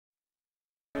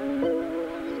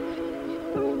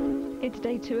It's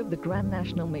day 2 of the Grand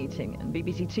National meeting, and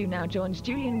BBC Two now joins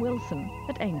Julian Wilson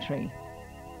at Aintree.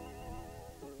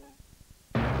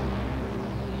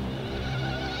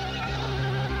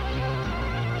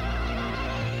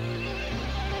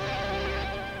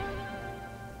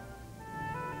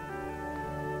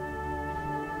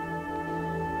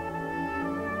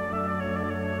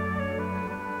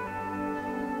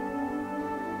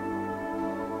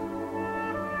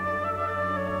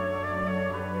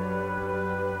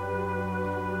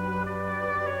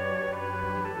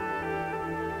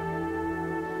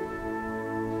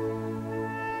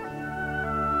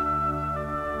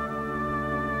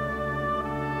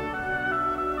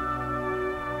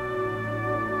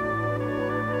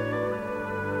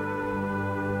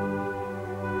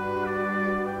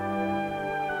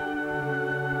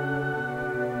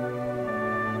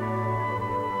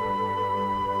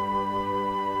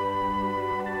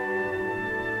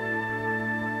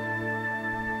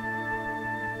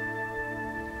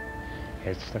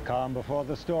 It's the calm before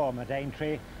the storm at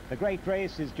Aintree. The great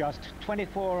race is just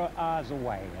 24 hours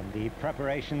away and the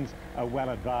preparations are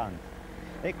well advanced.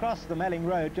 They cross the Melling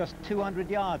Road just 200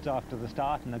 yards after the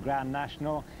start in the Grand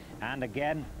National, and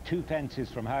again 2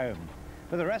 fences from home.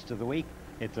 For the rest of the week,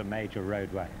 it's a major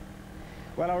roadway.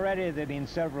 Well, already there have been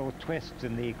several twists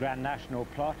in the Grand National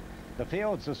plot. The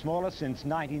fields are smaller since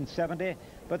 1970,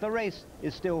 but the race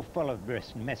is still full of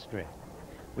mystery.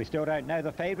 We still don't know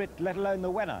the favourite, let alone the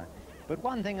winner. But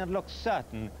one thing that looks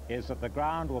certain is that the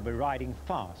ground will be riding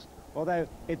fast, although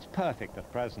it's perfect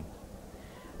at present.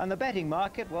 And the betting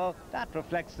market, well, that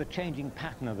reflects the changing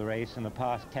pattern of the race in the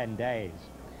past 10 days.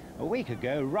 A week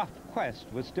ago, Rough Quest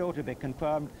was still to be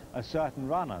confirmed a certain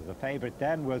runner. The favourite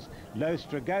then was Lo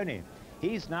Stragoni.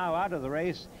 He's now out of the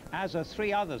race, as are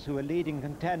 3 others who were leading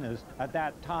contenders at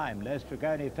that time. Lo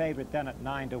Stragoni favourite then at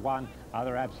 9 to 1,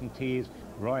 other absentees,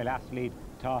 Royal Athlete,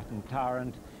 Tartan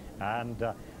Tyrant, and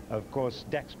of course,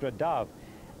 Dextra Dove.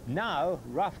 Now,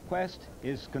 Rough Quest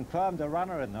is confirmed a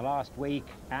runner in the last week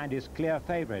and is clear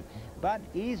favourite, but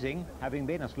easing, having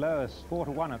been as low as 4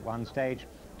 to 1 at one stage,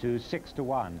 to 6 to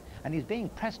 1. And he's being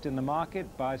pressed in the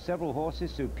market by several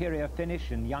horses, Superior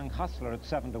Finish and Young Hustler at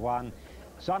 7 to 1,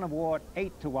 Son of War at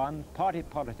 8 to 1, Party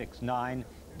Politics 9,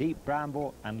 Deep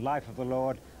Bramble and Life of the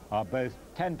Lord are both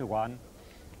 10 to 1.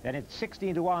 Then it's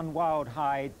 16 to 1 Wild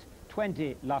Hyde,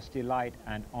 20 Lusty Light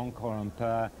and Encore and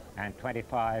Purr, and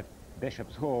 25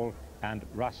 Bishop's Hall and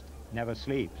Rust Never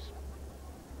Sleeps.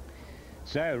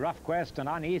 So Rough Quest an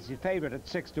uneasy favourite at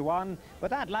 6 to 1, but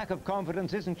that lack of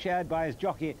confidence isn't shared by his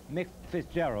jockey Mick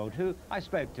Fitzgerald, who I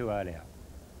spoke to earlier.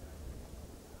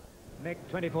 Mick,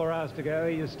 24 hours to go. Are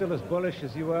you still as bullish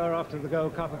as you were after the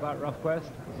Gold Cup about Rough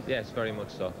Quest? Yes, very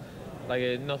much so.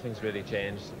 Like, nothing's really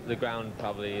changed. The ground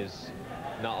probably is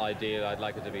not ideal. I'd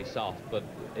like it to be soft, but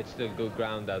it's still good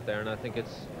ground out there, and I think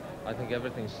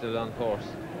everything's still on course.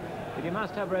 But you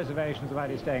must have reservations about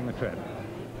his staying the trip.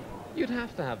 You'd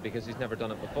have to have, because he's never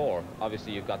done it before.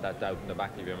 Obviously, you've got that doubt in the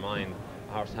back of your mind.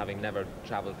 A horse having never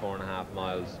travelled 4.5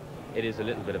 miles, it is a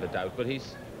little bit of a doubt, but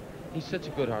he's such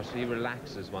a good horse. He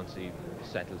relaxes once he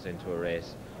settles into a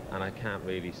race, and I can't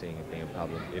really see it being a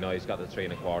problem. You know, he's got the 3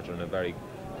 1/4 in a very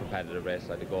competitive race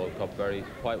like the Gold Cup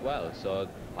quite well, so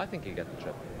I think he'll get the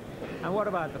trip. And what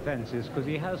about the fences? Because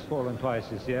he has fallen twice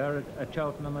this year at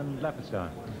Cheltenham and Leopardstown.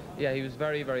 Yeah, he was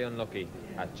very, very unlucky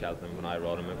at Cheltenham when I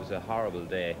rode him. It was a horrible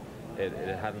day. It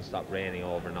hadn't stopped raining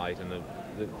overnight, and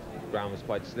the ground was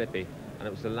quite slippy, and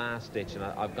it was the last ditch, and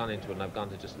I've gone into it, and I've gone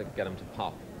to just get him to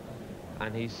pop.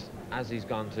 And as he's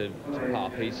gone to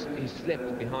pop, he's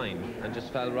slipped behind and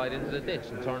just fell right into the ditch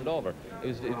and turned over. It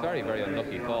was a very, very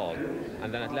unlucky fall.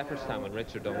 And then at Leopardstown, when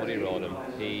Richard Dunwoody rode him,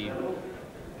 he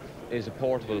is a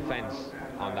portable fence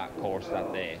on that course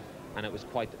that day, and it was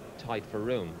quite tight for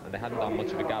room, and they hadn't done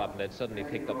much of a gallop, and they'd suddenly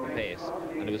picked up the pace,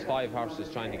 and there was 5 horses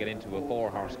trying to get into a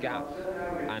 4-horse gap,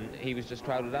 and he was just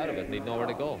crowded out of it, and he'd nowhere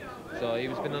to go. So he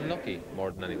was been unlucky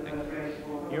more than anything.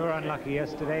 You were unlucky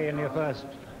yesterday in your first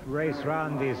race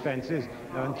round these fences,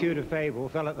 and Tudor Fable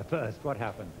fell at the first. What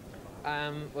happened?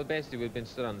 Well, basically, we'd been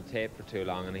stood on the tape for too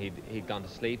long, and he'd gone to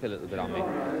sleep a little bit on me.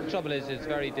 The trouble is, it's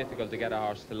very difficult to get a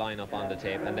horse to line up on the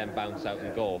tape and then bounce out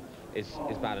and go. Is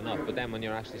bad enough, but then when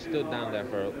you're actually stood down there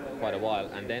for quite a while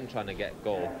and then trying to get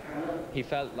go, he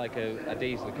felt like a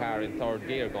diesel car in 3rd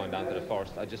gear going down to the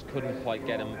first. I just couldn't quite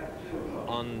get him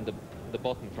on the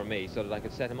button for me so that I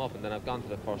could set him up, and then I've gone to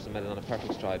the first and made it on a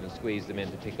perfect stride and squeezed him in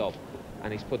to pick up,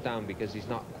 and he's put down because he's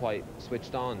not quite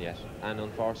switched on yet, and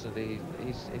unfortunately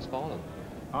he's fallen.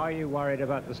 Are you worried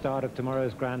about the start of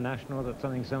tomorrow's Grand National, that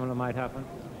something similar might happen?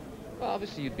 Well,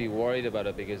 obviously you'd be worried about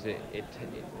it because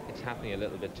it's happening a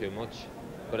little bit too much.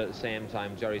 but at the same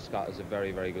time, Jerry Scott is a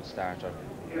very, very good starter.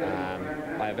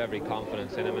 I have every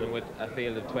confidence in him, and with a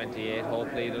field of 28,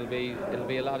 hopefully it'll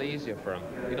be a lot easier for him.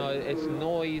 You know, it's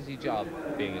no easy job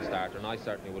being a starter, and I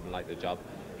certainly wouldn't like the job,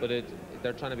 but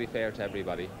they're trying to be fair to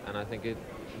everybody, and I think it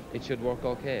should work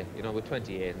okay. You know, with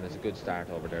 28 and there's a good start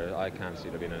over there, I can't see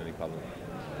there being any problem.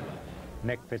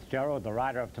 Nick Fitzgerald, the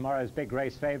rider of tomorrow's big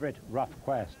race favourite, Rough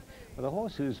Quest. Well, the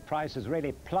horse whose price has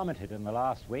really plummeted in the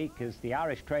last week is the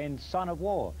Irish-trained Son of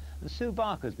War, and Sue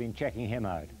Barker's been checking him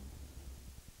out.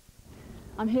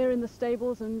 I'm here in the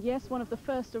stables, and yes, one of the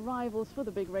first arrivals for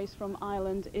the big race from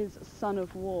Ireland is Son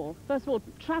of War. First of all,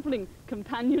 travelling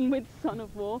companion with Son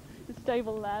of War, the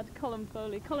stable lad, Colin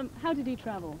Foley. Colin, how did he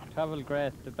travel? Travel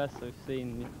great, the best I've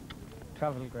seen.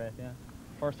 Travel great, yeah.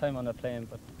 First time on a plane,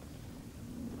 but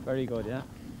very good, yeah.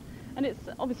 And it's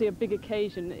obviously a big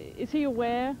occasion. Is he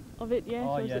aware of it yet,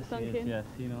 or is yes, it sunk he is, in? yes,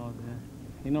 he knows, yeah.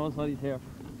 He knows what he's here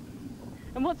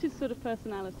for. And what's his sort of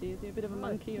personality? Is he a bit of a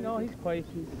monkey? Or no, he's quiet.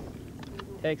 He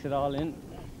takes it all in.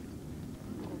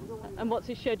 And what's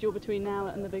his schedule between now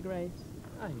and the big race?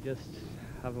 You just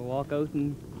have a walk out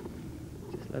and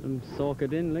just let him soak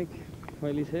it in, like,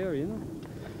 while he's here, you know.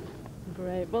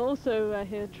 Great. Well, also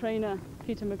here, trainer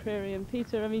Peter McCreary. And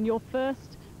Peter, I mean, your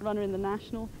first runner in the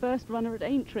National, first runner at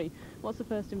Aintree. What's the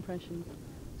first impression?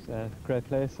 It's a great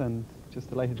place, and just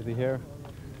delighted to be here,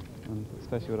 and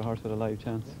especially with a horse with a live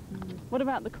chance. What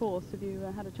about the course? Have you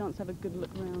had a chance to have a good look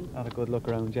around? Not a good look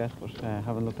around yet, but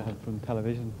haven't looked at it from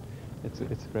television. It's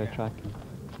a great track, and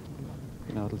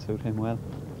you know, it'll suit him well.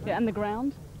 Yeah, and the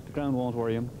ground? The ground won't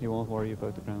worry him. He won't worry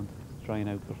about the ground drying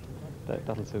out, but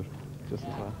that'll suit just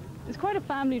as well. It's quite a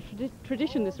family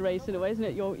tradition, this race, in a way, isn't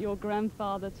it? Your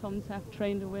grandfather, Tom Taft,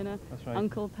 trained a winner. That's right.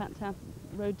 Uncle Pat Taft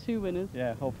rode 2 winners.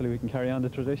 Yeah, hopefully we can carry on the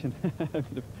tradition.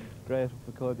 It'd be great if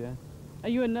we could, yeah. Are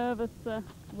you a nervous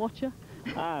watcher?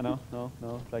 No.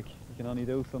 It's like, you can only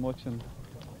do so much, and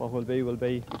what will be will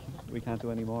be. We can't do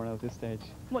any more now at this stage.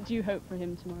 What do you hope for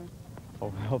him tomorrow?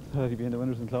 Oh, I hope that he'd be in the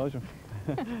winner's enclosure.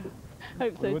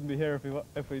 Hope so. We wouldn't be here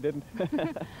if we didn't.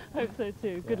 Hope so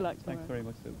too. Good luck tomorrow. Thanks very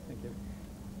much, Sue. Thank you.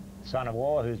 Son of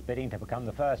War, who's bidding to become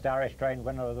the first Irish-trained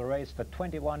winner of the race for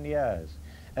 21 years.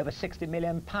 Over £60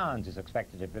 million is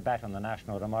expected to be bet on the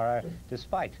National tomorrow,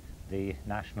 despite the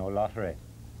National Lottery.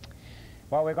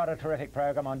 Well, we've got a terrific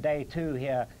programme on day 2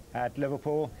 here at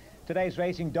Liverpool. Today's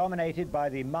racing dominated by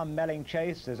the Mum Melling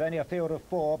Chase. There's only a field of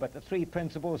 4, but the 3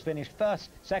 principals finished 1st,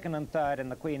 2nd and 3rd in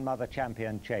the Queen Mother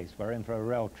Champion Chase. We're in for a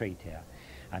real treat here.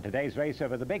 And today's race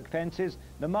over the big fences,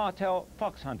 the Martel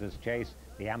Foxhunters Chase,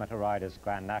 the Amateur Riders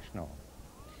Grand National.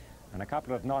 And a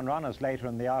couple of non-runners later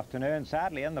in the afternoon.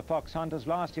 Sadly, in the Foxhunters,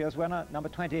 last year's winner, number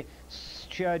 20,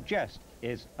 Sure Jest,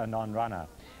 is a non-runner.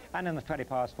 And in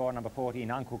the 4, number 14,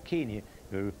 Uncle Keeney,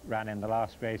 who ran in the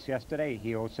last race yesterday,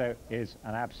 he also is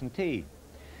an absentee.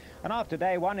 And after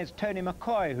day 1 is Tony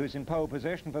McCoy, who's in pole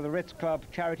position for the Ritz Club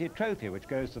Charity Trophy, which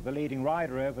goes to the leading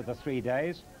rider over the 3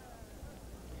 days.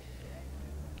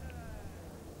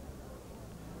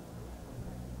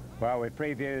 Well, we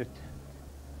previewed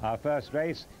our first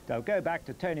race. They'll go back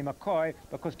to Tony McCoy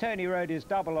because Tony rode his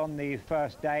double on the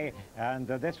first day, and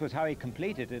this was how he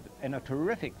completed it in a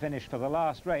terrific finish for the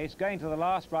last race. Going to the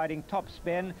last, riding top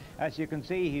spin. As you can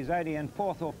see, he's only in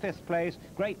 4th or 5th place.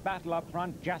 Great battle up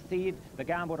front. Jathid, the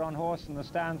gambled on horse on the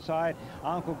stand side.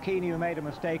 Uncle Keeney, who made a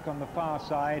mistake on the far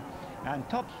side. And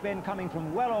top spin coming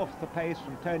from well off the pace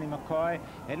from Tony McCoy.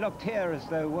 It looked here as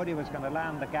though Woody was going to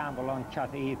land the gamble on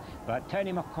Jathid, but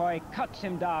Tony McCoy cuts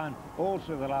him down all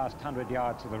through the last 100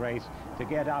 yards of the race to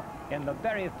get up in the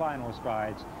very final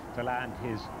strides to land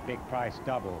his big price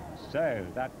double. So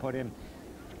that put him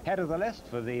head of the list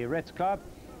for the Ritz Club.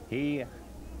 He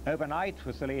overnight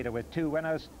was the leader with 2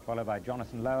 winners, followed by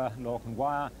Jonathan Lower, Lorcan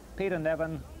Wire, Peter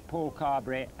Nevin, Paul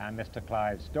Carberry and Mr.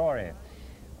 Clive Story.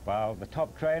 Well, the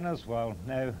top trainers, well,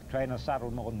 no trainer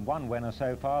saddled more than 1 winner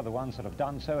so far. The ones that have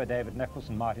done so are David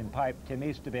Nicholson, Martin Pipe, Tim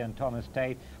Easterby and Thomas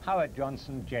Tate, Howard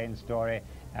Johnson, Jane Story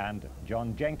and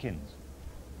John Jenkins.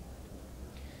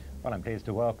 Well, I'm pleased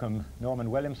to welcome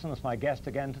Norman Williamson as my guest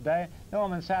again today.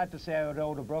 Norman, sad to say at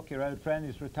Alderbrook, your old friend,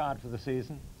 is retired for the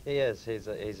season. He is,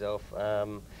 he's off,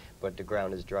 but the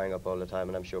ground is drying up all the time,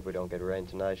 and I'm sure if we don't get rain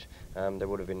tonight, there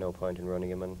would have been no point in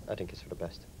running him, and I think it's for the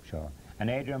best. Sure.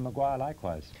 And Adrian Maguire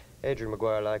likewise. Adrian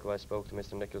Maguire likewise spoke to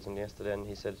Mr. Nicholson yesterday, and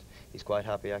he said he's quite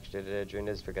happy actually that Adrian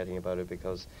is forgetting about it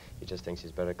because he just thinks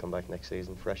he's better come back next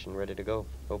season fresh and ready to go.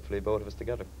 Hopefully both of us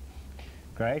together.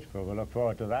 Great, well, we'll look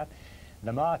forward to that.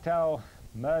 The Martel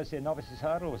Mersey Novices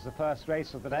Hurdle was the first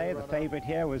race of the day. The favourite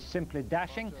here was Simply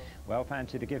Dashing. Well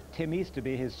fancied to give Tim East to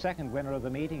be his second winner of the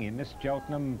meeting. He missed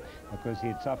Cheltenham because he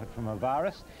had suffered from a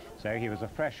virus. So he was a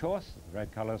fresh horse, the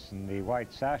red colours and the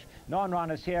white sash.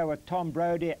 Non-runners here were Tom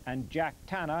Brodie and Jack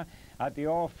Tanner. At the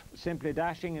off, Simply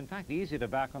Dashing, in fact, easy to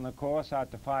back on the course,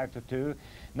 out to 5-2.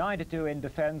 9-2 in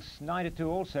defence, 9-2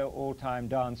 also all-time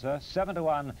dancer.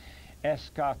 7-1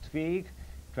 Escartvig,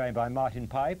 trained by Martin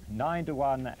Pipe.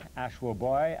 9-1 Ashwell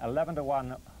Boy.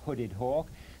 11-1 Hooded Hawk.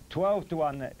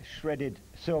 12-1 Shredded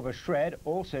Silver Shred,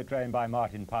 also trained by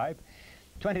Martin Pipe.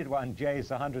 20-1 Jays,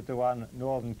 100-1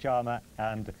 Northern Charmer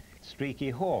and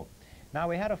Streaky Hawk. Now,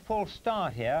 we had a full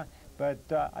start here, but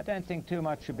I don't think too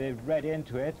much should be read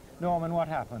into it. Norman, what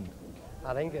happened?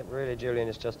 I think it really, Julian,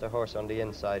 is just a horse on the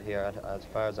inside here. As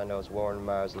far as I know, it's Warren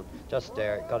Marsden. Just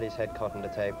there, got his head caught in the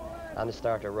tape, and the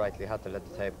starter rightly had to let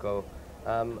the tape go.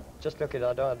 Just look at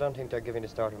it, I don't think they're giving the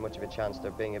starter much of a chance.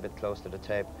 They're being a bit close to the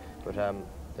tape, but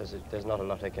there's not a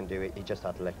lot they can do. He just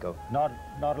had to let go. Not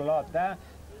a lot there.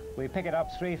 We pick it up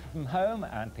 3 from home,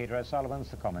 and Peter O'Sullivan's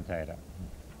the commentator.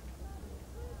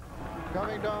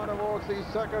 Coming down towards the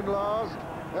second last,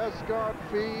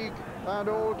 Escartvig and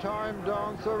all-time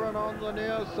dancer, and on the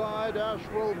near side,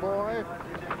 Ashwell Boy.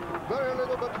 Very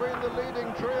little between the leading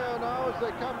trio now as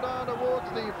they come down towards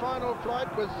the final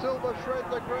flight, with Silver Shred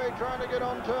the Grey trying to get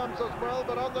on terms as well,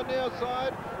 but on the near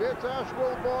side, it's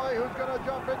Ashwell Boy who's going to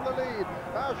jump in the lead.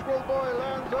 Ashwell Boy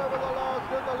lands over the last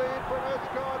in the lead from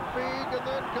Escartvig, and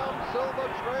then comes Silver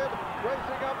Shred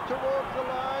racing up towards the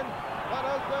line, and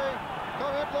as they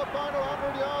come into the final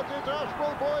 100 yards, it's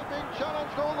Ashwell Boy being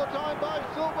challenged all the time by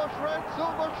Silver Shred.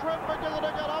 Silver Shred beginning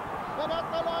to get up, and at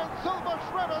the line, Silver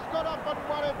Shred has got up and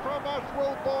won it from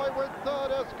Ashwell Boy with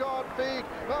third Escartvig.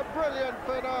 A brilliant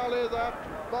finale that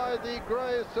by the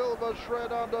grey Silver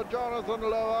Shred under Jonathan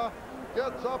Lower.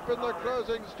 Gets up in the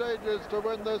closing stages to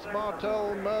win this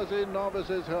Martell Mersey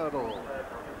Novices Hurdle.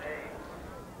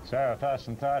 So, first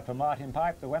and third for Martin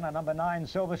Pipe. The winner, number 9,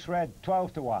 Silver Shred,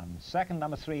 12-1. Second,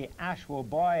 number 3, Ashwell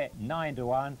Boy,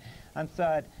 9-1. And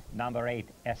third, number 8,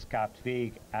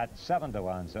 Escartvig at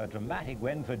 7-1. So a dramatic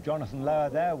win for Jonathan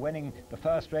Lower there, winning the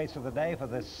first race of the day for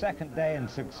the second day in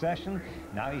succession.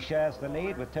 Now he shares the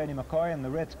lead with Tony McCoy in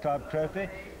the Ritz Club Trophy.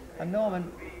 And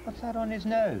Norman, what's that on his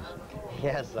nose?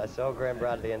 Yes, I saw Graham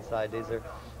Bradley inside. These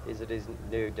are these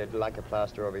new, they're like a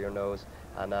plaster over your nose,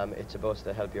 and it's supposed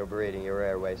to help your breathing, your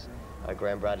airways.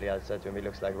 Graham Bradley, I said to him, he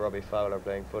looks like Robbie Fowler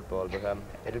playing football, but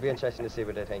it'll be interesting to see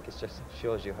what they think. It just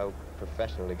shows you how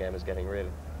professional the game is getting,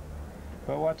 really.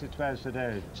 But what's it supposed to do?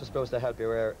 It's just supposed to help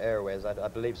your airways. I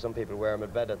believe some people wear them in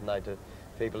bed at night,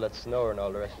 people that snore and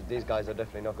all the rest. These guys are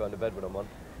definitely not going to bed with them on.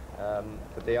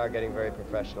 But they are getting very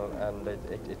professional, and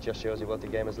it just shows you what the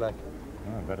game is like.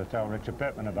 Oh, better tell Richard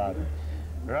Pittman about it.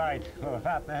 Right, well, the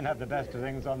Fat Men had the best of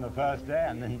things on the first day,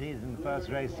 and indeed in the first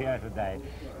race here today.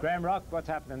 Graham Rock, what's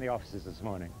happened in the offices this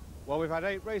morning? Well, we've had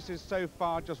 8 races so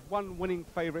far, just one winning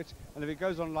favourite, and if it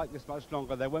goes on like this much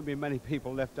longer, there won't be many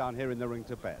people left down here in the ring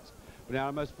to bet. But now,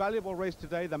 our most valuable race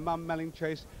today, the Mum Melling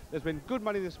Chase. There's been good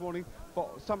money this morning for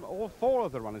all 4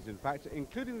 of the runners, in fact,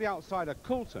 including the outsider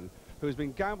Coulton, who has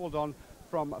been gambled on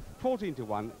from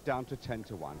 14-1 down to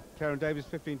 10-1. Clarence Davis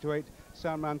 15-8,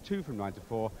 Soundman 2 from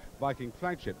 9-4, Viking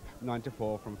Flagship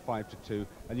 9-4 from 5-2,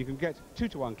 and you can get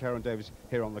 2-1 Clarence Davis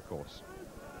here on the course.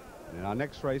 And in our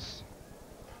next race,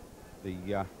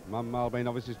 the Mum Malbay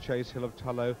Novices Chase, Hill of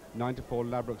Tullow 9-4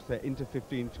 Labrooks, they're into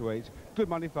 15-8. Good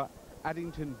money for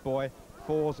Addington Boy,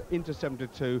 4s into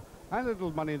 7-2, and a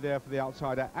little money there for the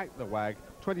outsider Act the Wag,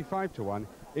 25-1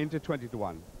 into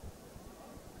 20-1.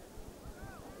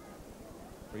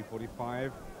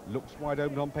 3:45 looks wide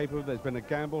open on paper. There's been a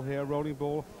gamble here. Rolling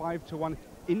Ball 5-1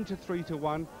 into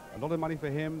 3-1. A lot of money for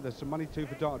him. There's some money too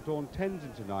for Dark Dawn, 10s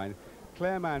into 9.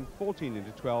 Clareman 14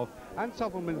 into 12, and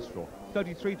Southern Minstrel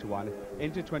 33-1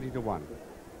 into 20-1.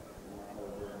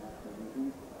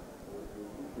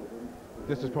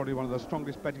 This is probably one of the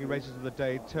strongest betting races of the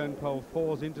day. Turnpole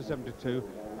 4s into 7-2,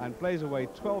 and Blaze Away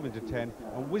 12 into 10,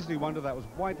 and Wisley Wonder, that was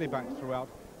widely backed throughout,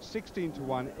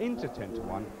 16-1 into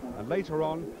 10-1, and later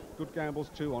on good gambles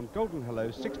too on Golden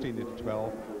Hello 16 into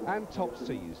 12, and Top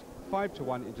Seas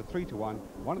 5-1 into 3-1,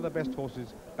 one of the best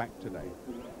horses back today.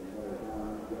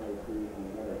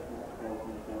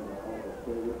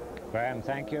 Graham,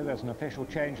 thank you. There's an official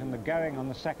change in the going on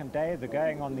the second day. The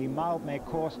going on the Mildmay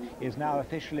course is now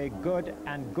officially good,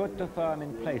 and good to firm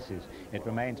in places. It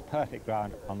remains perfect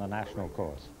ground on the national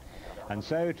course. And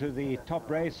so to the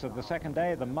top race of the second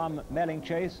day, the Mum Melling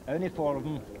Chase. Only 4 of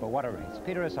them, but what a race.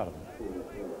 Peter O'Sullivan.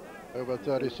 Over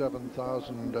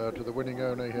 37,000 to the winning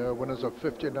owner here. Winners of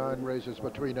 59 races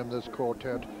between them, this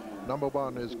quartet. Number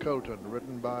 1 is Colton,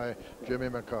 ridden by Jimmy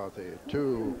McCarthy.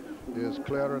 2 is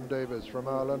Clarence Davis from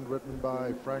Ireland, ridden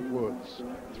by Frank Woods.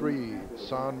 3,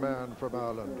 Soundman from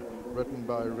Ireland, ridden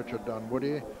by Richard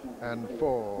Dunwoody. And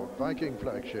 4, Viking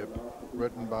Flagship,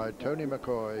 ridden by Tony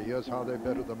McCoy. Here's how they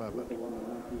bet at the moment.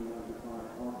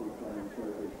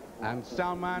 And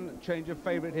Soundman, change of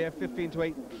favourite here,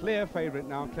 15-8, clear favourite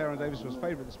now. Clarence Davis was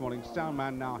favourite this morning.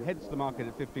 Soundman now heads the market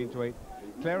at 15-8.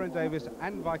 Clarence Davis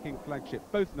and Viking Flagship,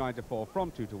 both 9-4 from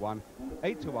 2-1.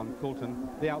 8-1, Coulton,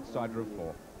 the outsider of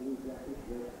 4.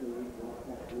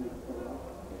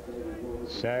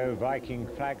 So Viking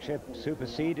Flagship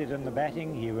superseded in the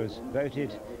betting. He was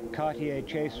voted Cartier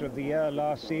Chaser of the Year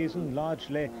last season,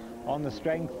 largely on the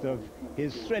strength of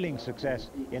his thrilling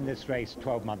success in this race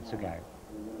 12 months ago.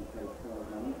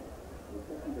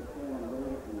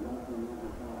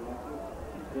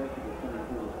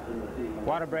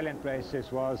 What a brilliant race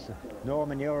this was.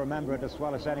 Norman, you'll remember it as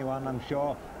well as anyone, I'm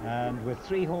sure. And with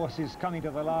 3 horses coming to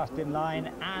the last in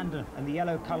line, and the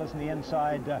yellow colours on the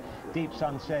inside, deep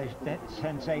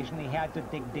sensation, he had to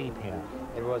dig deep here.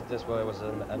 This was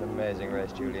an amazing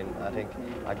race, Julian. I think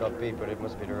I got beat, but it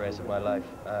must be the race of my life.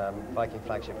 Viking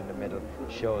Flagship in the middle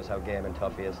shows how game and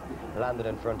tough he is. Landed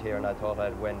in front here and I thought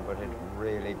I'd win, but it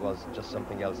really was just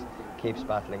something else. Keeps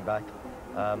battling back.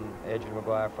 Adrian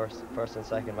Maguire first and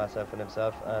second, myself and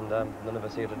himself, and none of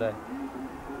us here today.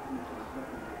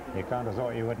 You kind of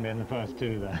thought you wouldn't be in the first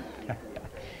 2 there.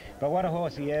 But what a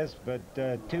horse he is.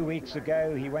 But 2 weeks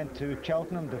ago he went to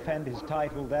Cheltenham, defend his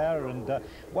title there, and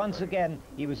once again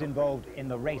he was involved in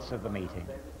the race of the meeting.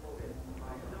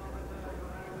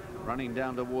 Running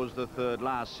down towards the third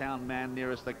last, Soundman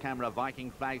nearest the camera,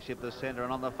 Viking Flagship the centre,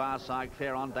 and on the far side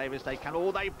Clarence Davis. They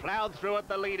ploughed through at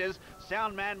the leaders.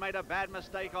 Soundman made a bad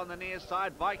mistake on the near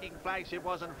side. Viking Flagship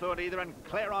wasn't fluent either, and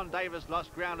Clarence Davis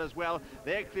lost ground as well.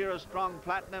 They're clear of Strong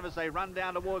Platinum as they run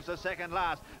down towards the second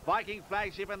last. Viking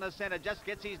Flagship in the centre just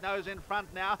gets his nose in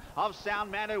front now of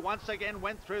Soundman, who once again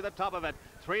went through the top of it.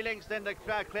 3 lengths then to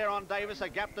Clarence Davis, a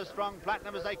gap to Strong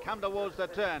Platinum as they come towards the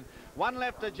turn. 1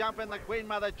 left to jump in the Queen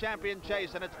Mother Champion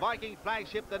Chase, and it's Viking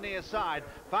Flagship the near side.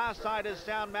 Far side is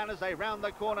Soundman as they round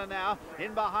the corner now.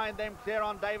 In behind them,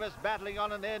 Clarence Davis battling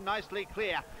on, and they're nicely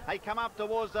clear. They come up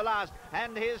towards the last,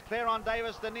 and here's Clarence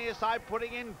Davis the near side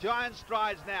putting in giant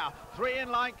strides now. 3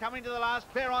 in line coming to the last.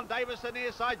 Clarence Davis the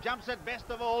near side jumps at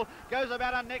best of all, goes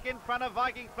about a neck in front of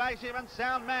Viking Flagship and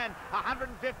Soundman.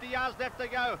 150 yards left to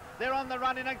go. They're on the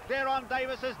run in, and Clarence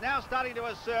Davis is now starting to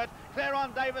assert.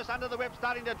 Clarence Davis under the whip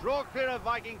starting to draw clear of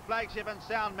Viking Flagship and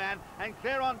Soundman, and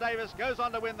Clarence Davis goes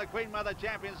on to win the Queen Mother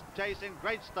Champions Chase in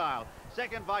great style.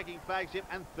 2nd Viking Flagship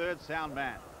and 3rd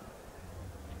Soundman.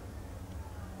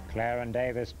 Clarence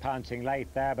Davis pouncing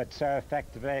late there, but so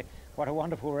effectively. What a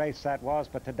wonderful race that was.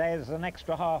 But today there's an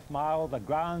extra half mile. The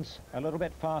ground's a little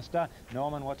bit faster.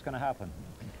 Norman, what's going to happen?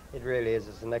 It really is.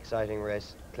 It's an exciting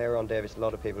race. Clarence Davis, a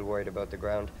lot of people worried about the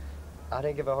ground. I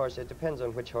think if a horse, it depends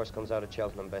on which horse comes out of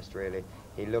Cheltenham best, really.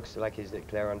 He looks like he's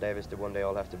Clarence Davis, the one they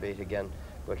all have to beat again.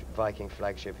 But Viking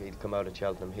Flagship, he'll come out of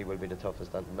Cheltenham. He will be the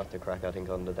toughest nut to crack, I think,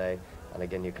 on the day. And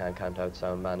again, you can't count out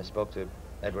Soundman. I spoke to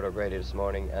Edward O'Grady this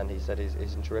morning, and he said he's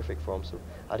in terrific form. So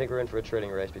I think we're in for a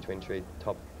thrilling race between 3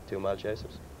 top 2-mile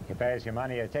chasers. You pays your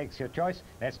money, it takes your choice.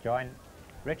 Let's join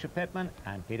Richard Pittman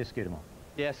and Peter Scudamore.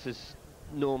 Yes, as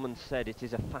Norman said, it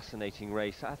is a fascinating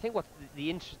race. I think what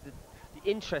the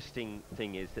interesting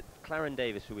thing is that Clarence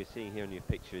Davis, who we're seeing here in your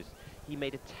pictures, he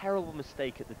made a terrible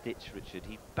mistake at the ditch, Richard.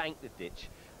 He banked the ditch,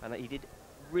 and he did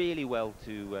really well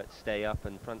to stay up,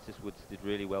 and Francis Woods did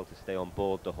really well to stay on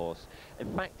board the horse.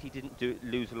 In fact, he didn't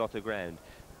lose a lot of ground.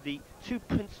 The 2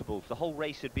 principals, the whole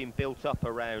race had been built up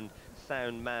around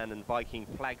Soundman and Viking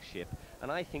Flagship,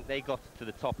 and I think they got to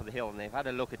the top of the hill and they've had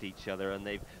a look at each other and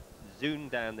they've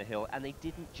zoomed down the hill, and they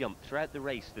didn't jump throughout the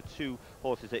race. The 2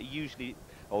 horses that usually,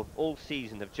 or all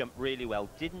season, have jumped really well,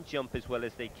 didn't jump as well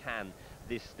as they can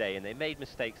this day, and they made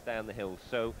mistakes down the hill.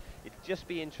 So it'll just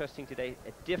be interesting today,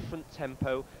 a different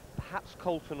tempo. Perhaps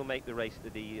Colton will make the race to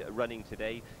the running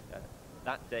today.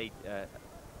 That day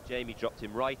Jamie dropped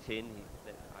him right in.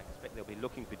 I expect they'll be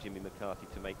looking for Jimmy McCarthy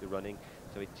to make the running.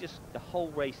 So it's just, the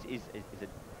whole race has a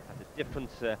different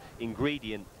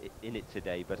ingredient in it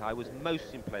today, but I was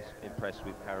most impressed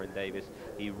with Clarence Davis.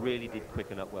 He really did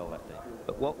quicken up well that day.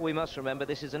 But what we must remember,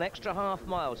 this is an extra half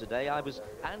mile today.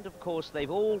 And of course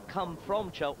they've all come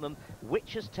from Cheltenham.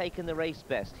 Which has taken the race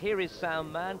best? Here is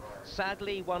Soundman.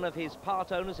 Sadly, one of his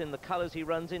part owners in the colours he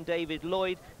runs in, David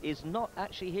Lloyd, is not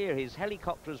actually here. His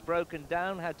helicopter has broken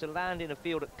down, had to land in a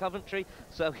field at Coventry,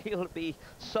 so he'll be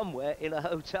somewhere in a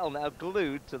hotel now,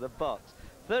 glued to the box.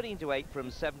 13 to 8 from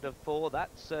 7 to 4.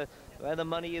 That's where the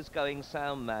money is going,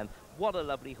 Sound Man. What a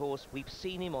lovely horse. We've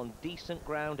seen him on decent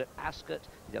ground at Ascot.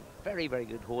 He's a very, very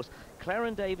good horse.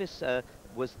 Clarence Davis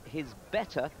was his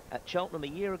better at Cheltenham a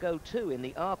year ago too in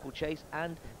the Arkle Chase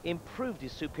and improved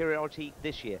his superiority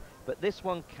this year. But this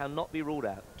one cannot be ruled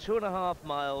out. 2.5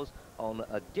 miles on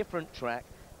a different track.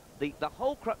 The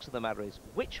whole crux of the matter is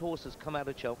which horse has come out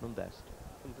of Cheltenham best.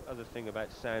 And the other thing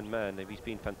about Sound Man, he's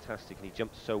been fantastic and he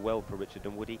jumped so well for Richard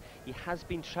Dunwoody. He has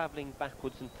been travelling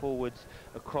backwards and forwards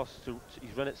across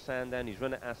he's run at Sandown, he's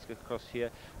run at Ascot across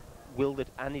here.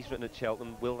 And he's run at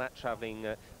Cheltenham. Will that travelling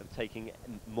have taken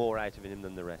more out of him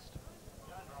than the rest?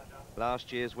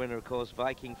 Last year's winner, of course,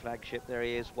 Viking Flagship. There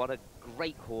he is. What a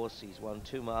great horse. He's won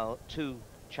two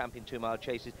champion 2-mile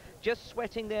chases. Just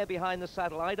sweating there behind the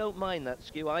saddle. I don't mind that,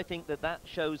 Skew. I think that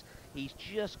shows he's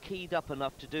just keyed up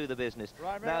enough to do the business.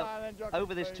 Right, now,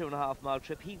 over this 2.5-mile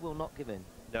trip, he will not give in.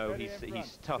 No,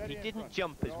 he's tough. He didn't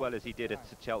jump as well as he did at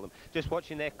Cheltenham. Just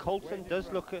watching there, Colton does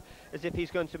look as if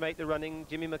he's going to make the running.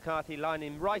 Jimmy McCarthy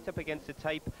lining right up against the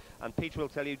tape, and Peter will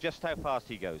tell you just how fast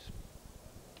he goes.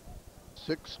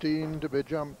 16 to be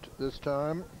jumped this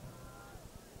time.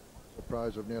 A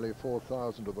prize of nearly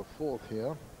 4,000 to the fourth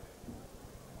here.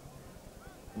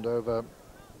 And over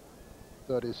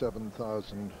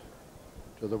 37,000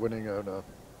 to the winning owner.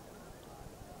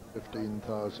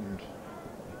 15,000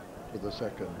 to the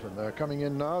second. And they're coming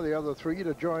in now, the other three,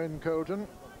 to join Colton.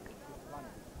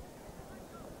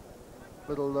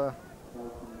 Little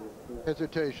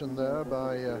hesitation there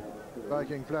by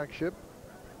Viking Flagship.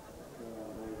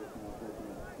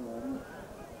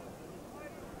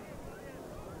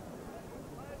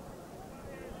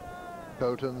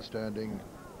 Colton standing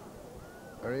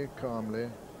very calmly,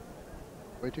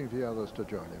 waiting for the others to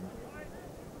join him.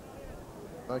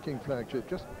 Viking Flagship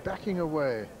just backing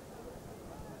away,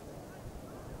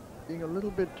 being a little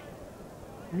bit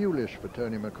mulish for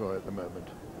Tony McCoy at the moment.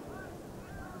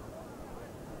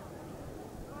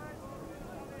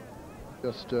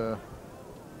 Just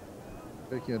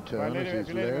taking a turn as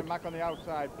he's led. Back on the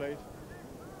outside, please.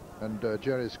 And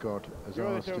Jerry Scott has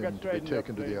asked him to be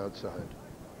taken to the outside.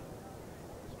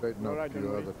 Straighten up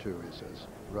you other two, he says.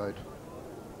 Right.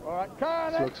 All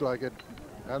right, this looks like it.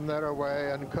 And they're away,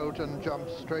 and Colton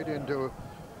jumps straight into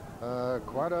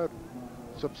quite a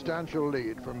substantial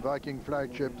lead from Viking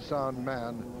Flagship, Sound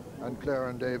Man, and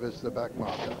Clarence Davis, the back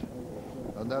marker.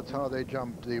 And that's how they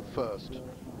jumped the first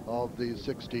of the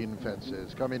 16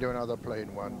 fences. Coming to another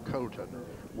plain one, Colton,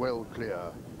 well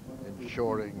clear,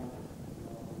 ensuring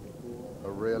a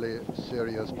really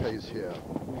serious pace here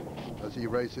as he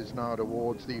races now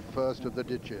towards the first of the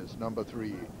ditches, number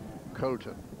 3,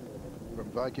 Colton. From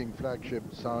Viking Flagship,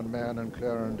 Sound Man, and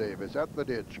Clarence Davis. At the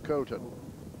ditch, Colton.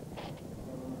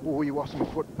 Oh, he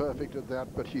wasn't foot perfect at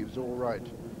that, but he was all right.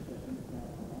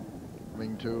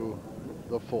 Coming to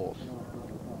the fourth,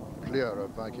 clear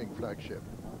of Viking Flagship.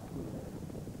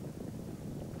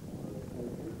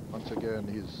 Once again,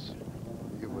 he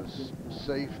was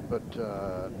safe, but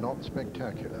not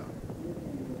spectacular.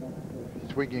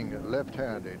 Swinging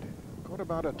left-handed. Got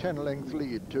about a 10-length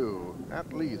lead, too,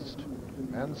 at least,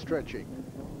 and stretching.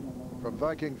 From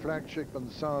Viking Flagship and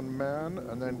Sound Man,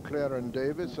 and then Clarence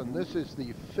Davis, and this is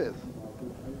the 5th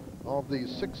of the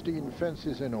 16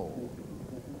 fences in all.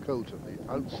 Colton,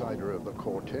 the outsider of the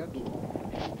quartet,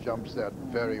 jumps that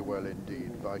very well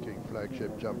indeed. Viking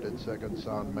Flagship jumped in second,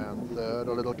 Sound Man third.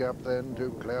 A little gap then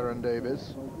to Clarence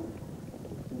Davis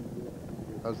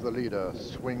as the leader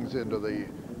swings into the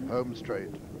home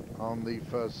straight on the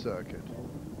first circuit.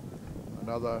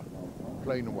 Another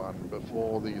plain one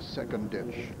before the second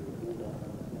ditch.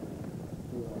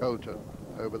 Colton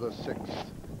over the 6th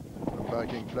from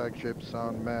Viking Flagship,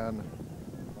 Sound Man,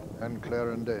 and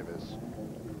Clarence Davis.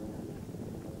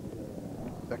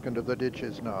 Second of the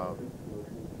ditches now.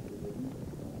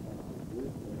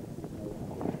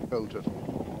 Colton,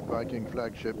 Viking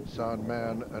Flagship, Sound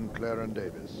Man, and Clarence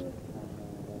Davis.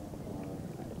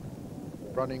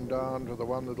 Running down to the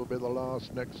one that'll be the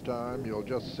last next time. You'll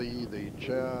just see the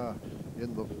chair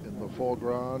in the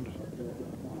foreground.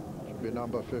 Should be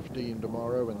number 15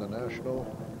 tomorrow in the National.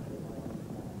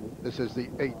 This is the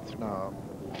 8th now.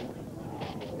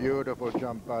 Beautiful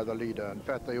jump by the leader. In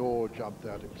fact, they all jumped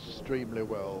that extremely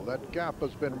well. That gap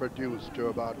has been reduced to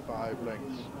about 5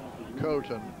 lengths.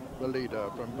 Colton, the leader,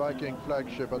 from Viking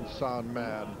Flagship and Sound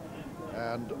Man,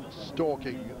 and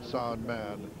stalking Sound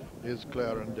Man is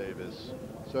Clarence Davis.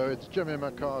 So it's Jimmy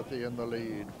McCarthy in the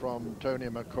lead from Tony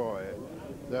McCoy,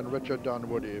 then Richard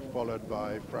Dunwoody, followed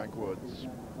by Frank Woods.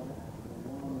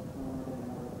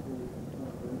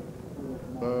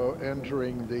 So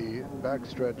entering the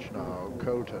backstretch now,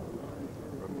 Colton,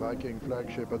 Viking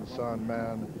Flagship and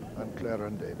Soundman and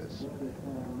Clarence Davis.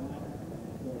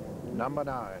 Number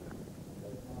 9.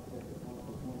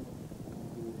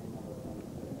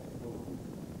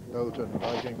 Colton,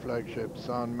 Viking Flagship,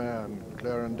 Soundman,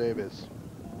 Clarence Davis.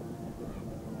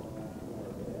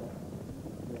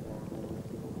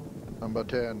 Number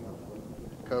 10,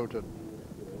 Colton,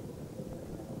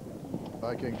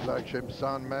 Viking Flagship,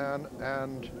 Soundman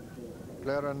and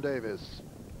Clarence Davis.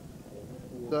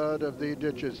 Third of the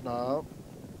ditches now,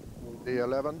 the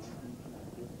 11th.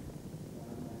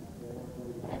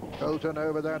 Colton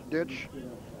over that ditch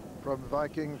from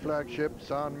Viking Flagship,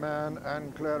 Soundman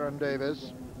and Clarence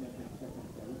Davis.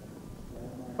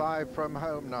 5 from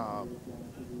home now.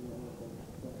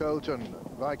 Colton,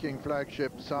 Viking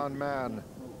Flagship, Soundman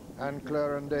and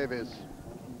Clarence Davis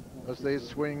as they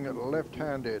swing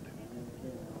left-handed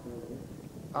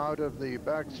out of the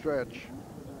back stretch.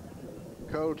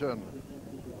 Colton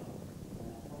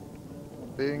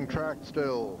being tracked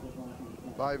still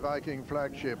by Viking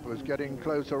Flagship, who's getting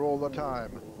closer all the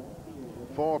time.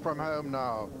 4 from home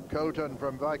now. Colton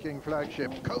from Viking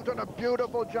Flagship. Colton, a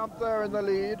beautiful jump there in the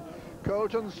lead.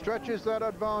 Colton stretches that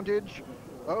advantage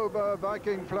over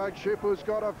Viking Flagship, who's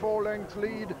got a 4-length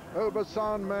lead over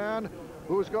Soundman,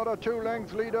 who's got a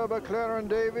 2-length lead over Clarence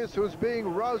Davis, who's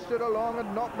being roasted along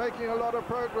and not making a lot of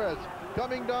progress.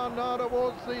 Coming down now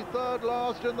towards the third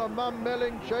last in the Mum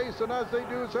Melling chase, and as they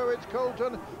do so, it's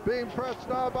Colton being pressed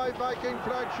now by Viking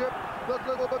Flagship. There's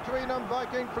little between them.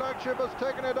 Viking Flagship has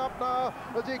taken it up now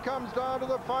as he comes down to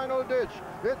the final ditch.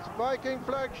 It's Viking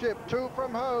Flagship, 2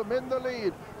 from home, in the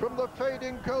lead from the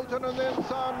fading Colton and then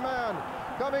Soundman.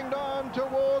 Coming down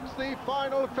towards the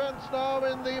final fence now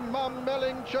in the Mum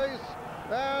Melling chase.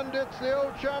 And it's the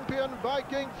old champion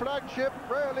Viking Flagship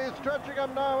really stretching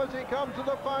him now as he comes to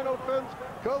the final fence.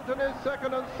 Colton is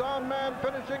second and Soundman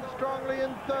finishing strongly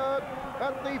in third.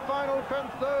 At the final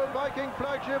fence though, Viking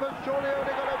Flagship has surely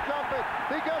only got to jump it.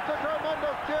 He gets a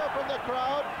tremendous cheer from the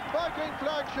crowd. Viking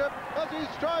Flagship as he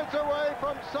strides away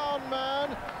from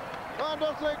Soundman. And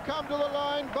as they come to the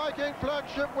line, Viking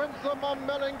Flagship wins the Mum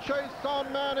Melling chase.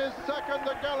 Soundman is second,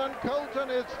 the gallant Colton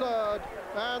is third.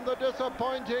 And the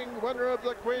disappointing winner of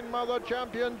the Queen Mother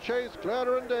Champion chase,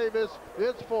 Clarence Davis,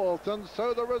 is fourth. And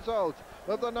so the result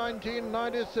of the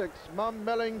 1996 Mum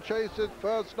Melling chase is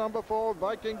first, number 4,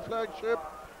 Viking Flagship,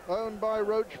 owned by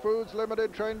Roach Foods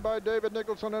Limited, trained by David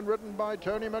Nicholson and ridden by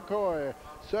Tony McCoy.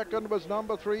 Second was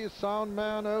number 3,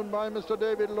 Soundman, owned by Mr.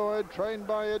 David Lloyd, trained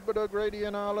by Edward O'Grady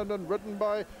in Ireland and ridden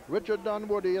by Richard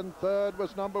Dunwoody. And third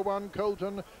was number 1,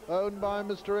 Colton, owned by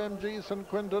Mr. M.G. St.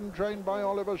 Quintin, trained by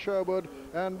Oliver Sherwood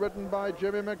and ridden by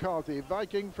Jimmy McCarthy.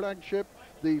 Viking Flagship,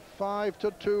 the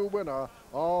 5-2 winner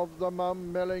of the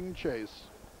Mum Melling chase.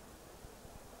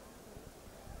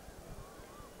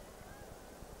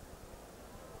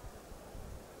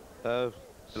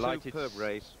 Superb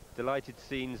race. Delighted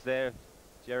scenes there.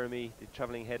 Jeremy, the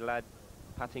travelling head lad,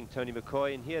 patting Tony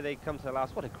McCoy, and here they come to the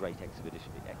last. What a great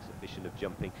exhibition of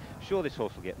jumping. Sure this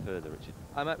horse will get further, Richard.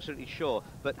 I'm absolutely sure,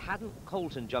 but hadn't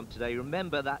Colton jumped today,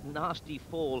 remember that nasty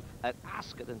fall at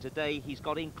Ascot, and today he's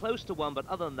got in close to 1, but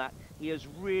other than that, he has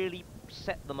really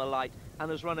set them alight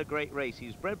and has run a great race. He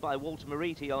was bred by Walter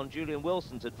Moriti on Julian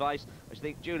Wilson's advice. I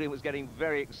think Julian was getting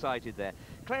very excited there.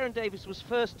 Clarence Davis was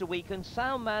first to weaken.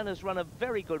 Soundman has run a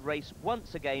very good race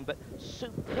once again, but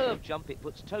superb jump. It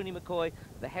puts Tony McCoy,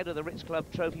 the head of the Ritz Club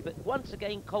Trophy, but once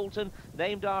again Colton,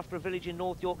 named after a village in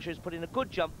North Yorkshire, has put in a good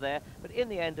jump there, but in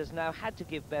the end has now had to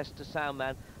give best to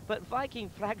Soundman. But Viking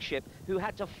Flagship, who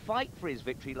had to fight for his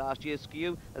victory last year,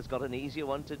 Skew, has got an easier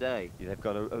one today. Yeah, they've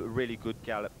got a really good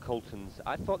gallop, Colton's.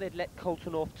 I thought they'd let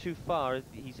Colton off too far.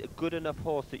 He's a good enough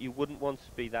horse that you wouldn't want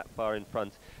to be that far in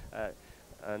front.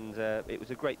 And it was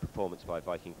a great performance by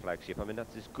Viking Flagship. I mean,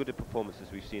 that's as good a performance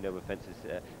as we've seen over fences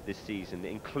this season,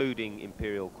 including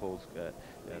Imperial Call's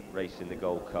race in the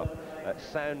Gold Cup.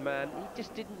 Soundman, he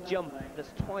just didn't jump.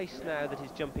 That's twice now that his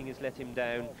jumping has let him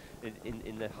down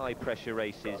in the high-pressure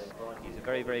races. He's a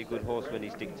very, very good horse when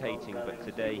he's dictating, but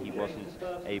today he wasn't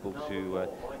able to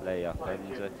lay up.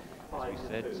 And as we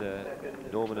said,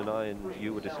 Norman and I and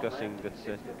you were discussing that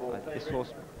this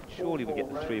horse surely we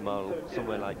get the 3 mile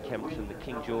somewhere like Kempton. The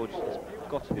King George has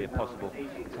got to be a possible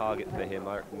target for him.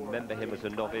 I remember him as a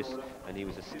novice, and he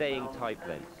was a staying type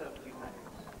then.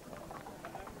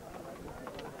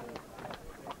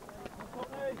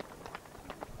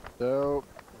 So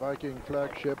Viking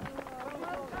Flagship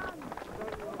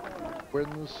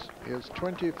wins his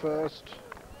 21st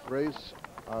race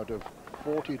out of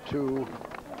 42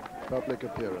 public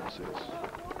appearances.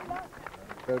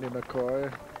 Tony McCoy,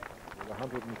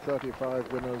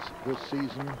 135 winners this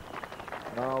season,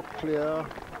 now clear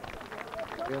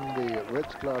in the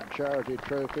Ritz Club Charity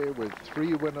Trophy with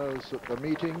 3 winners at the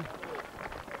meeting.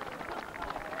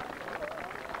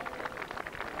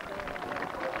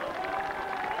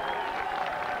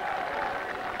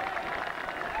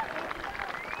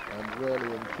 And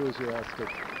really enthusiastic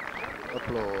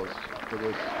applause for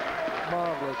this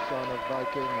marvellous son of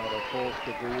Viking out of 4th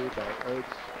degree by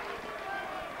Oates.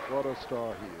 What a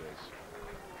star he is.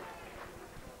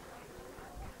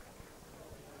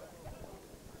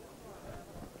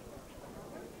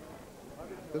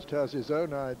 Just has his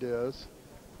own ideas.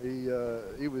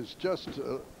 He was just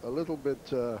a little bit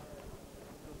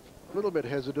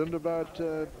hesitant about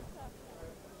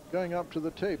going up to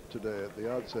the tape today at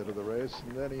the outset of the race,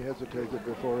 and then he hesitated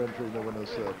before entering the winner's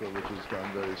circle, which is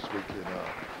done very sweetly now.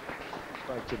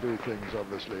 Like to do things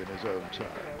obviously in his own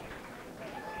time.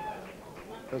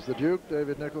 As the Duke,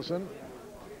 David Nicholson,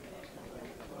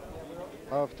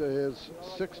 after his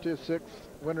 66th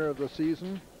winner of the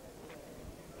season.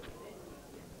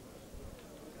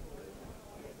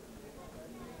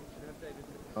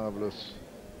 Marvellous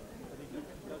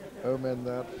omen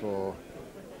that for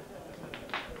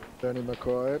Tony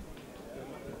McCoy,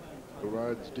 who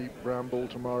rides Deep Bramble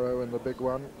tomorrow in the big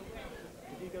one.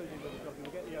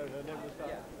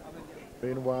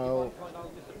 Meanwhile,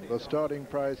 the starting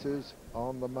prices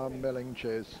on the Mum Melling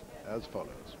Chase as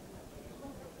follows.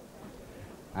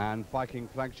 And Viking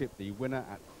Flagship, the winner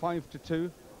at 5-2.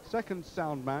 Second,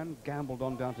 Soundman, gambled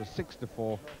on down to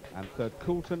 6-4. And third,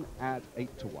 Coulton at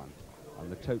 8-1.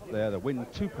 And the tote there, the win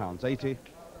 £2.80, the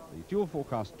dual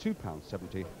forecast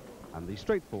 £2.70, and the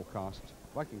straight forecast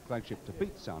Viking Flagship to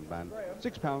beat Soundman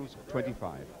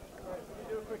 £6.25.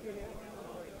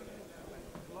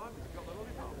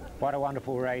 What a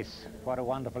wonderful race, what a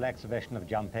wonderful exhibition of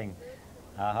jumping.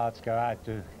 Our hearts go out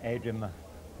to Adrian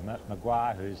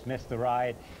Maguire, who's missed the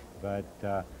ride,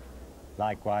 but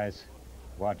likewise,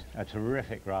 what a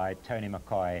terrific ride Tony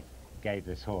McCoy gave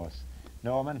this horse.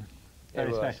 Norman?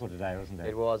 Very special today, wasn't it?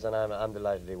 It was, and I'm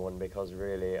delighted he won, because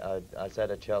really, I said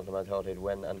at Cheltenham I thought he'd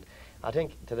win, and I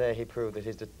think today he proved that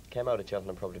he came out of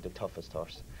Cheltenham probably the toughest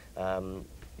horse.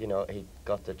 You know, he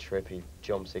got the trip, he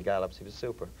jumps, he gallops, he was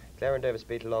super. Clarence Davis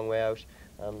beat a long way out.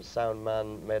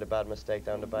 Soundman made a bad mistake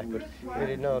down the back, but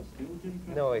really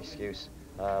no excuse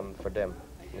for them.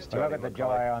 Look at the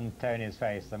joy on Tony's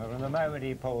face. I mean, from the moment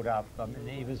he pulled up, I mean,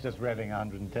 he was just revving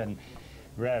 110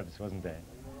 revs, wasn't he?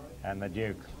 And the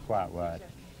Duke, quiet word.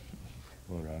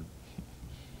 Well done.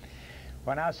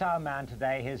 Well, now Soundman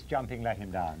today, his jumping let him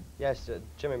down. Yes,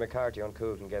 Jimmy McCarthy on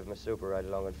Coulton gave him a super ride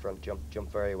along in front,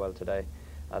 jumped very well today.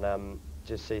 And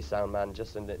just see Soundman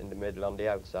just in the middle on the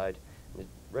outside. And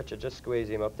Richard just squeezed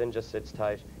him up, then just sits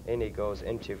tight, in he goes,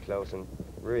 in too close, and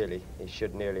really, he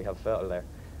should nearly have fell there.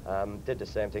 Did the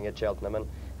same thing at Cheltenham, and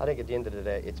I think at the end of the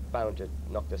day, it's bound to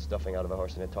knock the stuffing out of a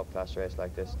horse in a top-class race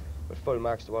like this. But full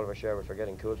marks to Oliver Sherwood for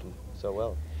getting Coulton so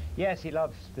well. Yes, he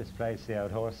loves this place, the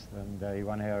old horse, and he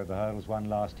won here at the Hurdles, won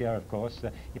last year, of course.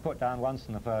 He put down once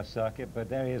in the first circuit, but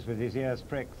there he is with his ears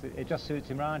pricked. It just suits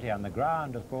him round here on the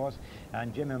ground, of course,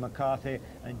 and Jimmy McCarthy,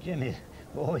 and Jimmy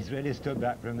always really stood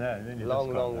back from there.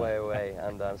 Long way away,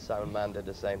 and Soundman did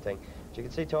the same thing. But you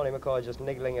can see Tony McCoy just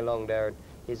niggling along there, and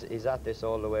he's at this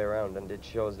all the way around, and it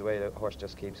shows the way the horse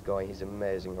just keeps going. He's an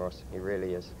amazing horse, he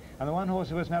really is. And the one horse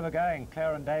who was never going,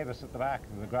 Clarence Davis at the back,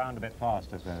 the ground a bit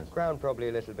fast, I suppose. Ground probably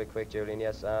a little bit quick, Julian,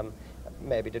 yes.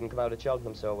 Maybe didn't come out of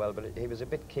Cheltenham so well, but he was a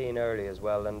bit keen early as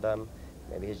well, and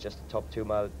maybe he's just a top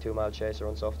two-mile chaser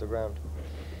once off the ground.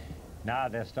 Now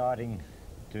they're starting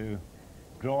to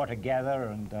draw together,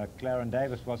 and Clarence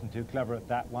Davis wasn't too clever at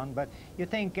that one, but you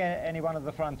think any one of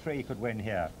the front three could win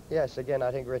here? Yes, again,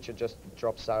 I think Richard just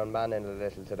dropped Soundman in a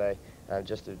little today,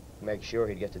 just to make sure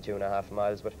he'd get to 2.5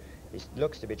 miles, but he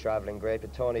looks to be travelling great.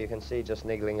 But Tony, you can see, just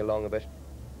niggling along a bit.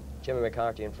 Jimmy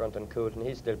McCarthy in front on Coulton,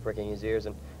 he's still pricking his ears,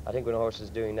 and I think when a horse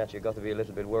is doing that, you've got to be a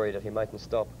little bit worried that he mightn't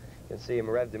stop. You can see him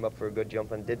revved him up for a good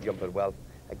jump, and did jump it well.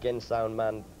 Again,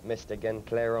 Soundman missed again.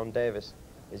 Clarence Davis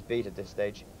is beat at this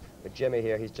stage. But Jimmy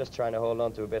here, he's just trying to hold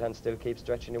on to a bit and still keep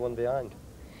stretching the one behind.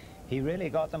 He really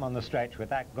got them on the stretch with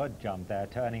that good jump there,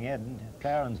 turning in.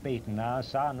 Clarence beaten now,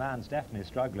 Soundman's definitely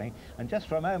struggling. And just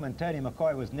for a moment, Tony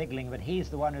McCoy was niggling, but he's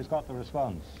the one who's got the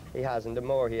response. He has, and the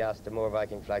more he asks, the more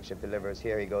Viking Flagship delivers.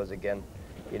 Here he goes again.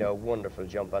 You know, wonderful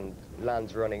jump, and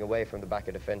lands running away from the back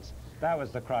of the fence. That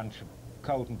was the crunch.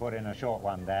 Coulton put in a short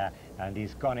one there, and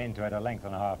he's gone into it a length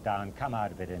and a half down, come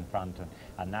out of it in front,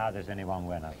 and now there's only one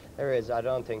winner. There is. I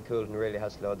don't think Coulton really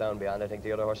has slowed down behind. I think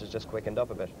the other horse has just quickened up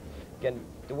a bit. Again,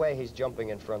 the way he's jumping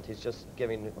in front, he's just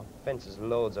giving fences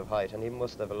loads of height, and he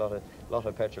must have a lot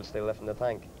of petrol still left in the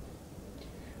tank.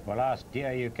 Well, last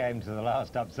year you came to the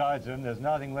last upsides of him. There's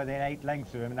nothing within 8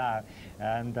 lengths of him now.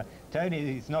 And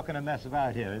Tony, he's not going to mess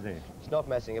about here, is he? He's not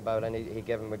messing about, and he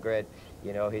gave him a great,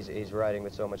 you know, he's riding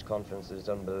with so much confidence, it's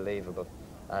unbelievable.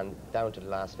 And down to the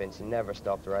last fence, he never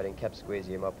stopped riding, kept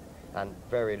squeezing him up, and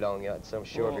very long. So I'm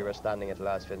sure if he were standing at the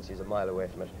last fence, he's a mile away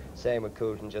from it. Same with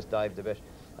Coulton, just dived a bit,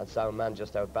 and Sound Man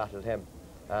just out-battled him.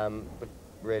 But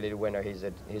really the winner, he's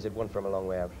had won from a long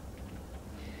way out.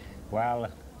 Well,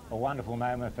 a wonderful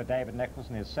moment for David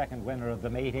Nicholson, his second winner of the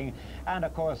meeting, and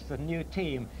of course the new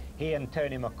team. He and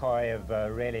Tony McCoy have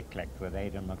really clicked with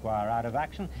Aidan Maguire out of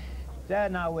action. They're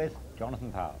now with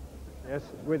Jonathan Powell. Yes,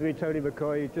 with me Tony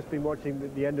McCoy. You've just been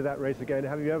watching the end of that race again.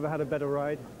 Have you ever had a better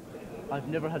ride? I've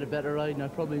never had a better ride, and I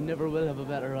probably never will have a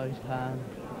better ride.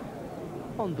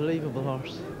 Unbelievable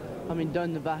horse. I mean,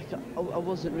 down the back, I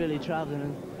wasn't really travelling,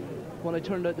 and when I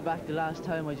turned out the back the last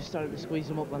time, I just started to squeeze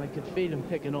him up, and I could feel him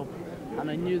picking up. And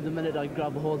I knew the minute I'd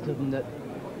grab a hold of him that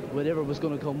whatever was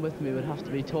going to come with me would have to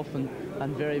be tough and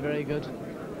very, very good.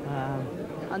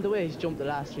 And the way he's jumped the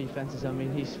last 3 fences, I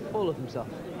mean, he's full of himself.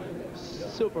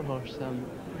 Super horse.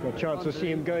 Got a chance to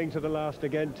see him going to the last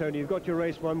again, Tony. You've got your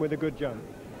race won with a good jump.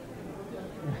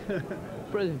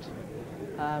 Brilliant.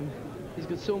 He's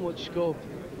got so much scope.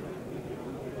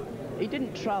 He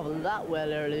didn't travel that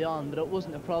well early on, but it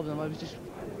wasn't a problem. I was just...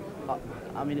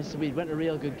 I mean, we went a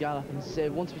real good gallop, and say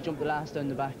once we jumped the last down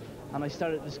the back and I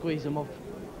started to squeeze him up,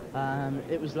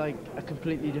 it was like a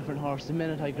completely different horse. The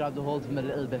minute I grabbed a hold of him a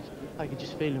little bit, I could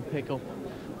just feel him pick up.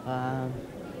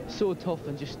 So tough,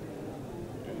 and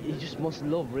he just must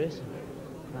love racing.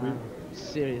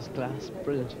 Serious class,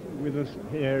 brilliant. With us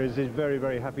here is his very,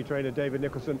 very happy trainer, David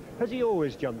Nicholson. Has he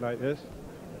always jumped like this?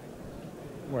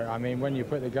 Well, I mean, when you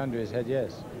put the gun to his head,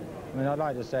 yes. I mean, I'd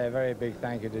like to say a very big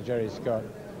thank you to Jerry Scott,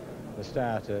 the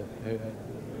starter.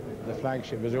 The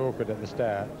flagship was awkward at the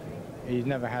start. He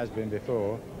never has been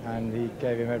before, and he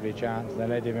gave him every chance. They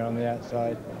led him in on the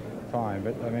outside, fine.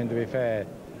 But I mean, to be fair,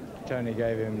 Tony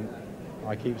gave him,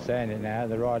 I keep saying it now,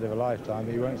 the ride of a lifetime,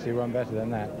 but you won't see one better than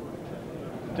that.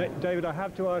 David, I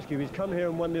have to ask you, he's come here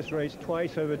and won this race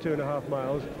twice over 2.5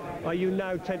 miles. Are you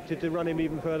now tempted to run him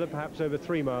even further, perhaps over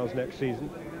 3 miles next season?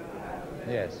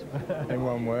 Yes, in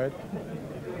one word.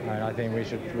 And I think we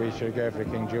should go for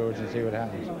King George and see what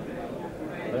happens.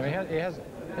 But I mean, he hasn't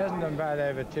done bad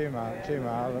over 2 miles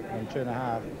and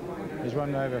 2.5. He's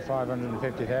won over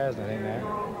 550,000, I think,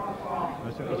 now.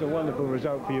 It's a wonderful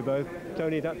result for you both.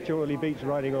 Tony, that surely beats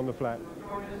riding on the flat.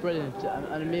 Brilliant,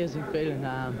 an amazing feeling.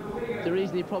 The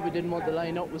reason he probably didn't want to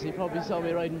line up was he probably saw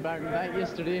me riding Barton Bank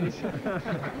yesterday, and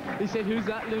he said, "Who's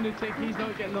that lunatic? He's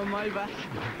not getting on my back."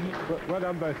 Well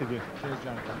done, both of you. Cheers,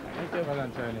 Jonathan. Thank you. Well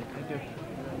done, Tony. Thank you.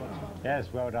 Yes,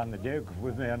 well done, the Duke.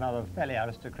 With me, another fairly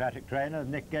aristocratic trainer,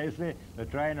 Nick Gaisley, the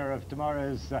trainer of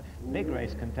tomorrow's big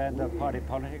race contender, Party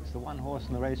Politics, the one horse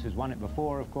in the race who's won it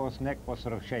before, of course. Nick, what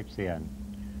sort of shape's he in?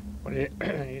 Well,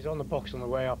 he's on the box on the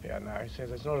way up here now. He says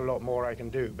there's not a lot more I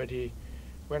can do, but he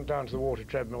went down to the water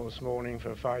treadmill this morning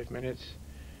for 5 minutes,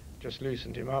 just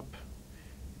loosened him up.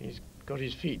 He's got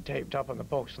his feet taped up on the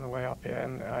box on the way up here,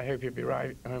 and I hope he'll be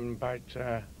right in about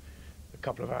a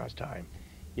couple of hours' time.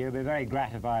 You'll be very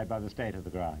gratified by the state of the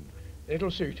ground.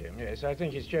 It'll suit him, yes. I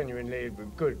think it's genuinely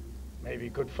good, maybe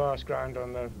good fast ground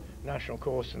on the national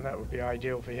course, and that would be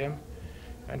ideal for him.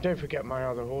 And don't forget my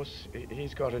other horse,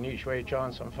 he's got an each-way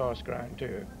chance on fast ground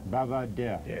too.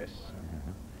 Bavardeur. Yes.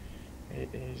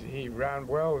 He ran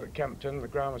well at Kempton. The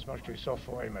ground was much too soft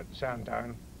for him at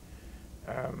Sandown.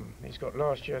 He's got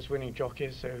last year's winning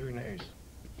jockeys, so who knows.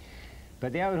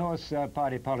 But the old horse,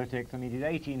 Party Politics, I mean, he's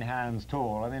 18 hands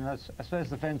tall. I mean, I suppose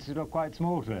the fences look quite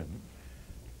small to him.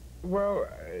 Well,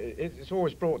 it's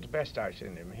always brought the best out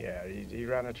in him here. He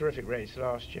ran a terrific race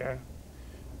last year.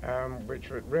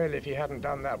 Which really, if he hadn't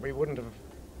done that, we wouldn't have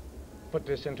put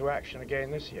this into action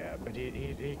again this year. But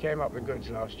he came up the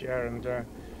goods last year, and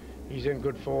he's in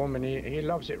good form, and he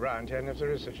loves it round here. And if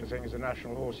there is such a thing as a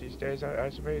national horse these days, I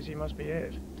suppose he must be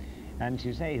it. And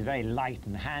you say he's very light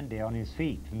and handy on his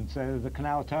feet, and so the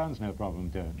canal turn's no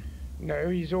problem to him. No,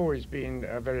 he's always been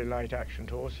a very light actioned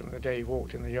horse from the day he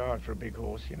walked in the yard for a big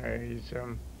horse. You know, he's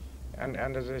and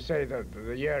as I say,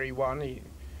 the year he won,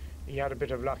 he had a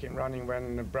bit of luck in running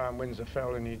when Brown Windsor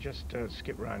fell, and he just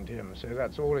skipped round him, so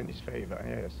that's all in his favour,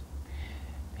 yes.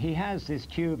 He has this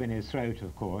tube in his throat,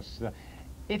 of course.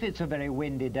 If it's a very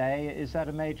windy day, is that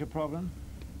a major problem?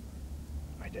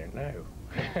 I don't know.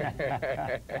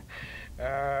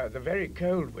 The very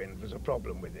cold wind was a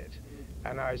problem with it,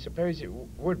 and I suppose it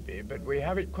would be, but we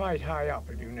have it quite high up,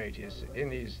 if you notice, in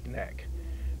his neck.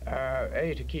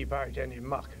 To keep out any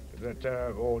muck that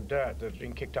or dirt that's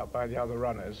been kicked up by the other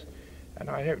runners, And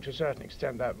I hope to a certain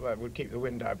extent that would keep the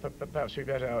wind out, but perhaps we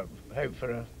better hope for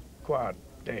a quiet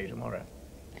day tomorrow.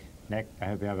 Nick, I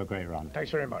hope you have a great run.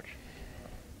 Thanks very much.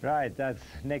 Right, that's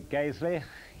Nick Gaisley.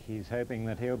 He's hoping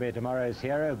that he'll be tomorrow's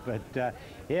hero, but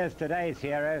here's today's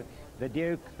hero, the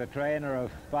Duke, the trainer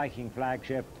of Viking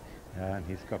Flagship.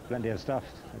 He's got plenty of stuff.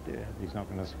 He's not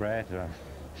going to spray it.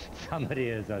 Somebody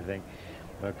is, I think,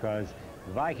 because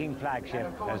Viking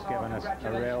Flagship has given us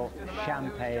a real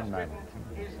champagne moment.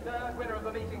 His third winner of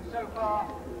the meeting so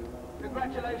far.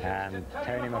 Congratulations. And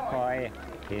Tony McCoy,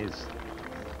 his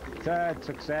third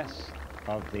success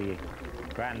of the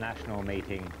Grand National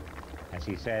meeting. As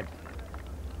he said,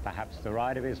 perhaps the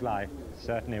ride of his life,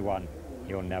 certainly one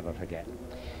he'll never forget.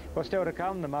 Well, still to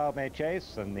come, the Mildmay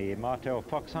Chase and the Martel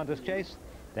Foxhunters Chase.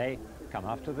 They come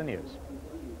after the news.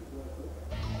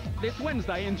 This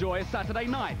Wednesday, enjoy Saturday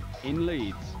night in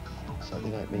Leeds.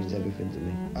 Saturday night means everything to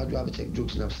me. I'd rather take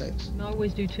drugs than have sex. I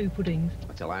always do 2 puddings.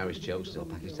 I tell Irish jokes, I tell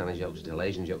Pakistani jokes, I tell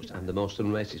Asian jokes. I'm the most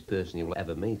unracist person you'll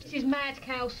ever meet. This is mad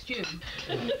cow stew.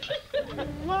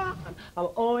 I'm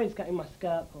always getting my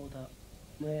skirt pulled up,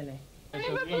 really. And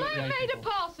if a bloke made a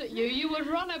pass at you, you would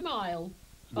run a mile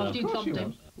after you'd thumped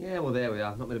him. Yeah, well, there we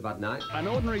are. Not been a bad night. An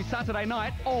ordinary Saturday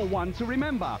night, or one to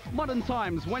remember. Modern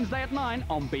Times, Wednesday at 9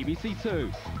 on BBC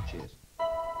Two. Cheers.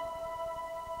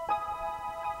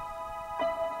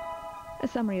 A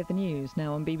summary of the news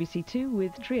now on BBC Two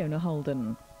with Triona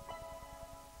Holden.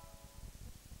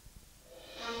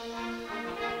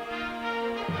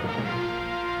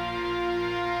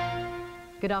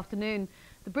 Good afternoon.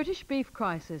 The British beef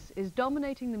crisis is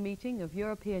dominating the meeting of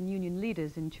European Union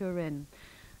leaders in Turin.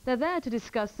 They're there to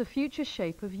discuss the future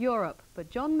shape of Europe,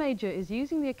 but John Major is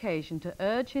using the occasion to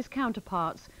urge his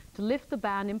counterparts to lift the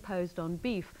ban imposed on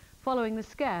beef following the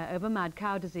scare over mad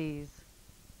cow disease.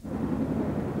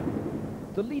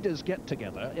 The leaders'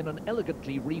 get-together in an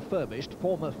elegantly refurbished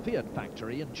former Fiat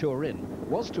factory in Turin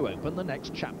was to open the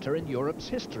next chapter in Europe's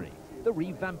history, the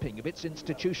revamping of its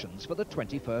institutions for the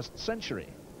 21st century.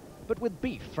 But with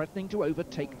beef threatening to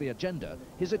overtake the agenda,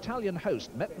 his Italian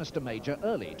host met Mr. Major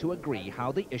early to agree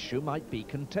how the issue might be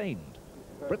contained.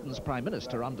 Britain's Prime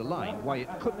Minister underlined why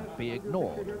it couldn't be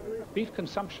ignored. Beef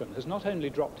consumption has not only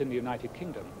dropped in the United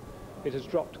Kingdom, it has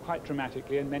dropped quite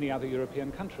dramatically in many other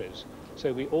European countries.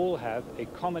 So we all have a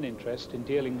common interest in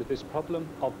dealing with this problem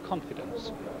of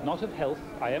confidence, not of health.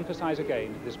 I emphasize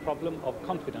again, this problem of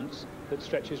confidence that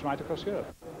stretches right across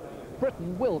Europe.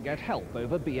 Britain will get help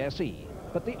over BSE,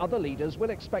 but the other leaders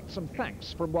will expect some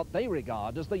thanks from what they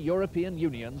regard as the European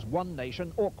Union's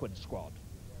one-nation awkward squad.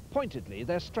 Pointedly,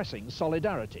 they're stressing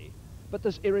solidarity, but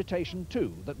there's irritation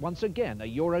too that once again a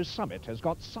Euro summit has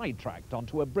got sidetracked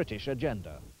onto a British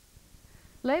agenda.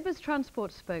 Labour's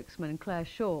transport spokesman Claire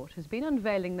Short has been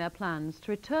unveiling their plans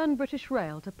to return British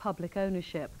Rail to public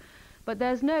ownership, but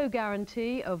there's no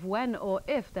guarantee of when or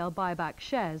if they'll buy back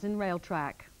shares in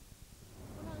Railtrack.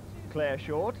 Claire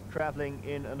Short, travelling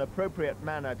in an appropriate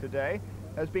manner today,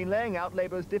 has been laying out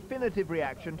Labour's definitive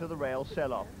reaction to the rail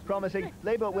sell-off, promising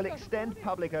Labour will extend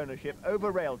public ownership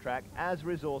over Railtrack as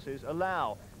resources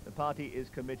allow. The party is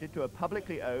committed to a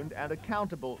publicly owned and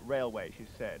accountable railway, she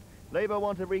said. Labour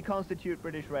want to reconstitute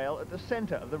British Rail at the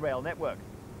centre of the rail network.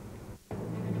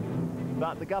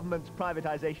 But the government's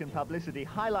privatisation publicity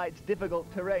highlights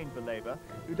difficult terrain for Labour,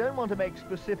 who don't want to make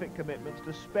specific commitments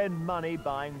to spend money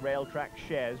buying Railtrack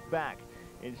shares back.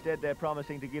 Instead, they're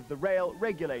promising to give the rail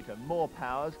regulator more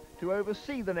powers to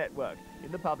oversee the network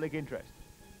in the public interest.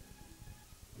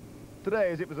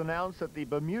 Today, as it was announced that the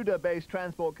Bermuda-based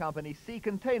transport company Sea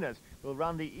Containers will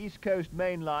run the East Coast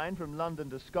main line from London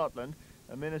to Scotland,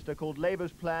 a minister called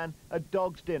Labour's plan a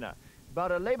dog's dinner.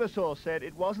 But a Labour source said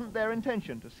it wasn't their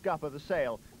intention to scupper the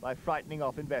sale by frightening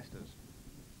off investors.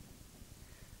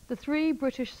 The 3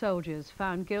 British soldiers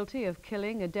found guilty of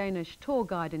killing a Danish tour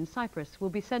guide in Cyprus will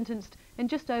be sentenced in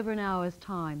just over an hour's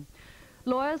time.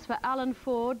 Lawyers for Alan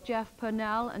Ford, Jeff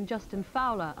Purnell and Justin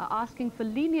Fowler are asking for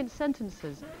lenient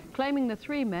sentences, claiming the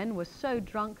 3 men were so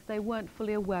drunk they weren't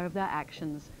fully aware of their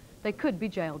actions. They could be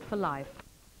jailed for life.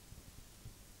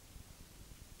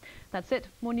 That's it.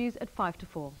 More news at 5 to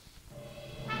 4.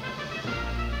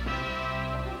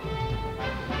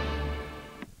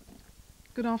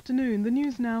 Good afternoon. The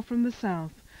news now from the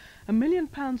south. £1 million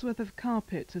worth of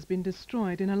carpets has been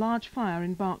destroyed in a large fire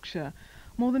in Berkshire.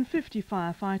 More than 50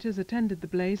 firefighters attended the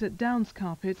blaze at Downs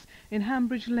Carpets in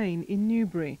Hambridge Lane in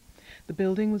Newbury. The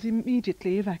building was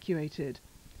immediately evacuated.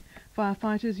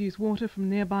 Firefighters used water from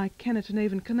nearby Kennet and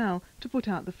Avon Canal to put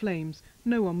out the flames.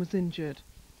 No one was injured.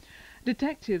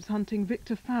 Detectives hunting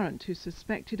Victor Farrant, who's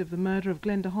suspected of the murder of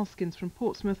Glenda Hoskins from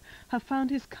Portsmouth, have found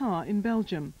his car in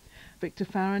Belgium. Victor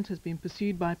Farrant has been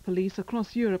pursued by police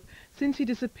across Europe since he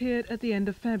disappeared at the end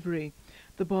of February.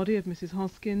 The body of Mrs.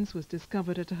 Hoskins was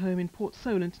discovered at a home in Port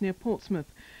Solent near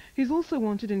Portsmouth. He's also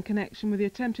wanted in connection with the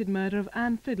attempted murder of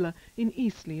Anne Fiddler in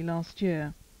Eastleigh last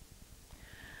year.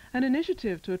 An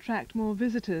initiative to attract more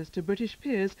visitors to British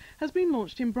piers has been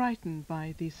launched in Brighton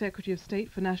by the Secretary of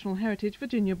State for National Heritage,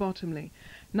 Virginia Bottomley.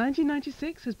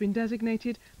 1996 has been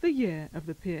designated the Year of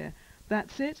the Pier.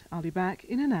 That's it. I'll be back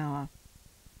in an hour.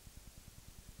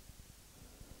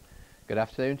 Good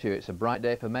afternoon to you. It's a bright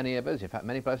day for many of us. In fact,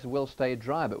 many places will stay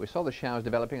dry, but we saw the showers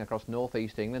developing across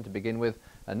north-east England to begin with,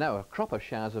 and now a crop of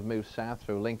showers have moved south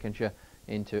through Lincolnshire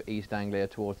into East Anglia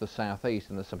towards the southeast,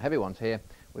 and there's some heavy ones here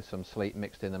with some sleet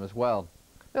mixed in them as well.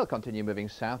 They'll continue moving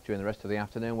south during the rest of the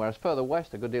afternoon, whereas further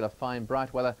west a good deal of fine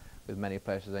bright weather with many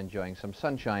places enjoying some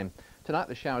sunshine. Tonight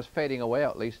the showers fading away, or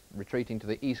at least retreating to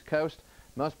the east coast.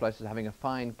 Most places having a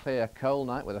fine, clear, cold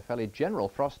night with a fairly general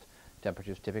frost.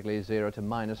 Temperatures typically 0 to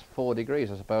 -4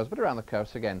 degrees, I suppose, but around the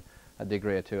coast again a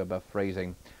degree or two above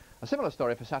freezing. A similar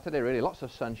story for Saturday, really. Lots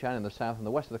of sunshine in the south and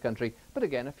the west of the country, but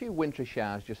again a few wintry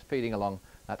showers just feeding along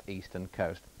that eastern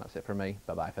coast. That's it from me.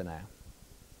 Bye-bye for now.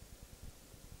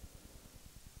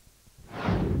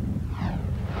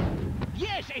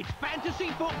 Yes, it's fantasy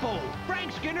football.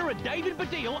 Frank Skinner and David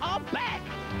Baddiel are back.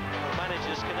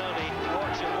 Managers can only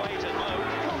watch and wait and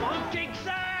hope. Come on,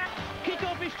 Jigsaw!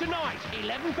 Kick-off is tonight,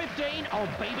 11:15 on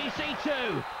BBC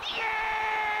Two.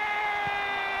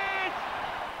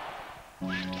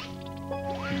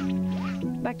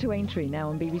 Back to Aintree now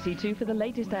on BBC Two for the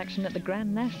latest action at the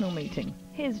Grand National meeting.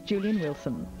 Here's Julian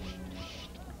Wilson.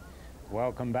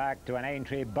 Welcome back to an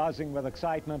Aintree buzzing with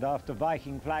excitement after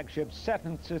Viking flagship's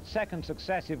second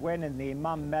successive win in the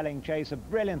Mum Melling Chase. A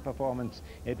brilliant performance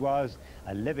it was.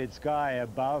 A livid sky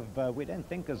above. We don't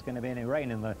think there's going to be any rain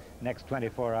in the next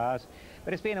 24 hours.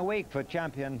 But it's been a week for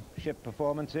championship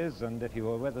performances, and if you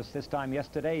were with us this time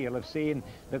yesterday, you'll have seen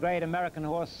the great American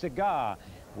horse Cigar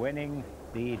winning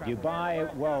the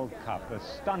Dubai World Cup. A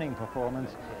stunning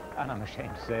performance, and I'm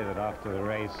ashamed to say that after the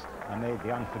race I made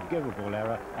the unforgivable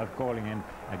error of calling him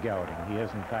a gelding. He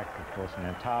is in fact, of course, an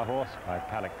entire horse by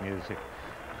Palak Music.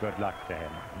 Good luck to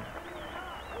him.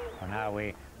 And now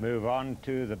we move on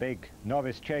to the big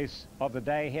novice chase of the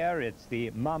day here. It's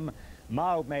the Mum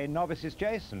Mildmay Novices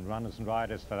Chase, and runners and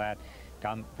riders for that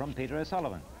come from Peter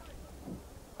O'Sullivan.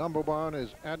 Number 1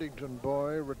 is Addington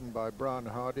Boy, ridden by Brian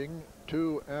Harding.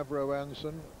 2, Avro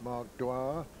Anson, Mark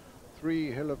Dwyer.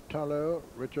 3, Hill of Tullow,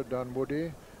 Richard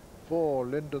Dunwoody. 4,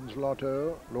 Linden's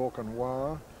Lotto, Lorcan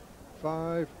Wire.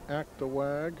 5, Act the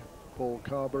Wag, Paul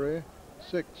Carberry.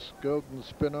 6, Golden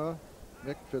Spinner,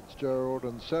 Mick Fitzgerald.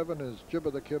 And 7 is Jibber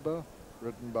the Kibber,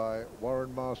 ridden by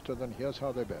Warren Master. Then here's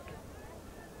how they bet.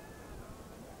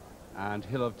 And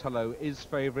Hill of Tullow is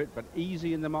favourite, but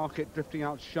easy in the market, drifting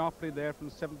out sharply there from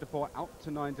 7 to 4 out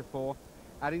to 9 to 4.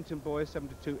 Addington Boy 7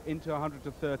 to 2 into 100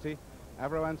 to 30.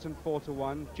 Avro Anson 4 to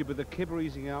 1. Jibber the Kibber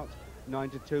easing out 9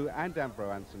 to 2, and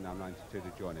Avro Anson now 9 to 2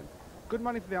 to join him. Good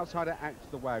money for the outsider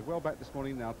Act the Wag, well back this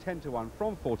morning, now 10 to 1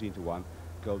 from 14 to 1.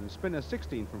 Golden Spinner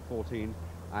 16 from 14,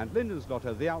 and Linden's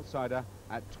Lotto the outsider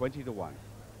at 20 to 1.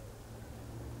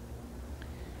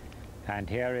 And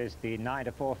here is the 9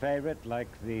 to 4 favourite, like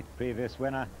the previous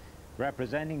winner,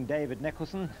 representing David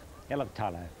Nicholson, Hill of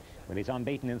Tullow. Well, he's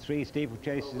unbeaten in 3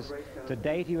 steeplechases to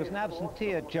date. He was an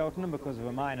absentee at Cheltenham because of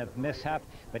a minor mishap,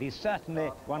 but he's certainly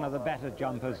one of the better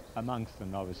jumpers amongst the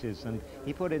novices, and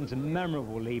he put in some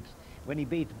memorable leaps when he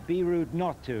beat Be Rude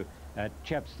Not To at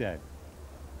Chepstow.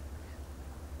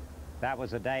 That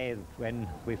was a day when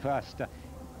we first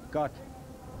got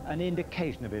an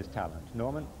indication of his talent.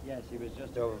 Norman? Yes, he was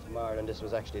just over from Ireland. This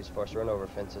was actually his first run over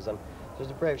fences, and it was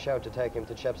a brave shout to take him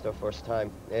to Chepstow first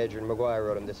time. Adrian Maguire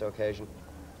rode him this occasion.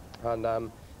 And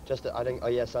I think, oh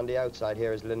yes, on the outside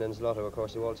here is Linden's Lotto, of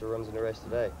course, who also runs in the race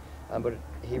today. But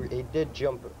he did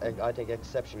jump, I think,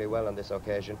 exceptionally well on this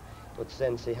occasion. But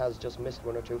since he has just missed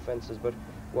 1 or 2 fences, but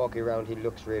walking around he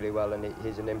looks really well, and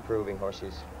he's an improving horse.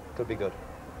 Could be good.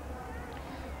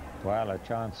 Well, a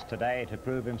chance today to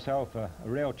prove himself a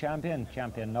real champion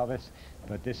novice,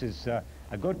 but this is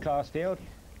a good class field.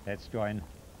 Let's join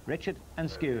Richard and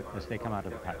Skew as they come out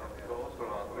of the paddock.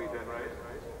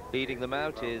 Leading them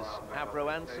out is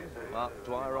Avro Anson, Mark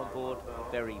Dwyer on board,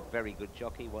 very, very good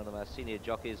jockey, one of our senior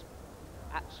jockeys,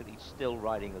 absolutely still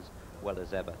riding as well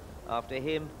as ever. After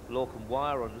him, Lorcan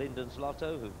Wire on Linden's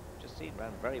Lotto, who just seen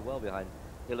ran very well behind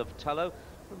Hill of Tullow,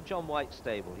 from John White's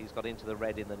stable. He's got into the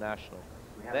red in the National.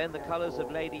 Then the colours of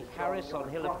Lady Harris on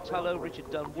Hill of Tullow, Richard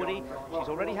Dunwoody. She's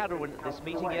already had a win at this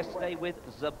meeting yesterday with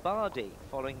Zabadi.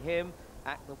 Following him,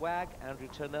 Act the Wag, Andrew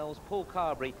Turnell's Paul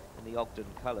Carberry in the Ogden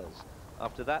colours.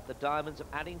 After that, the Diamonds of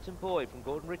Addington Boy from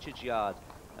Gordon Richards' yard,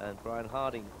 and Brian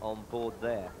Harding on board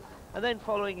there. And then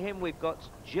following him, we've got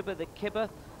Gibber the Kibber,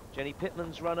 Jenny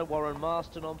Pittman's runner, Warren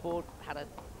Marston on board. Had a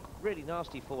really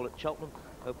nasty fall at Cheltenham.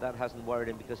 Hope that hasn't worried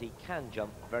him, because he can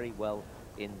jump very well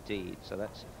indeed. So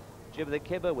that's Gibber the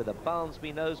Kibber with a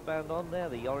Barnsby noseband on there,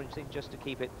 the orange thing just to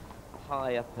keep it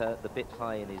high up, the bit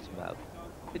high in his mouth.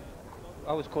 I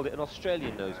always call it an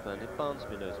Australian noseband, a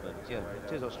Barnsby noseband. Yeah,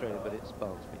 it is Australian, but it's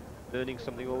Barnsby. Learning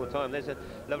something all the time. There's a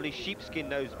lovely sheepskin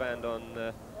noseband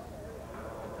on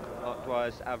Mark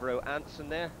Dwyer's Avro Anson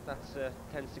there. That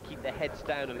tends to keep their heads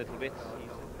down a little bit.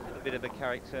 He's a little bit of a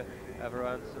character, Avro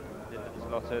Anson. Lyndon's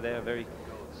Lotto there, very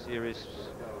serious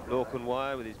Lorcan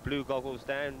Wire with his blue goggles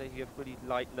down. You've really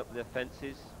lightened up the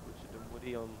fences. Richard and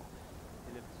Woody on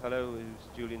Hello, as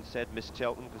Julian said, missed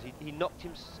Cheltenham because he knocked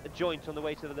him a joint on the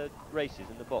way to the races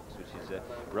in the box, which is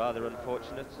rather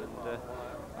unfortunate. And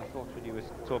I thought when you were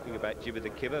talking about Gibber the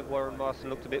Kibber, Warren Marston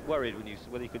looked a bit worried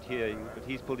when he could hear you, but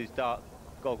he's pulled his dark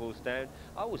goggles down.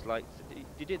 I always liked,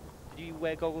 did you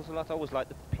wear goggles a lot? I always liked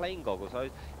the plain goggles.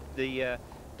 The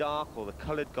dark or the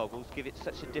coloured goggles give it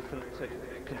such a different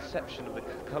conception of the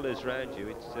colours around you.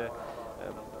 It's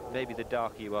maybe the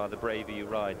darker you are, the braver you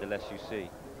ride, the less you see.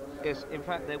 Yes, in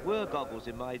fact, there were goggles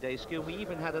in my day, Skill. We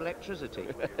even had electricity.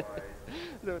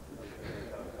 But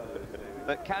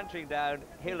cantering down,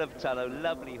 Hill of Tullow,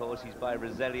 lovely horses by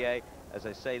Roselier. As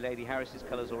I say, Lady Harris's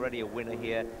colours already a winner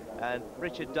here. And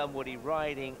Richard Dunwoody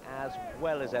riding as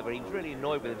well as ever. He's really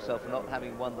annoyed with himself for not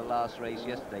having won the last race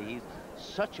yesterday. He's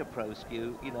such a pro,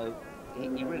 Skew, you know.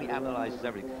 He really analyses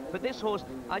everything. But this horse,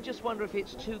 I just wonder if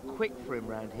it's too quick for him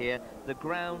round here, the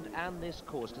ground and this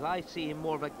course, because I see him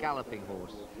more of a galloping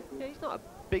horse. Yeah, he's not a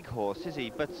big horse, is he?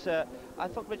 But I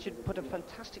thought Richard put a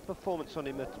fantastic performance on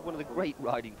him at one of the great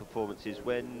riding performances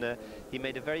when he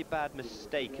made a very bad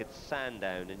mistake at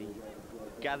Sandown and he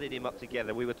gathered him up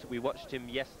together. We watched him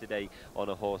yesterday on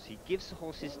a horse. He gives the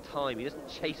horses time. He doesn't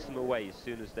chase them away as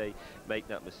soon as they make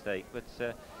that mistake. But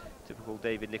typical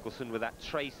David Nicholson with that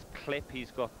trace clip. He's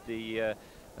got the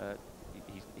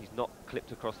he's not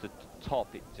clipped across the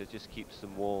top. It just keeps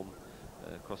them warm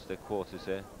across their quarters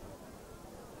there.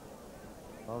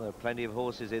 Well, there are plenty of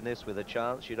horses in this with a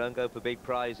chance. You don't go for big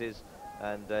prizes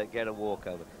and get a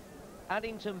walkover.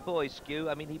 Addington Boy, Skew,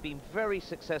 I mean, he'd been very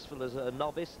successful as a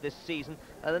novice this season,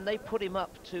 and then they put him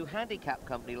up to handicap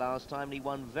company last time, and he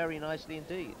won very nicely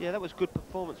indeed. Yeah, that was good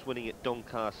performance winning at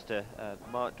Doncaster.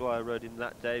 Mark Dwyer rode him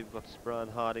that day. We've got Brian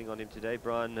Harding on him today.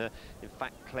 Brian, in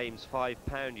fact, claims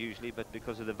 £5 usually, but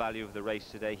because of the value of the race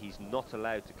today, he's not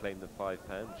allowed to claim the £5,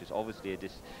 which is obviously a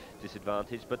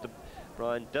disadvantage. But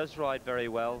Brian does ride very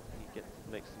well. He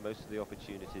makes the most of the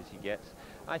opportunities he gets.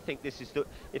 I think this is the,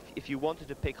 if you wanted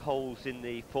to pick holes in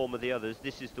the form of the others,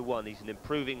 this is the one. He's an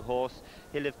improving horse.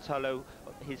 Hill of Tullow,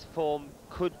 his form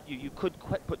you could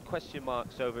put question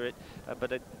marks over it,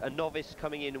 but a novice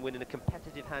coming in and winning a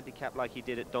competitive handicap like he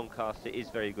did at Doncaster is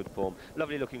very good form.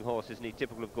 Lovely looking horse, isn't he?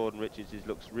 Typical of Gordon Richards. He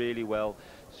looks really well,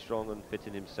 strong and fit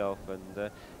in himself,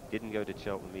 and didn't go to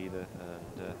Cheltenham either.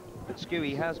 And but Skew,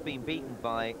 he has been beaten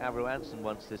by Avro Anson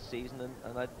once this season,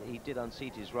 and he did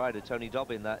unseat his rider Tony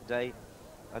Dobbin that day.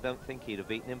 I don't think he'd have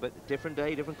beaten him, but different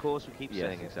day, different course, we keep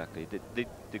saying it. Yes, exactly.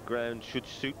 The ground should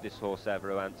suit this horse,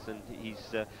 Avro Anson.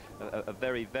 He's a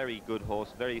very, very good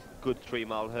horse, very good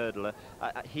 3-mile hurdler.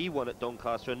 He won at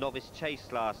Doncaster, a novice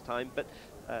chase last time, but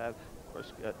of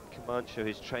course, Comanche,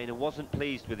 his trainer, wasn't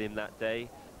pleased with him that day.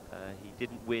 He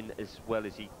didn't win as well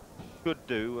as he should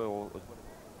do, or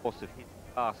horse of his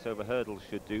class over hurdles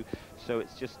should do. So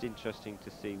it's just interesting to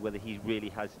see whether he really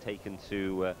has taken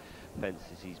to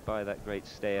fences. He's by that great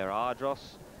stayer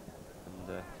Ardros,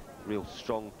 and real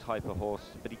strong type of horse,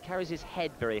 but he carries his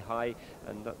head very high,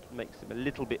 and that makes him a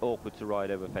little bit awkward to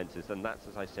ride over fences, and that's,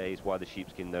 as I say, is why the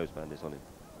sheepskin noseband is on him.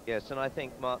 Yes, and I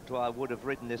think Mark Dwyer would have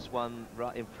ridden this one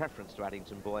right in preference to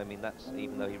Addington Boy. I mean, that's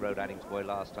even though he rode Addington Boy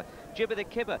last time. Gibber the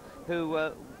Kibber,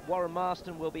 who Warren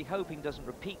Marston will be hoping doesn't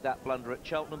repeat that blunder at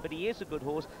Cheltenham, but he is a good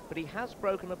horse, but he has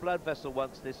broken a blood vessel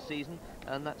once this season,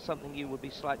 and that's something you would be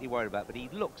slightly worried about. But he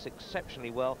looks exceptionally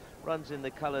well, runs in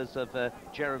the colours of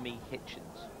Jeremy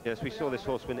Hitchens. Yes, we saw this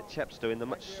horse win at Chepstow in the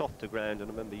much softer ground, and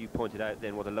I remember you pointed out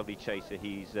then what a lovely chaser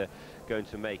he's going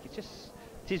to make. It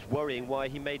is worrying why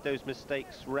he made those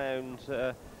mistakes round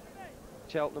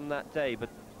Cheltenham that day, but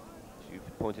as you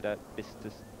pointed out, this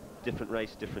different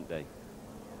race, different day.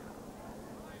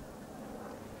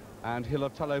 And Hill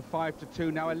of Tullow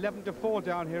 5-2, now 11-4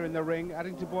 down here in the ring.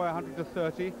 Addington Boy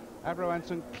 100-30, Avro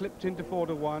Anson clipped into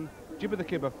 4-1, Gibber the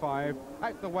Kibber 5,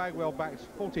 Out the Wagwell backs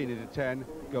 14-10,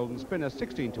 Golden Spinner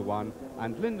 16-1,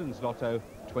 and Lyndon's Lotto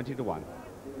 20-1.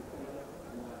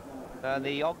 And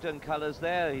the Ogden colours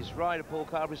there, his rider Paul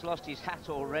Carberry's lost his hat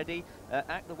already.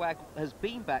 Act the Wag has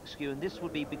been back skew, and this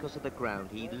would be because of the ground.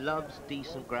 He loves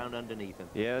decent ground underneath him.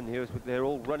 Yeah, and they're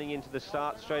all running into the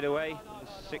start straight away.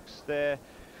 The 6th there,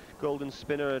 Golden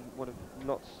Spinner, and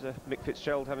Mick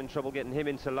Fitzgerald having trouble getting him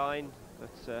into line.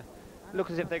 But look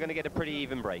as if they're going to get a pretty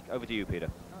even break. Over to you, Peter.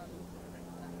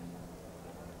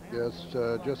 Yes,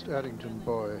 just Addington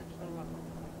Boy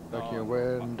backing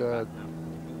away, and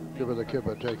Gibber the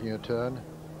Kipper taking a turn.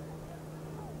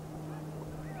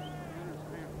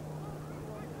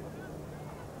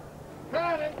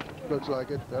 Looks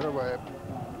like it, they're away.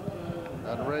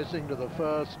 And racing to the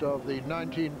first of the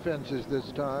 19 fences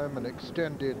this time, an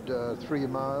extended 3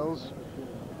 miles.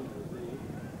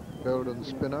 Golden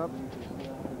Spinner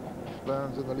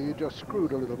lands in the lead, just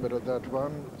screwed a little bit at that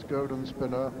one. It's Golden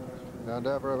Spinner and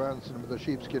Avro Anson with the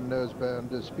sheepskin noseband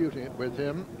disputing it with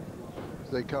him.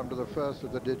 As they come to the first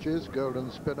of the ditches,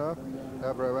 Golden Spinner,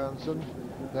 Avro Anson,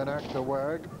 then Act the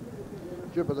Wag.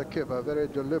 Gibber the Kipper, very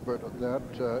deliberate at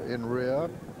that in rear.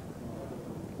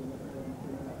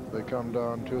 They come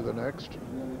down to the next.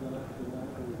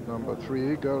 Number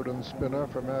 3, Golden Spinner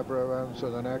from Avro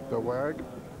Anson and Act the Wag.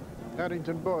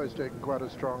 Addington Boy's taking quite a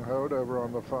strong hold over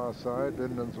on the far side.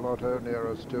 Linden's Lotto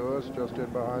nearest to us, just in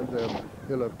behind them,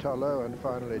 Hill of Tullow, and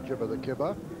finally Gibber the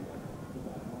Kipper.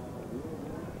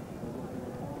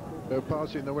 So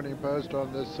passing the winning post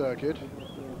on this circuit,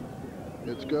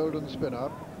 it's Golden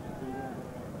Spinner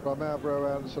from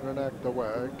Avro Anson and Act the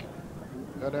Wag,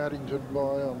 and Addington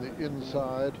Boy on the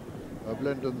inside of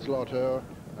Linden's Lotto,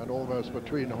 and almost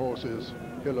between horses,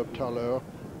 Hill of Tullow,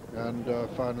 and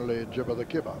finally Gibber the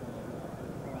Kipper.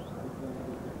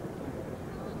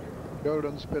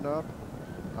 Golden Spinner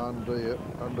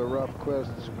under Rough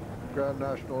Quest's Grand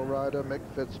National rider Mick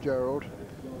Fitzgerald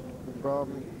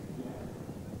from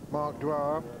Mark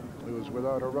Dwyer, who was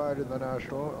without a ride in the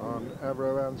National, on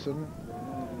Avro Anson.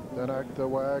 Then Act the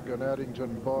Wag and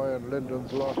Addington Boy and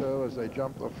Linden's Lotto as they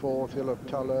jump the 4th, Hill of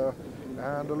Tullow,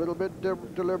 and a little bit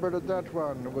deliberate at that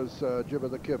one was Gibber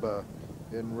the Kipper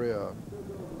in rear.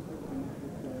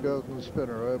 Golden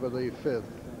Spinner over the 5th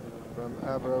from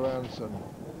Avro Anson.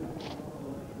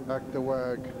 Act the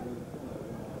Wag,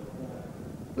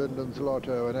 Linden's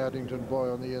Lotto and Addington Boy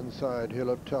on the inside, Hill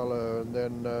of Tullow, and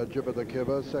then Gibber the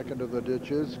Kipper, second of the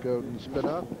ditches, Golden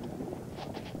Spinner.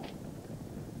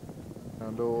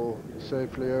 And all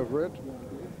safely over it.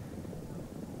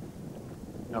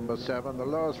 Number 7, the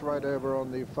last right over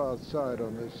on the far side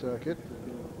on this circuit.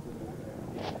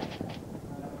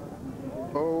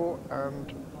 Oh,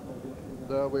 and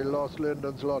there we lost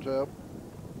Linden's Lotto.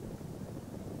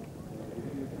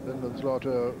 Linden's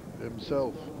Lotto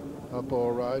himself up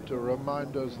all right. A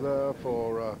reminders there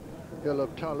for Hill of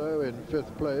Tullow in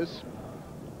 5th place.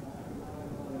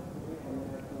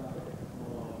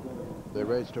 They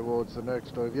race towards the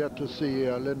next. I've yet to see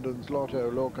Linden's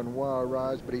Lotto, Lorcan Wire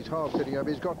rise, but he's half sitting up.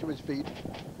 He's got to his feet.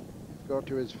 He's got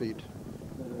to his feet.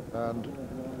 And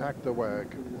Act the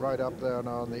Wag, right up there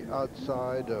now on the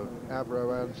outside of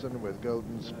Avro Anson with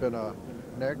Golden Spinner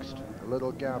next. A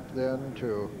little gap then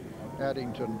to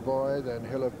Addington Boy, then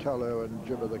Hill of Tullow and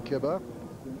Gibber the Kipper.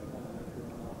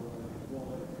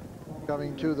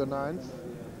 Coming to the 9th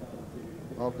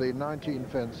of the 19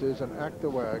 fences, and Act the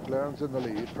Wag lands in the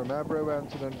lead from Avro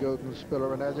Anson and Golden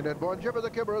Spinner and Addington Boy. And Gibber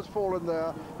the Kipper has fallen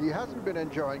there. He hasn't been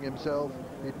enjoying himself.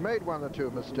 He'd made 1 or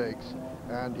 2 mistakes,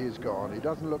 and he's gone. He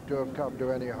doesn't look to have come to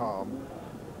any harm.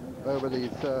 Over the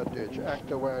 3rd ditch, Act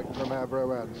the Wag from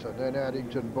Avro Anson, then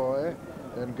Addington Boy,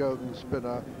 then Golden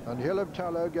Spinner, and Hill of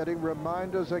Tullow getting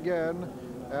reminders again,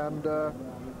 and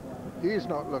he's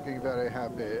not looking very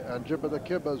happy. And Gibber the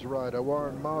Kipper's rider,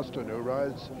 Warren Marston, who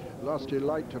rides Lusty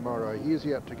Light tomorrow, he's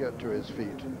yet to get to his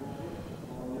feet.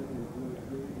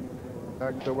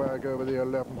 Act the Wag over the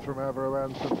 11th from Avro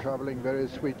Anson, travelling very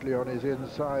sweetly on his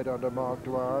inside under Mark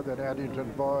Dwyer, then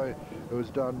Addington Boy, who's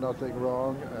done nothing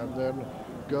wrong, and then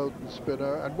Golden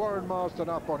Spinner, and Warren Marston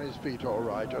up on his feet all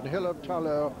right, and Hill of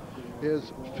Tullow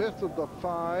is 5th of the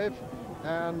 5,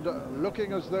 and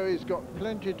looking as though he's got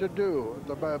plenty to do at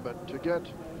the moment to get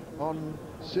on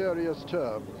serious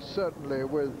terms, certainly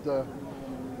with the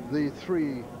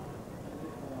 3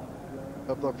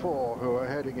 of the 4 who are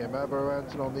heading him. Avro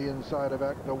Anson on the inside of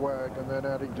Act the Wag, and then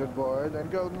Addington Boy, then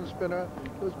Golden Spinner,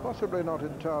 who's possibly not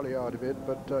entirely out of it,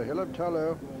 but Hill of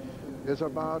Tullow is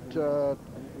about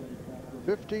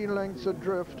 15 lengths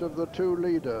adrift of the 2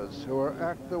 leaders, who are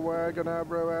Act the Wag and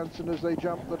Avro Anson as they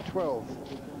jump the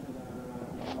 12th.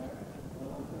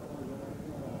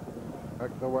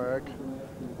 Act the Wag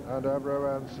and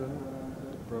Avro Anson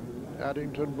from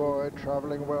Addington Boy,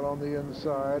 travelling well on the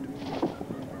inside.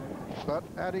 But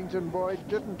Addington Boy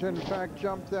didn't in fact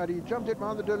jump that. He jumped it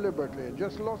rather deliberately and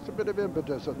just lost a bit of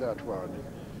impetus at that one.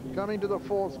 Coming to the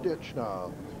fourth ditch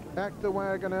now. Act the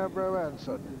Wagon, Avro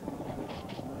Anson.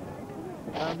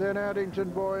 And then Addington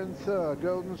Boy in third,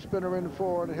 Golden Spinner in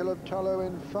four, and Hill of Tullow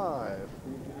in five.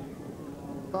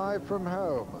 5 from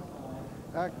home.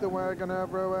 Act the Wagon,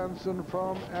 Avro Anson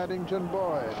from Addington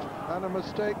Boy. And a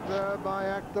mistake there by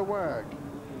Act the Wag.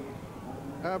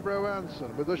 Avro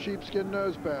Anson with the sheepskin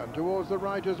noseband towards the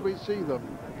right as we see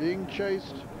them, being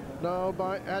chased now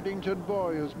by Addington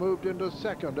Boy, who's moved into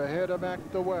second ahead of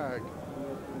Act the Wag.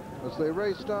 As they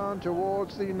race down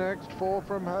towards the next 4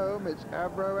 from home, it's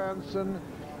Avro Anson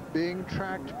being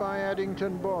tracked by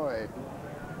Addington Boy.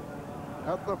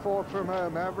 At the 4th from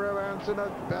home, Avro Anson, a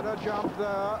better jump there.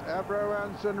 Avro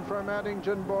Anson from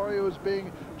Addington Boy, who's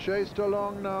being chased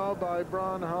along now by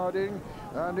Brian Harding.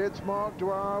 And it's Mark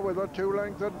Dwyer with a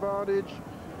 2-length advantage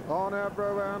on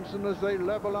Avro Anson as they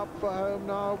level up for home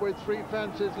now with 3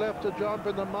 fences left to jump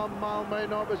in the Mile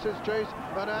Novices chase.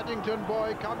 And Addington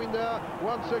Boy coming there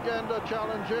once again to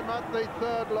challenge him at the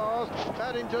 3rd last.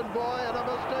 Addington Boy, and a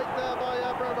mistake there by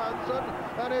Avro Anson.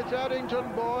 And it's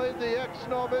Addington Boy, the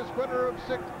ex-novice, winner of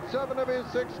 7 of his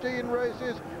 16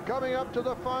 races, coming up to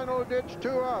the final ditch, 2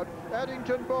 out.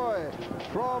 Addington Boy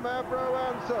from Avro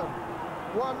Anson.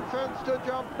 1 fence to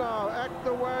jump now. Act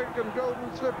the Wag and Golden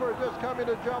Slipper just coming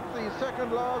to jump the 2nd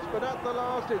last, but at the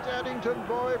last it's Addington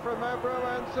Boy from Avro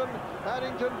Anson.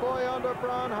 Addington Boy under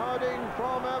Brian Harding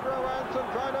from Avro Anson,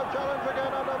 trying to challenge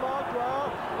again under Mark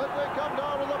Dwyer. As they come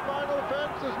down to the final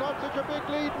fence, there's not such a big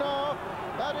lead now.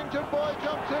 Addington Boy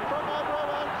jumps in from Avro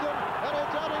Anson, and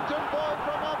it's Addington Boy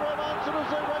from Avro Anson as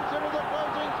they race into the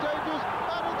closing stages.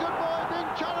 Addington Boy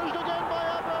being challenged again by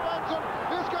Avro Anson.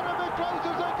 It's going to be close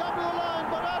as they come to the line,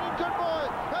 but Addington Boy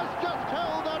has just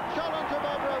held that challenge of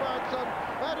Avro Anson.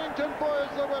 Addington Boy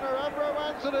is the winner. Avro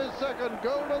Anson is second.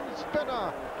 Golden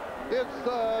Spinner is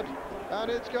third,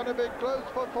 and it's going to be close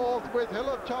for fourth with Hill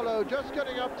of Tullow just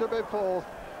getting up to be fourth,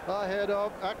 ahead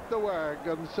of Act the Wag.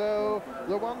 And so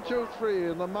the 1, 2,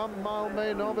 3 in the Mile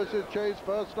May Novices chase.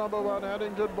 First number 1,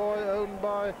 Addington Boy, owned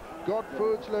by God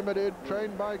Foods Limited,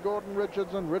 trained by Gordon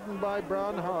Richards and ridden by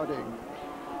Brian Harding.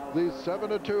 The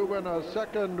 7-2 winner.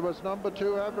 Second was number 2,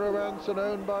 Avro Anson,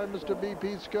 owned by Mr.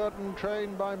 B.P. Skirton,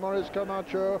 trained by Maurice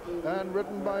Camacho and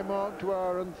ridden by Mark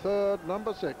Dwyer. And third,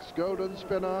 number 6, Golden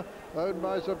Spinner, owned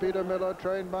by Sir Peter Miller,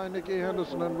 trained by Nicky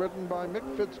Henderson and ridden by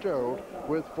Mick Fitzgerald,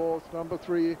 with fourth, number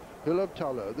 3, Hill of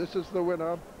Tullow. This is the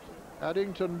winner,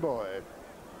 Addington Boy.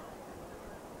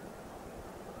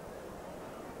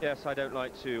 Yes, I don't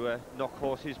like to knock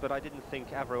horses, but I didn't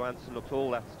think Avro Anson looked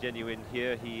all that genuine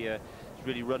here. He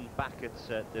really run back at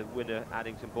the winner,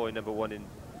 Addington Boy, number 1 in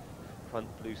front,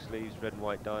 blue sleeves, red and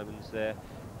white diamonds there.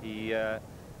 He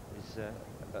is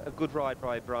a good ride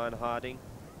by Brian Harding,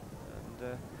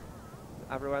 and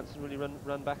Avro Anson really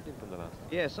run back at him from the last.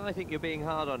 Yes, I think you're being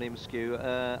hard on him, Skew.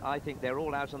 I think they're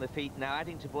all out on their feet now.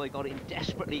 Addington Boy got in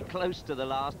desperately close to the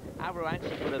last. Avro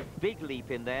Anson put a big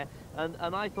leap in there, and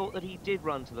I thought that he did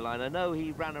run to the line. I know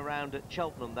he ran around at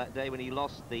Cheltenham that day when he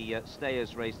lost the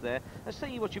Stayers race there. I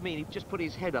see what you mean. He just put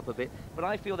his head up a bit, but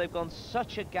I feel they've gone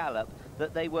such a gallop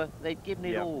that they'd given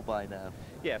it all by now.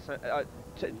 Yes,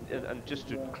 and just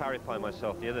to clarify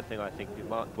myself, the other thing I think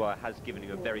Mark Dwyer has given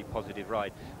him a very positive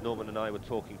ride. Norman and I were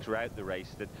talking throughout the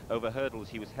race that over hurdles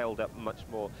he was held up much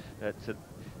more to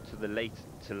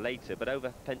later, but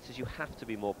over fences you have to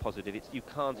be more positive. You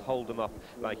can't hold them up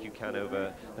like you can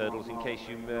over hurdles in case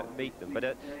you meet them. But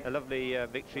a lovely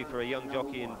victory for a young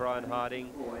jockey in Brian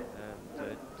Harding,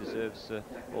 and deserves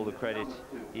all the credit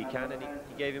he can, and he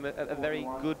gave him a very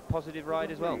good positive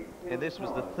ride as well. And this was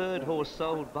the 3rd horse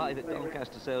sold by the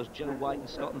Doncaster sales, Joe White and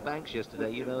Scott and Banks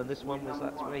yesterday, you know, and this one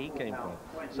that's where he came from.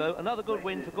 So another good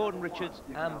win for Gordon Richards,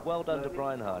 and well done to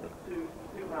Brian Harding.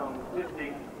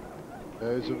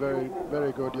 He's a very,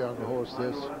 very good young horse,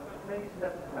 this.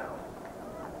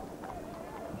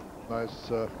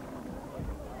 Nice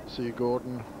see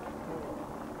Gordon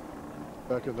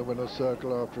back in the winner's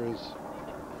circle after his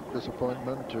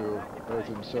disappointment to both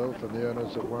himself and the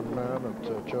owners of One Man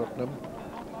at Cheltenham.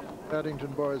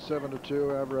 Addington Boy 7-2,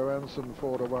 Avro Anson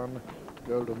 4-1,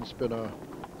 Golden Spinner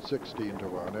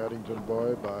 16-1. Addington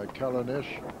Boy by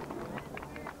Callanish.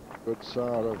 Good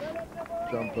sire of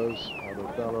jumpers out of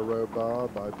Ballarrow Bar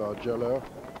by Bargello.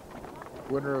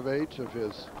 Winner of 8 of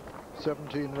his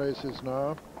 17 races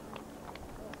now.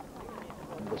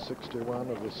 Number 61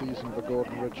 of the season for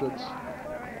Gordon Richards.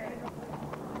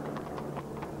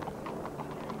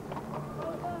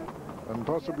 And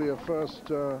possibly a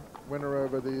first winner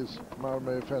over these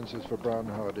Malmö fences for Brian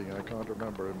Harding. I can't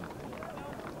remember him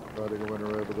riding a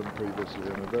winner over them previously,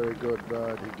 and a very good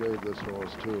ride he gave this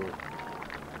horse too.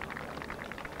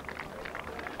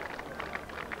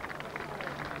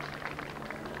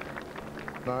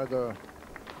 Neither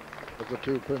of the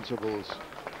two principals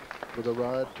with a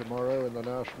ride tomorrow in the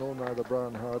National, neither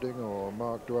Brian Harding or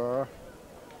Mark Dwyer.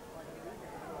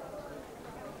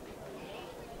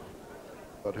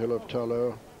 But Hill of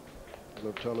Tallow,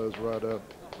 Tallow's rider,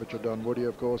 Richard Dunwoody,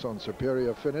 of course, on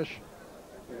superior finish.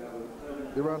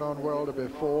 He ran on well to be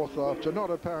fourth after not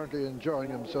apparently enjoying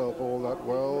himself all that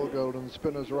well. Golden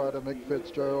Spinner's rider Mick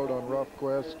Fitzgerald on rough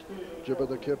quest. Gibber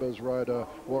the Kibber's rider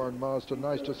Warren Marston.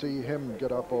 Nice to see him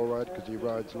get up all right because he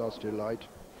rides lusty light.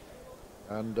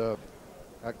 And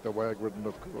Act the Wag ridden,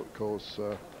 of course,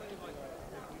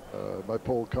 by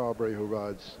Paul Carberry, who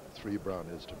rides 3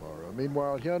 Brownies tomorrow.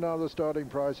 Meanwhile, here now the starting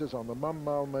prices on the Mum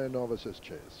Malmay Novices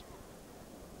Chase.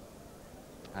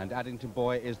 And Addington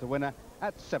Boy is the winner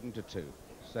at 7-2.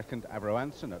 Second, Avro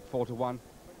Anson at 4-1.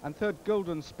 And third,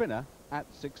 Golden Spinner at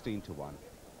 16-1.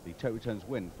 The total returns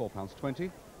win £4.20.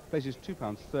 Places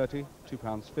 £2.30,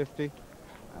 £2.50. The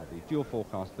dual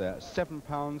forecast there,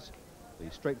 £7.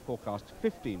 The straight forecast,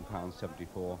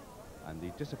 £15.74. And the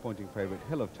disappointing favourite,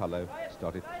 Hill of Tallow,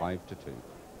 started 5-2.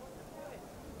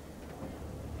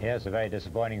 Here's a very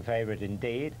disappointing favourite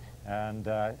indeed, and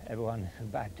everyone who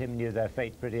backed him knew their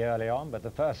fate pretty early on, but the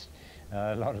first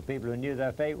lot of people who knew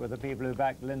their fate were the people who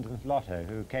backed Lyndon's Lotto,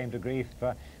 who came to grief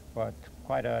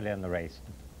quite early in the race.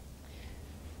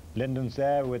 Lyndon's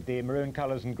there with the maroon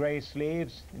colours and grey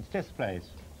sleeves in 5th place.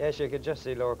 Yes, you could just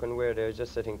see Lorcan Weir there,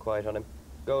 just sitting quiet on him.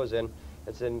 Goes in,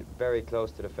 it's in very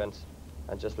close to the fence,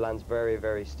 and just lands very,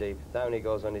 very steep. Down he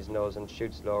goes on his nose and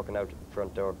shoots Lorcan out the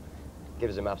front door.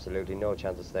 Gives him absolutely no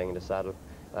chance of staying in the saddle.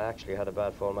 I actually had a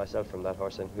bad fall myself from that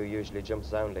horse, who usually jumps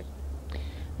soundly.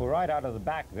 Well, right out of the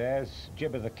back there's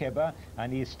Gibber the Kibber,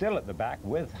 and he's still at the back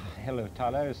with Hill of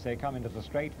Tallow as they come into the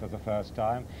straight for the first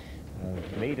time.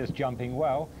 Leader's jumping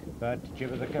well, but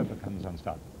Gibber the Kibber comes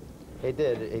unstuck. He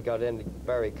did. He got in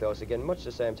very close. Again, much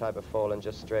the same type of fall and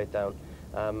just straight down.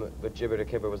 But Gibber the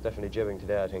Kibber was definitely jibbing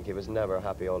today, I think. He was never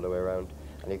happy all the way around.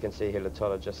 And you can see Hill of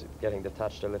Tallow just getting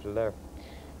detached a little there.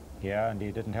 Yeah, and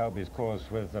he didn't help his cause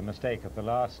with the mistake of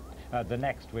the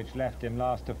next, which left him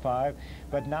last to 5.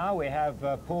 But now we have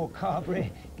Paul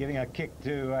Carberry giving a kick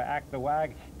to Act the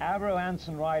Wag. Avro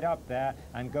Anson right up there,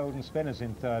 and Golden Spinner's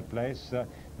in 3rd place.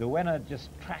 The winner just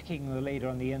tracking the leader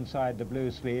on the inside, the blue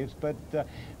sleeves. But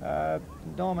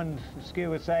Norman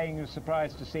Skew was saying he was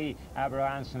surprised to see Avro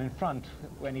Anson in front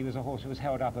when he was a horse who was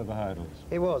held up over hurdles.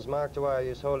 He was. Mark Dwyer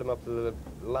used to hold him up to the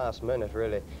last minute,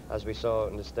 really, as we saw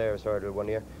in the Stairs hurdle one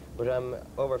year. But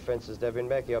over fences, they've been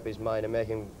making up his mind and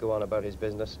making him go on about his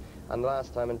business. And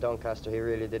last time in Doncaster, he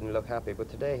really didn't look happy. But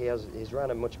today, he's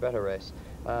ran a much better race.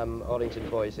 Addington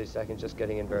Boy is his second, just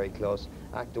getting in very close.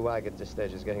 Act the Wag at this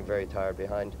stage is getting very tired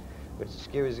behind. But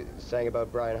Skew is saying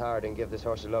about Brian Harding, give this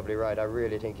horse a lovely ride. I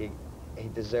really think he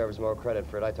deserves more credit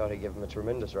for it. I thought he'd give him a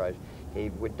tremendous ride. He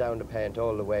went down the paint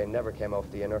all the way and never came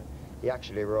off the inner. He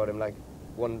actually rode him like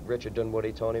one Richard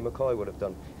Dunwoody, Tony McCoy would have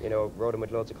done. You know, rode him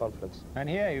with loads of confidence. And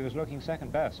here he was looking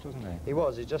second best, wasn't he? He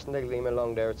was. He's just niggling him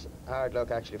along there. It's hard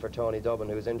luck actually for Tony Dubbin,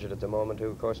 who's injured at the moment, who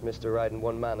of course missed a ride in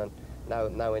 1 man and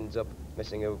now ends up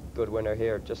missing a good winner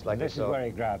here, just like this is where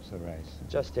he grabs the race.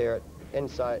 Just here,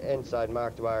 inside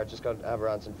Mark Dwyer, just got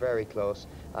Avro Anson very close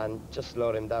and just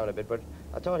slowed him down a bit. But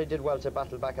I thought he did well to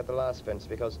battle back at the last fence,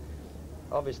 because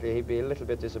obviously he'd be a little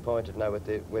bit disappointed now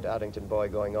with Addington Boy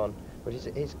going on. But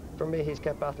for me, he's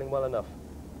kept battling well enough.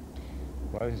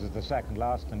 Well, this is the second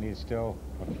last, and he's still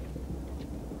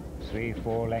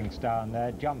 3-4 lengths down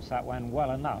there. Jumps that one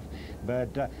well enough.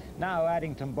 But now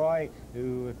Addington Boy,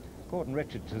 who Gordon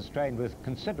Richards has trained with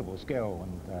considerable skill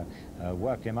and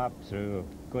worked him up through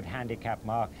a good handicap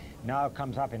mark, now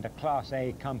comes up into Class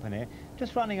A company,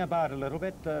 just running about a little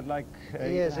bit like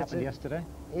it happened yesterday.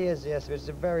 He is, yes. It's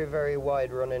a very, very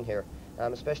wide run in here,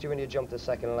 especially when you jump the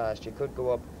second last. You could go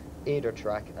up either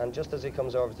track, and just as he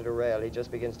comes over to the rail, he just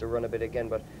begins to run a bit again.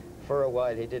 But for a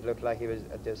while, he did look like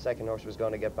the second horse was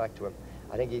going to get back to him.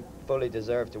 I think he fully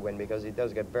deserved to win, because he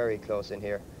does get very close in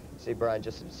here. See, Brian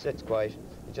just sits quiet.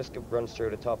 He just runs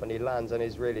through the top, and he lands, and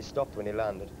he's really stopped when he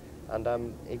landed.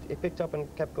 And he picked up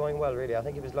and kept going well, really. I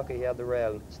think he was lucky he had the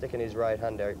rail sticking his right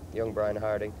hand there, young Brian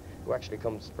Harding, who actually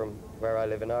comes from where I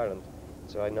live in Ireland,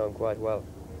 so I know him quite well.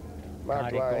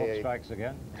 Mark Dwyer strikes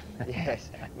again.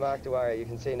 Yes, Mark Dwyer, you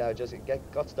can see now, just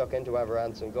got stuck into Avro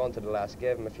Anson, going to the last,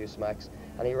 gave him a few smacks,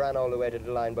 and he ran all the way to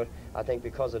the line. But I think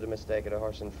because of the mistake of the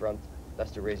horse in front, that's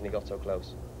the reason he got so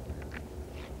close.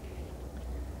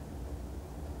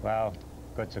 Well,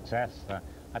 good success.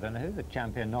 I don't know who the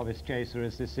champion novice chaser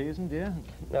is this season, do you?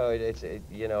 No,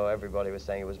 you know, everybody was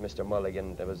saying it was Mr.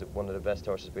 Mulligan. That was one of the best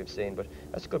horses we've seen, but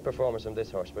that's a good performance from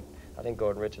this horse, but I think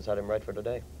Gordon Richards had him right for the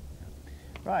day.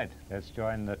 Right, let's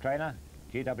join the trainer,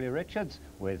 G.W. Richards,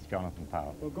 with Jonathan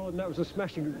Powell. Well, Gordon, that was a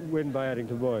smashing win by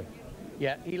Addington Boy.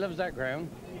 Yeah, he loves that ground,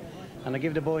 and I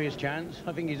give the boy his chance.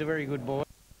 I think he's a very good boy.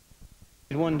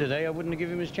 He won today. I wouldn't have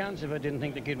given him his chance if I didn't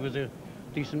think the kid was a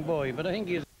decent boy, but I think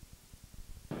he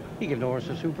gave the horse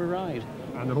a super ride.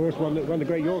 And the horse won the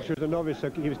Great Yorkshire as a novice, so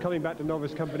he was coming back to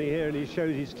novice company here, and he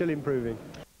shows he's still improving.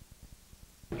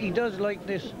 He does like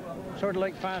this sort of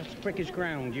like fast, prickish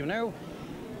ground, you know?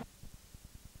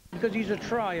 Because he's a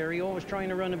trier, he's always trying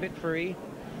to run a bit free.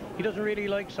 He doesn't really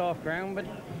like soft ground, but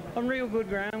on real good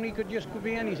ground, he could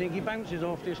be anything. He bounces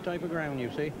off this type of ground,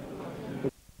 you see.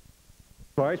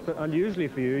 Right, but unusually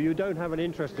for you, you don't have an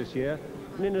interest this year,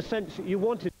 and in a sense, you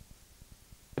wanted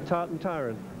Tartan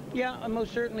Tyrant. Yeah, I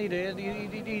most certainly did.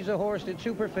 He's a horse that's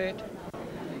super fit.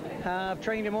 I've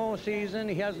trained him all season.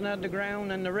 He hasn't had the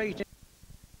ground and the rating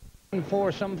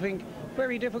for something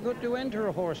very difficult to enter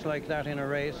a horse like that in a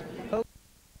race.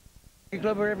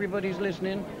 Club where everybody's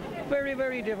listening, very,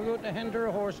 very difficult to enter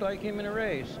a horse like him in a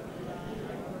race.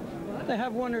 They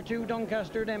have one or two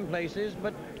Doncaster them places,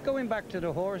 but going back to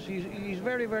the horse, he's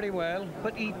very, very well,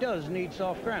 but he does need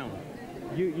soft ground.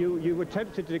 You were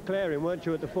tempted to declare him, weren't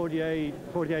you, at the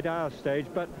 48-hour stage,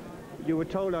 but you were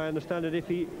told, I understand, that if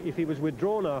he was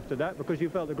withdrawn after that, because you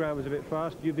felt the ground was a bit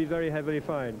fast, you'd be very heavily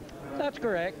fined. That's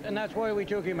correct, and that's why we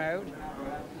took him out.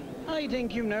 I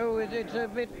think, you know, it's a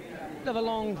bit of a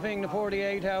long thing, the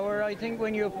 48-hour. I think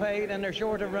when you've paid, and they're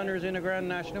short of runners in a Grand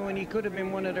National, and he could have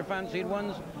been one of their fancied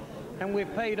ones, and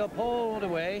we've paid up all the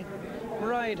way,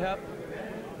 right up.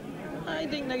 I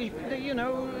think they you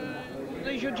know,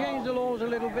 they should change the laws a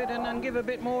little bit and give a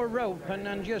bit more rope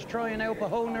and just try and help a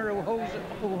owner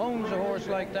who owns a horse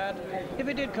like that. If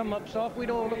it did come up soft, we'd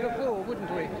all look a fool,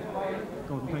 wouldn't we?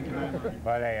 Gordon, thank you very much.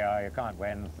 Well, there you are. You can't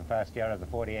win. It's the first year of the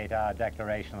 48-hour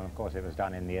declaration, and of course it was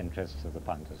done in the interests of the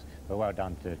punters. But well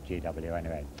done to GW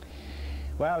anyway.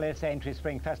 Well, this Aintree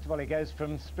Spring Festival, it goes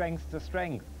from strength to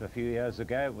strength. A few years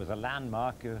ago, it was a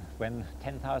landmark when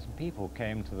 10,000 people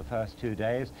came to the first 2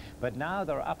 days, but now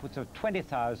there are upwards of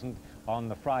 20,000 on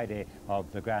the Friday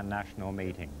of the Grand National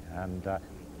meeting. And,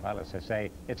 well, as I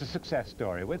say, it's a success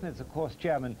story. With it, of course,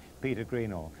 Chairman Peter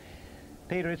Greenall.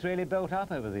 Peter, it's really built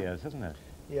up over the years, hasn't it?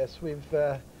 Yes, we've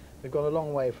gone a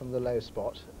long way from the low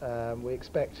spot. We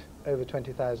expect over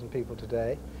 20,000 people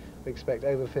today. We expect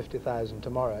over 50,000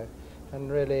 tomorrow. And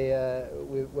really,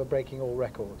 we're breaking all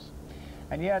records.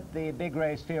 And yet, the big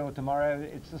race field tomorrow,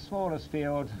 it's the smallest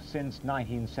field since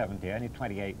 1970, only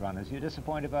 28 runners. You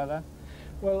disappointed by that?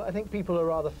 Well, I think people are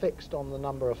rather fixed on the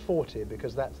number of 40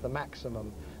 because that's the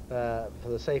maximum for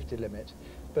the safety limit.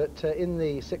 But in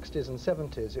the 60s and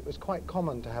 70s, it was quite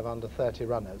common to have under 30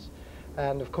 runners.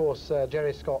 And of course,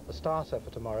 Jerry Scott, the starter for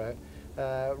tomorrow,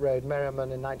 rode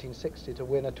Merriman in 1960 to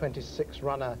win a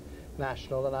 26-runner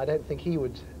national, and I don't think he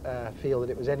would feel that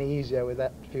it was any easier with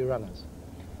that few runners.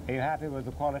 Are you happy with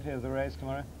the quality of the race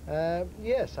tomorrow?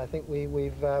 Yes, I think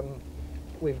we've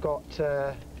got,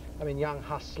 I mean, Young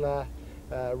Hustler,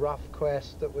 Rough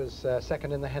Quest that was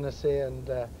second in the Hennessy and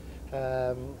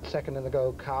second in the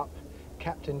Gold Cup.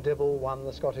 Captain Dibble won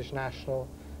the Scottish National,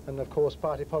 and of course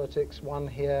Party Politics won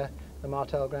here the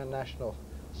Martel Grand National.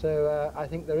 So I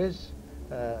think there is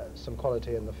some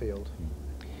quality in the field.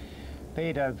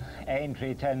 Peter,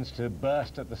 Aintree tends to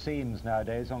burst at the seams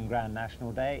nowadays on Grand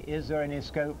National Day. Is there any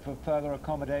scope for further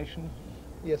accommodation?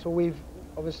 Yes, well, we've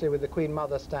obviously, with the Queen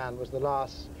Mother stand was the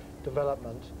last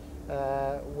development.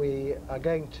 We are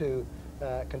going to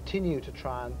continue to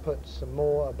try and put some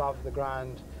more above the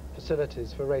ground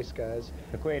facilities for racegoers.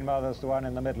 The Queen Mother's the one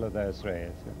in the middle of those three,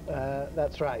 is it?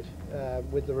 That's right,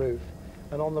 with the roof.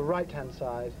 And on the right-hand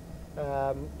side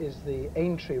is the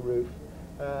Aintree roof,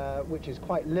 which is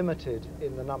quite limited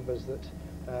in the numbers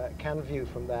that can view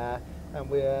from there, and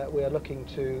we're looking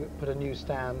to put a new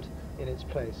stand in its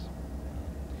place.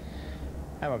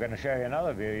 And we're going to show you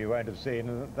another view you won't have seen,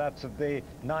 and that's of the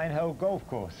 9-hole golf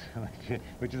course,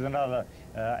 which is another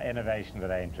innovation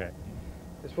with Aintree.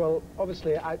 Yes, well,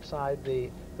 obviously outside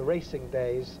the racing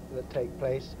days that take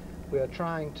place, we are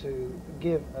trying to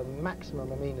give a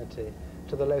maximum amenity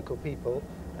to the local people,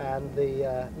 and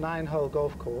the 9-hole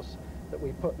golf course that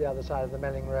we put the other side of the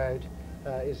Melling Road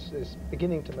is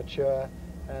beginning to mature,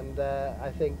 and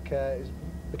I think is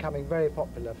becoming very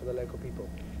popular for the local people.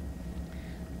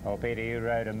 Well, Peter, you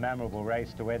rode a memorable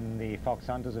race to win the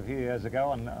Foxhunters a few years ago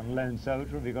on Lone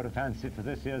Soldier. Have you got a fancy for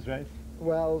this year's race?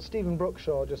 Well, Stephen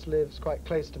Brookshaw just lives quite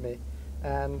close to me,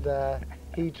 and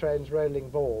he trains rolling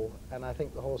ball, and I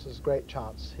think the horse has a great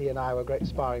chance. He and I were great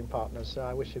sparring partners, so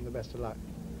I wish him the best of luck.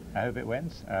 I hope it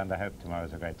wins, and I hope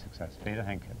tomorrow's a great success. Peter,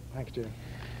 thank you. Thank you, Julian.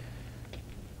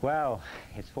 Well,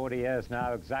 it's 40 years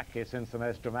now exactly since the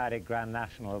most dramatic Grand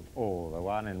National of all, the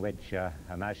one in which Her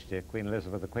Majesty Queen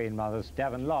Elizabeth, the Queen Mother's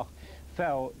Devon Loch,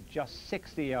 fell just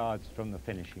 60 yards from the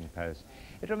finishing post.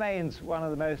 It remains one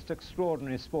of the most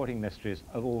extraordinary sporting mysteries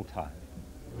of all time.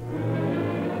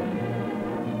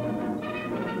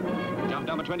 Jump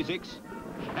number 26.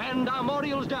 And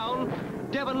Armorial's down.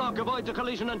 Devon Loch avoids a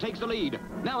collision and takes the lead.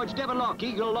 Now it's Devon Loch,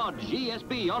 Eagle Lodge,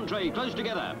 ESB, Aintree, close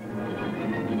together.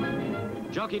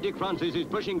 Jockey Dick Francis is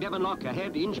pushing Devon Loch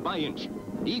ahead inch by inch.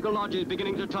 Eagle Lodge is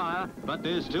beginning to tire, but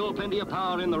there's still plenty of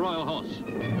power in the Royal Horse.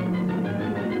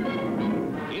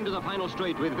 Into the final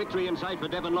straight with victory in sight for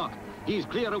Devon Loch. He's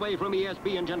clear away from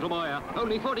ESB and Gentle Boyer.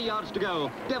 Only 40 yards to go.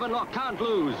 Devon Loch can't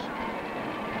lose.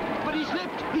 But he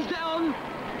slipped. He's down.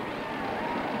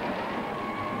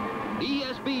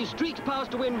 ESB streaks past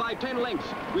to win by 10 lengths,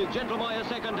 with Gentle Boyer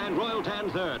second and Royal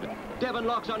Tan third. Devon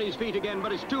Loch's on his feet again,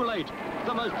 but it's too late.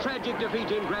 The most tragic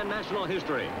defeat in Grand National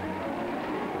history.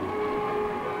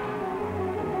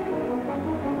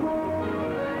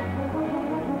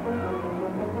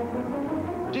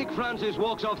 Dick Francis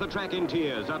walks off the track in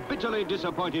tears, a bitterly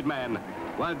disappointed man,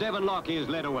 while Devon Loch is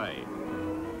led away.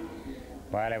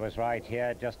 Well, it was right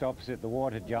here, just opposite the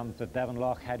water jump, that Devon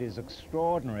Loch had his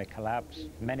extraordinary collapse.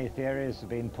 Many theories have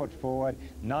been put forward,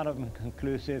 none of them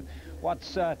conclusive. What's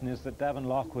certain is that Devon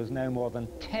Loch was no more than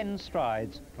 10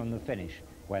 strides from the finish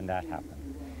when that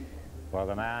happened. Well,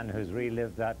 the man who's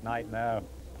relived that nightmare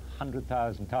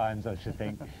 100,000 times, I should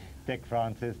think, Dick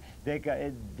Francis. Dick,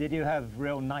 did you have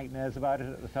real nightmares about it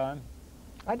at the time?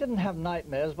 I didn't have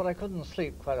nightmares, but I couldn't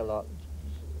sleep quite a lot.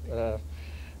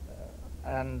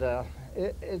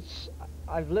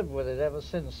 I've lived with it ever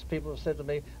since. People have said to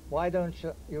me, why don't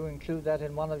you include that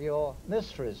in one of your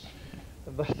mysteries?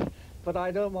 But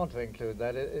I don't want to include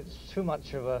that. It's too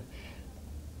much of a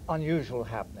unusual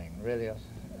happening, really.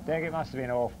 Dick, it must have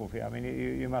been awful for you. I mean,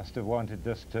 you must have wanted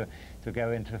this to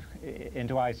go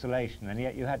into isolation, and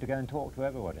yet you had to go and talk to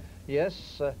everybody.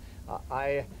 Yes,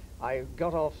 I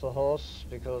got off the horse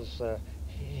because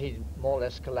he'd more or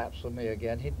less collapsed with me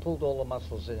again. He'd pulled all the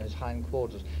muscles in his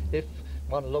hindquarters. If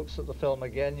one looks at the film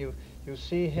again, you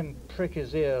see him prick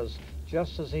his ears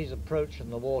just as he's approaching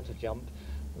the water jump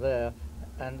there.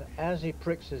 And as he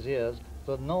pricks his ears,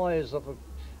 the noise of the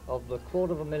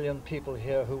 250,000 people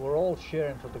here who were all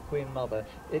cheering for the Queen Mother,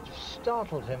 it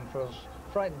startled him,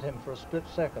 frightened him for a split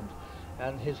second,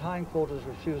 and his hindquarters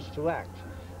refused to act,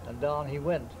 and down he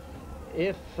went.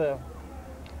 If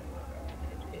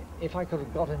I could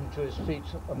have got him to his feet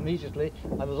immediately,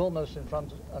 I was almost in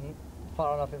front, and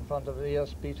far enough in front of the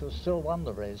ESB to have still won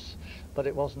the race, but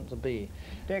it wasn't to be.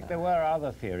 Dick, there were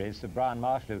other theories. That Brian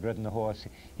Marshall, who'd ridden the horse,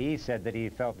 he said that he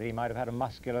felt that he might have had a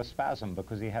muscular spasm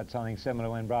because he had something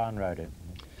similar when Brian rode it.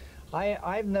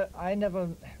 I never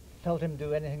felt him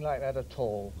do anything like that at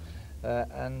all,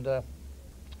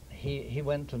 he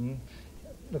went and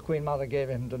the Queen Mother gave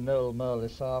him to Noel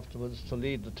Merlis afterwards to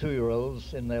lead the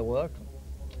 2-year-olds in their work.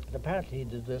 And apparently he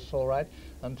did this all right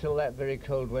until that very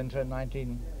cold winter in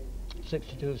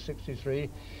 1962-63.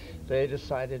 They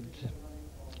decided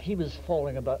he was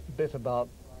falling about a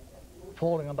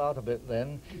bit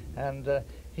then, and they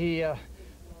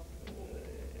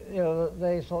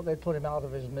thought they'd put him out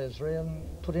of his misery and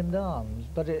put him down.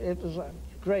 But it was a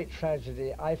great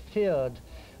tragedy. I feared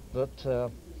that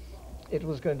it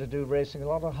was going to do racing a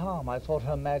lot of harm. I thought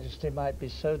Her Majesty might be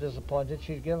so disappointed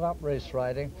she'd give up race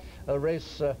riding,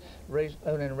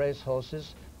 owning race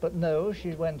horses. But no,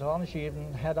 she went on. She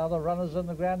even had other runners in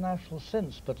the Grand National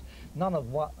since, but none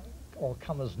of what or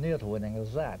come as near to winning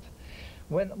as that.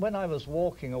 When I was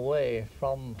walking away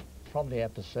from the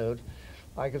episode,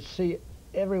 I could see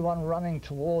everyone running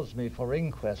towards me for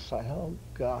inquests. I thought, oh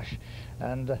gosh.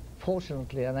 And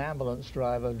fortunately an ambulance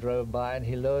driver drove by and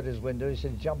he lowered his window. He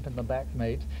said, jump in the back,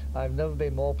 mate. I've never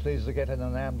been more pleased to get in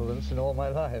an ambulance in all my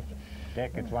life.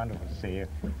 Dick, it's wonderful to see you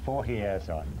 40 years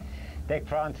on. Dick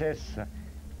Francis,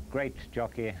 great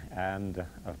jockey and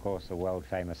of course a world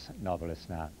famous novelist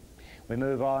now. We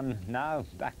move on now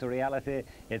back to reality.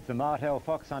 It's the Martel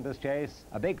Foxhunters chase,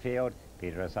 a big field.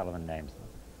 Peter O'Sullivan names them.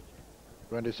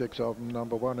 26 of them.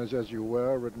 Number 1 is As You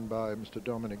Were, ridden by Mr.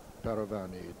 Dominic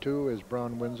Paravani. 2 is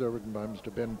Brown Windsor, ridden by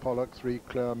Mr. Ben Pollock. 3,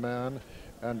 Clare Man,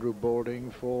 Andrew Balding.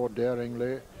 4,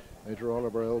 Daringly, Major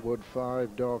Oliver Elwood.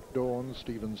 5, Dark Dawn,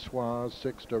 Stephen Swires.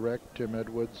 6, Direct, Tim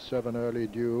Edwards. 7, Early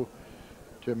Dew,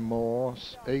 Tim Moore.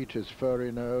 8 is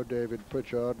Furry No, David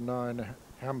Pritchard. 9,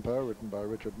 Hamper, written by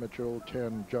Richard Mitchell.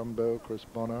 10, Jumbo, Chris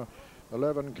Bonner.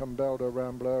 11, Campbell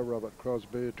Rambler, Robert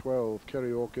Crosby. 12,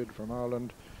 Kerry Orchid from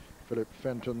Ireland, Philip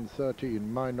Fenton.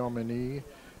 13, My Nominee,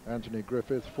 Anthony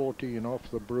Griffith. 14,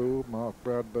 Off the Brew, Mark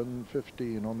Bradburn.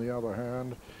 15, On the Other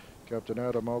Hand, Captain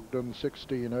Adam Ogden.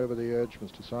 16, Over the Edge,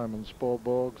 Mr. Simon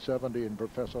Sporborg. 17,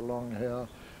 Professor Longhair,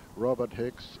 Robert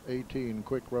Hicks. 18,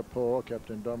 Quick Rapport,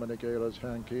 Captain Dominic Ehlers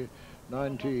Hankey.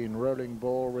 19, Rolling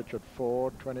Ball, Richard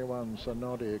Ford. 21,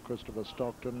 Sonodi, Christopher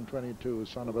Stockton. 22,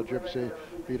 Son of a Gypsy,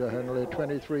 Peter Henley.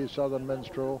 23, Southern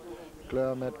Minstrel,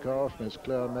 Claire Metcalf, Miss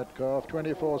Claire Metcalf.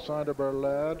 24, Cinderborough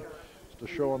Lad, Mr.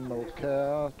 Sean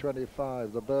Mulcair.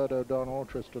 25, The Bird O'Donnell,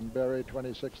 Tristan Berry.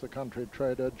 26, The Country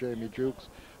Trader, Jamie Jukes.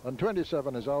 And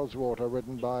 27 is Ullswater,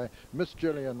 ridden by Miss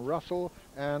Gillian Russell.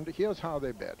 And here's how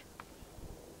they bet.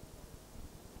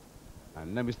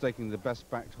 And no mistaking the best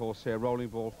backed horse here, Rolling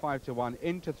Ball, 5-1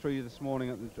 into 3 this morning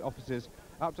at the offices,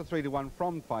 up to 3-1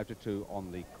 from 5-2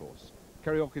 on the course.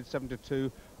 Kerry Orchid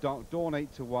 7-2, Dark Dawn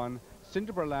 8-1,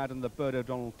 Cinderborough Lad and the Bird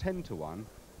O'Donnell 10-1.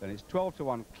 Then it's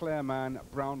 12-1 Clareman,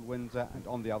 Brown Windsor and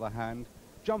On the Other Hand.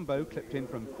 Jumbo clipped in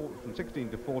from 16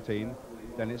 to 14.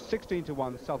 Then it's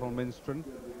 16-1 Southern Minstrel,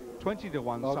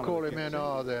 20-1 I'll call him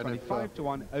NR then.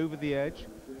 25-1 Over the Edge,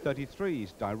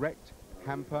 33s Direct,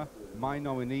 Hamper, My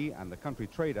Nominee and the Country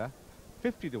Trader.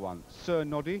 50-1 Sir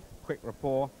Noddy, Quick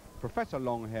Rapport, Professor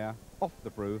Longhair, Off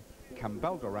the Brew,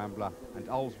 Campbell Rambler and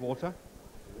Ullswater.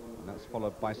 And that's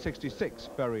followed by 66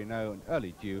 Very No and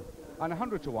Early Dew, and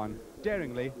 100-1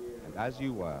 Daringly and As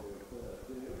You Were.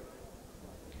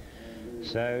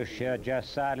 So Sheer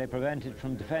just sadly prevented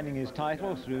from defending his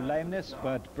title through lameness,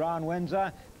 but Brown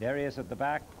Windsor, there he is at the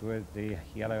back with the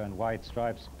yellow and white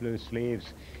stripes, blue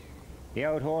sleeves. The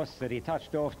old horse that he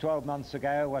touched off 12 months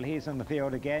ago, well, he's in the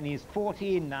field again. He's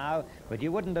 14 now, but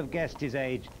you wouldn't have guessed his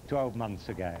age 12 months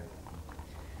ago.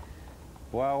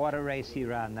 Well, what a race he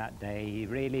ran that day. He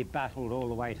really battled all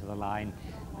the way to the line.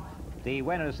 The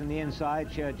winners in the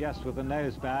inside showed just with the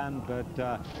noseband,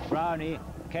 but Brownie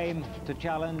came to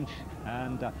challenge,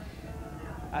 and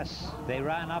as they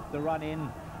ran up the run-in,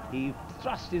 he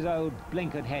thrust his old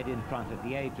blinkered head in front at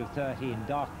the age of 13.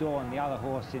 Dark Dawn, the other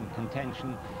horse in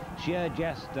contention. Sheer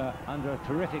Jest under a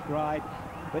terrific ride,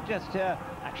 but just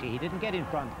actually he didn't get in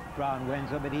front, Brown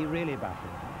Windsor, but he really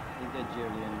battled. He did,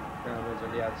 Julian. Brown Windsor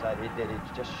on the outside, he did. He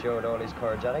just showed all his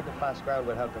courage. I think the fast ground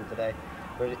will help him today,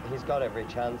 but he's got every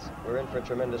chance. We're in for a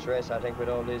tremendous race, I think, with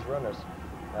all these runners.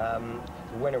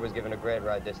 The winner was given a great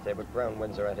ride this day, but Brown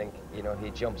Windsor, I think, you know, he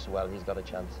jumps well. He's got a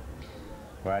chance.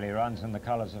 Well, he runs in the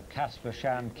colours of Casper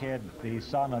Shankid, the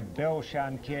son of Bill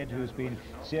Shankid, who's been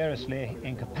seriously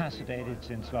incapacitated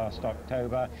since last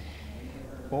October.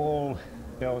 All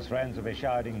Bill's friends will be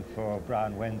shouting for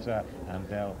Brown Windsor, and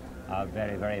Bill, our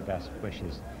very, very best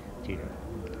wishes to you.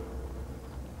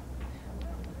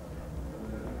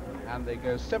 And they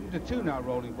go 7-2 now,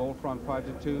 Rolling Ball from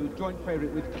 5-2. Joint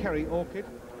favourite with Kerry Orchid.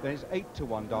 Then it's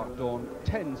 8-1 Dark Dawn,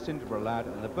 10 Cinderborough Lad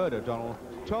and the Bird O'Donnell,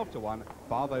 12-1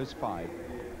 Bar Those 5.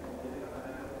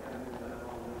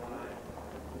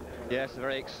 Yes, a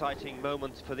very exciting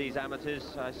moment for these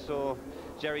amateurs. I saw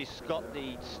Jerry Scott,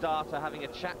 the starter, having a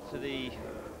chat to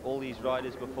all these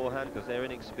riders beforehand, because they're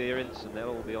inexperienced and they'll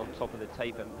all be on top of the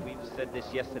tape. And we've said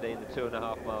this yesterday in the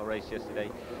 2.5-mile race yesterday,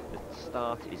 the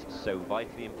start is so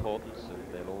vitally important, and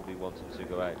they'll all be wanting to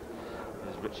go out.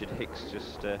 There's Richard Hicks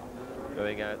just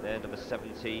going out there, number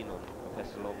 17 on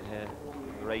Professor Longhair,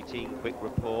 number 18, Quick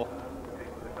Rapport.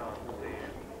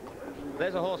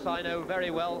 There's a horse I know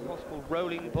very well, a horse called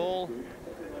Rolling Ball.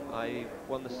 I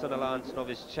won the Sun Alliance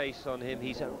Novice Chase on him.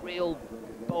 He's a real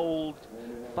bold,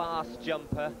 fast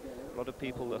jumper. A lot of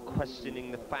people are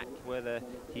questioning the fact whether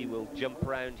he will jump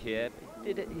around here.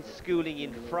 He did his schooling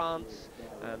in France,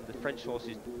 and the French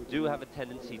horses do have a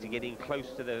tendency to get in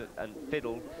close to the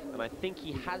fiddle, and I think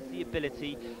he has the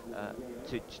ability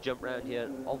to jump around here.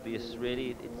 Obvious,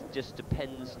 really. It just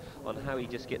depends on how he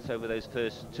just gets over those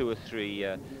first 2 or 3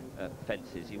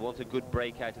 fences. He wants a good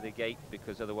break out of the gate,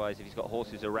 because otherwise, if he's got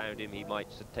horses around him, he might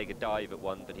just take a dive at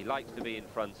one, but he likes to be in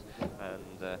front,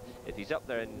 and if he's up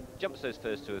there and jumps those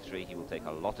first 2 or 3, he will take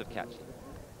a lot of catching.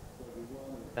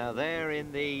 Now there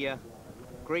in the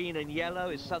green and yellow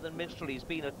is Southern Minstrel. He's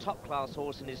been a top-class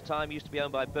horse in his time, used to be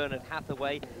owned by Bernard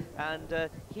Hathaway, and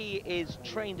he is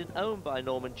trained and owned by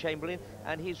Norman Chamberlain,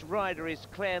 and his rider is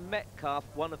Claire Metcalf,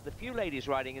 one of the few ladies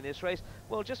riding in this race.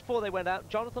 Well, just before they went out,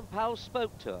 Jonathan Powell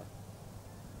spoke to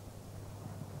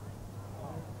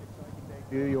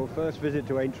her. Your first visit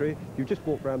to Aintree, you just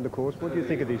walked around the course. What do you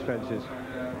think of these fences?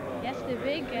 Yes, they're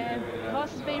big. The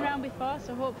horse has been around before,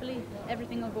 so hopefully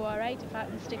everything will go all right if I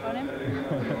can stick on him.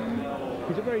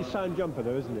 He's a very sound jumper,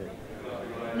 though, isn't he?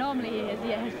 Normally he is,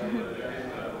 yes.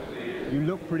 You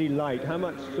look pretty light. How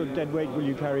much sort of dead weight will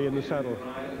you carry in the saddle?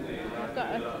 I've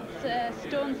got a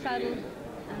stone saddle,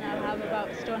 and I'll have about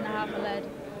a stone and a half of lead.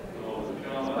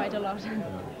 It's quite a lot.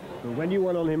 Well, when you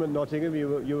won on him at Nottingham, you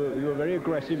were very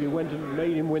aggressive. You went and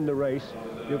made him win the race.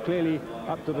 You're clearly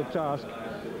up to the task.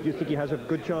 Do you think he has a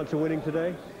good chance of winning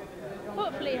today?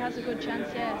 Hopefully he has a good chance,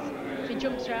 yes. If he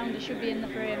jumps around, he should be in the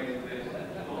frame.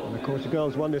 And of course, the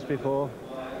girls won this before.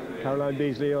 Caroline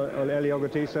Beasley on Ellie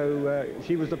Ogilvie, so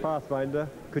she was the pathfinder.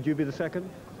 Could you be the second?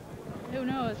 Who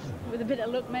knows? With a bit of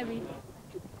luck, maybe.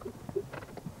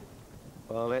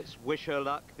 Well, let's wish her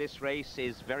luck. This race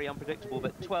is very unpredictable,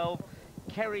 but 12,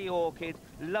 Kerry Orchid,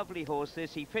 lovely horse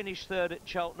this. He finished third at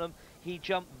Cheltenham. He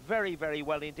jumped very, very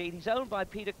well indeed. He's owned by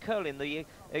Peter Curlin, the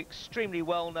extremely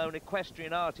well-known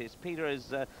equestrian artist. Peter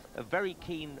is a very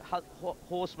keen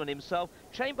horseman himself,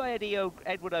 trained by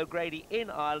Edward O'Grady in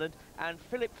Ireland, and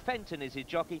Philip Fenton is his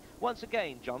jockey. Once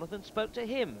again, Jonathan spoke to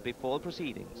him before the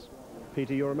proceedings.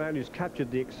 Peter, you're a man who's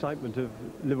captured the excitement of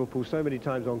Liverpool so many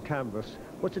times on canvas.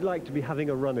 What's it like to be having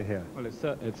a runner here? Well, it's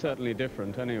certainly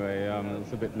different anyway.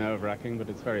 It's a bit nerve-wracking, but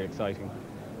it's very exciting.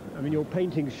 I mean, your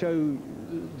paintings show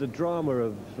the drama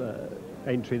of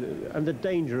Aintree and the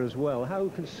danger as well. How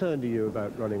concerned are you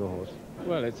about running a horse?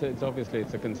 Well, it's obviously a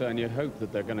concern. You hope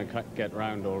that they're going to get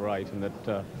round all right and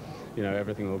that you know,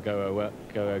 everything will go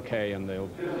okay and they'll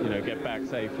get back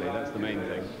safely. That's the main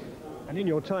thing. And in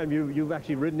your time, you've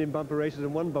actually ridden in bumper races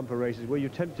and won bumper races. Were you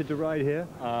tempted to ride here?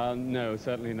 No,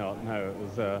 certainly not. No,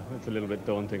 it's a little bit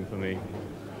daunting for me.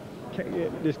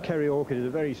 This Kerry Orchid is a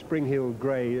very spring-heeled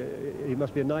grey. He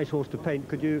must be a nice horse to paint.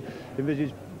 Could you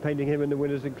envisage painting him in the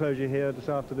winner's enclosure here this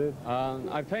afternoon?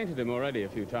 I've painted him already a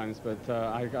few times, but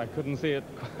I couldn't see it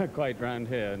quite round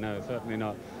here. No, certainly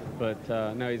not. But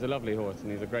no, he's a lovely horse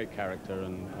and he's a great character,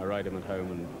 and I ride him at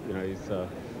home, and you know,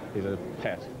 he's a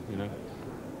pet, you know.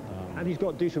 And he's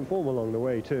got decent form along the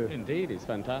way too. Indeed, he's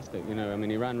fantastic. You know, I mean,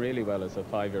 he ran really well as a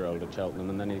 5-year-old at Cheltenham,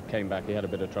 and then he came back. He had a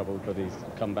bit of trouble, but he's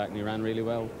come back and he ran really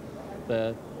well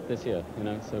there this year. You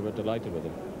know, so we're delighted with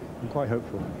him. I'm quite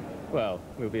hopeful. Well,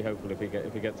 we'll be hopeful if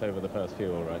he gets over the first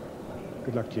few, all right.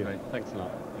 Good luck to you. Right, thanks a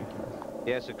lot. Thank you.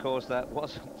 Yes, of course, that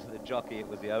wasn't the jockey, it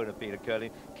was the owner, Peter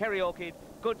Curlin. Kerry Orchid,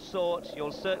 good sort.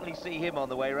 You'll certainly see him on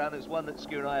the way around. It's one that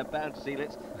Skew and I are bound to see.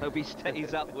 Let's hope he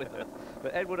stays up with her.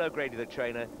 But Edward O'Grady, the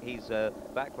trainer, he's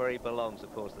back where he belongs,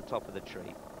 of course, the top of the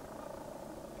tree.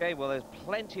 Okay, well, there's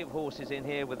plenty of horses in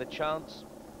here with a chance.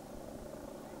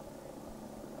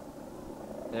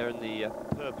 There in the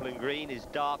purple and green is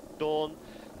Dark Dawn,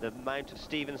 the mount of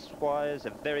Stephen Squires, a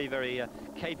very, very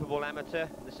capable amateur.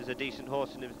 This is a decent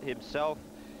horse in himself.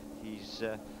 He's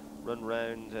run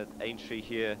round at Aintree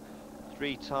here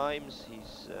 3 times.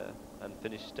 He's and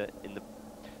finished in the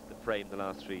frame the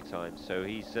last 3 times. So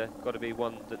he's got to be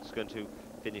one that's going to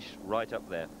finish right up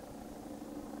there.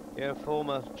 Yeah,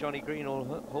 former Johnny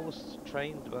Greenall horse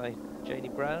trained by Janie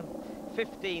Brown.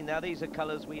 15. Now these are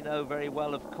colours we know very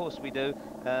well, of course we do.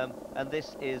 And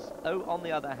this is, on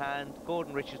the other hand,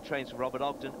 Gordon Richards trains for Robert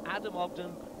Ogden. Adam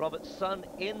Ogden, Robert's son,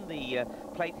 in the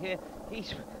plate here.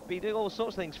 He's been doing all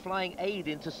sorts of things, flying aid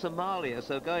into Somalia,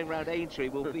 so going round Aintree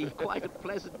will be quite a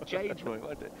pleasant change for him,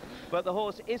 won't it? But the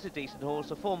horse is a decent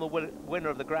horse, a former winner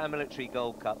of the Grand Military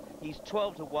Gold Cup. He's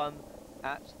 12-1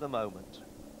 at the moment.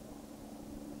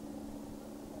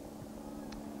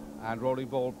 And Rolling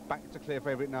Ball back to clear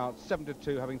favourite now at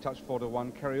 7-2, having touched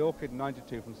 4-1. Kerry Orchid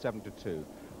 9-2 from 7-2.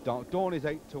 Dark Dawn is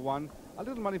 8-1. A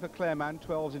little money for Clareman,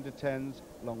 12s into 10s,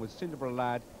 along with Cinderella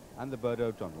Lad and the Bird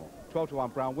O'Donnell.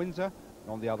 12-1 Brown Windsor,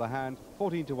 and on the other hand,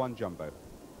 14-1 Jumbo.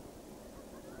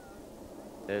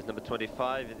 There's number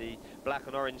 25 in the black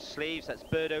and orange sleeves. That's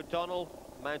Bird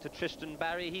O'Donnell, mount of Tristan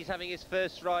Barry. He's having his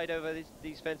first ride over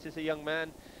these fences, a young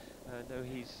man. I know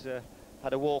he's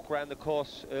had a walk around the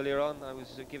course earlier on. I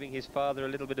was giving his father a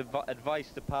little bit of advice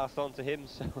to pass on to him,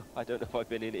 so I don't know if I've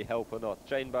been any help or not.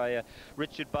 Trained by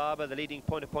Richard Barber, the leading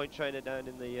point-to-point trainer down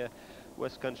in the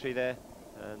West Country there,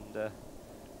 and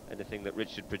anything that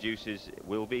Richard produces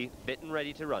will be fit and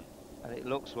ready to run. And it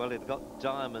looks, well, it's got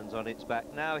diamonds on its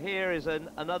back. Now here is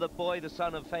another boy, the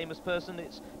son of a famous person.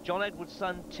 It's John Edward's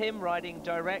son, Tim, riding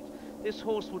direct. This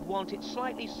horse would want it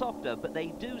slightly softer, but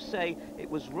they do say it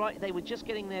was right. They were just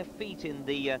getting their feet in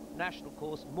the national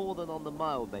course more than on the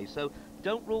mile base. So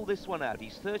don't rule this one out.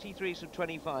 He's 33s from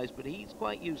 25s, but he's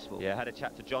quite useful. Yeah, I had a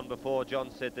chat to John before. John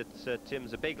said that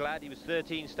Tim's a big lad. He was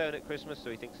 13 stone at Christmas,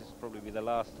 so he thinks this will probably be the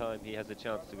last time he has a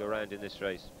chance to go around in this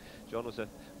race. John was a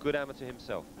good amateur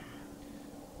himself.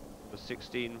 The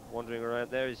 16 wandering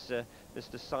around there is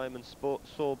Mr. Simon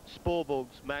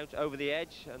Sporborg's mount Over the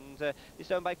Edge, and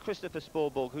it's owned by Christopher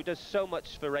Sporborg, who does so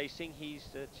much for racing. He's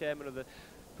chairman of the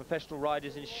professional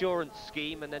rider's insurance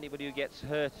scheme, and anybody who gets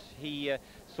hurt, he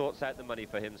sorts out the money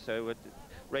for him. So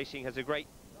racing has a great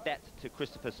debt to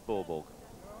Christopher Sporborg.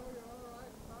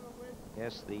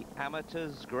 Yes, the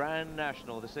Amateurs Grand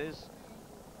National this is.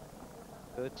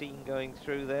 13 going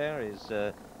through there is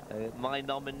my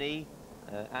nominee,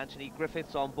 Anthony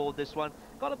Griffiths, on board this one.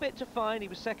 Got a bit to find. He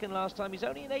was second last time. He's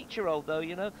only an 8-year-old though,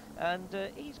 you know, and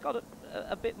he's got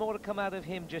a bit more to come out of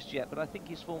him just yet, but I think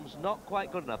his form's not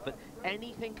quite good enough. But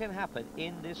anything can happen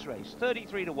in this race.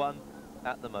 33-1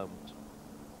 at the moment.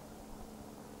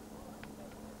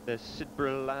 The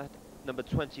Sidborough lad, number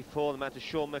 24, the man to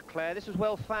Sean McClare. This was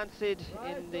well fancied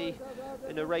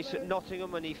in a race at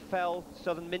Nottingham when he fell.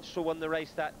 Southern Minstrel won the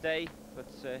race that day, but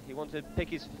he wanted to pick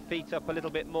his feet up a little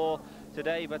bit more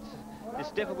today. But this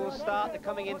difficult start, they're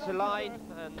coming into line,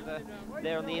 and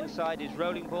there on the inside is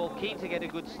Rolling Ball, keen to get a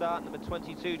good start. Number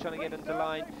 22 trying to get into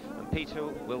line, and Peter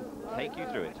will take you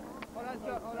through it.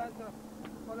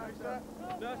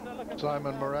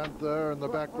 Simon Morant there in the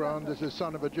background. This is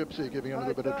Son of a Gypsy giving a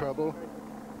little bit of trouble.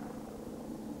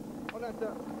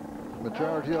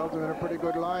 Majority of them in a pretty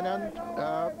good line, and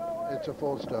it's a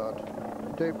false start.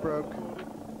 Tape broke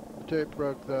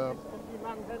there.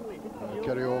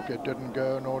 Kerry Orchid didn't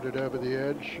go, nor did Over the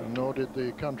Edge, nor did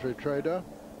the Country Trader.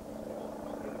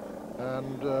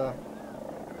 And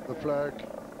the flag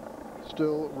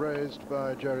still raised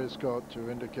by Jerry Scott to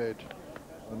indicate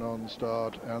the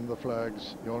non-start, and the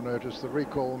flags. You'll notice the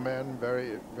recall men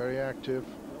very, very active.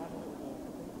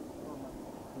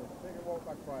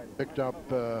 Picked up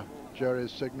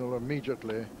Jerry's signal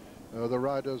immediately. The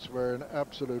riders were in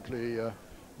absolutely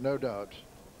no doubt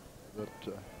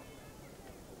that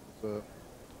it's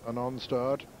a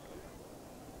non-start.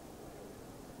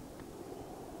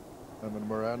 Simon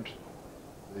Morant,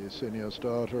 the senior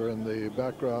starter, in the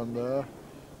background there.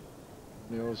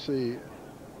 And you'll see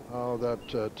how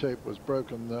that tape was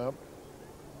broken there.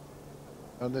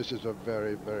 And this is a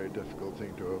very, very difficult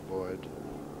thing to avoid.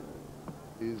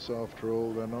 These, after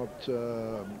all, they're not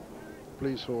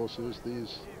police horses.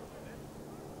 These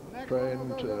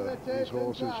these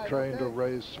horses trained to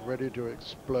race, ready to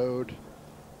explode,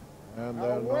 and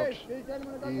they're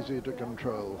not easy to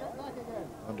control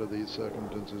under these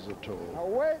circumstances at all. Now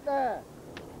wait there.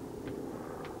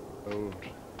 Hold.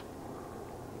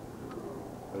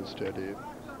 So steady.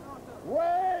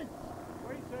 Wait!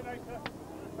 Wait, sir,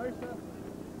 later.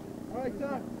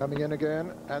 Later. Coming in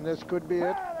again, and this could be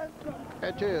it.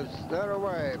 It is. They're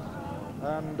away.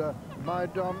 And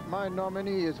my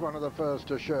nominee is one of the first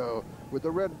to show, with the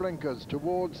red blinkers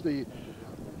towards the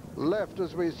left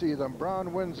as we see them.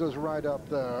 Brown Windsor's right up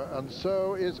there, and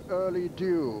so is Early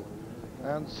Dew.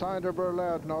 And Cider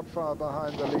Lad not far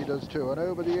behind the leaders too, and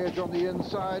Over the Edge on the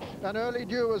inside, and Early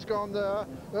Dew has gone there.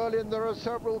 There are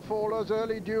several fallers.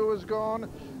 Early Dew has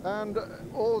gone, and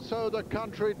also the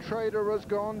Country Trader has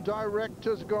gone, Direct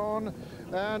has gone,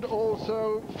 and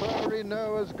also Furry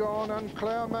No has gone, and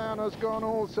Clareman has gone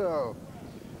also.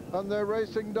 And they're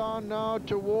racing down now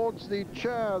towards the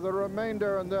chair, the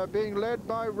remainder, and they're being led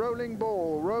by Rolling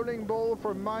Ball. Rolling Ball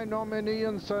from my nominee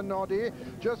and Sir Noddy.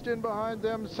 Just in behind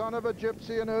them, Son of a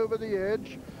Gypsy and Over the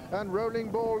Edge. And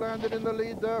Rolling Ball landed in the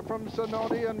lead there from Sir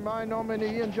Noddy and my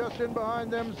nominee. And just in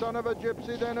behind them, Son of a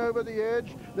Gypsy, then Over the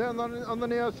Edge. Then on the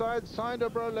near side, Cider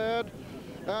Lad.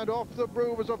 And off the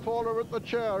brew was a faller at the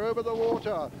chair, over the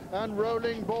water. And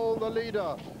Rolling Ball, the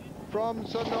leader. From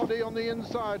Sir Noddy on the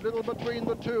inside, little between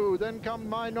the two. Then come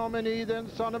my nominee, then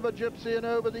Son of a Gypsy and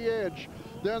Over the Edge.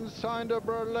 Then Cider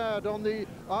Lad on the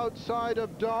outside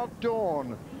of Dark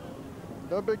Dawn.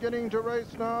 They're beginning to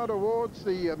race now towards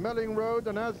the Melling Road,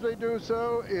 and as they do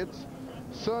so, it's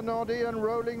Sir Noddy and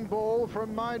Rolling Ball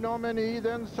from my nominee,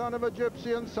 then Son of a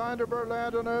Gypsy and Cider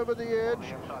Lad and Over the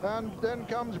Edge, and then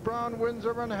comes Brown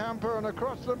Windsor and Hamper, and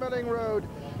across the Melling Road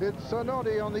it's Sir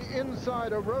Noddy on the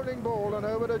inside of Rolling Ball and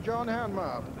over to John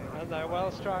Hanmer. And they're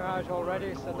well strung out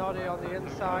already. Sir Noddy on the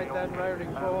inside, then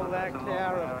Rolling Ball, they're clear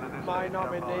of my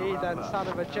nominee, then Son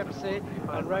of a Gypsy,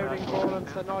 and Rolling Ball and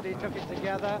Sir Noddy took it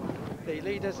together. The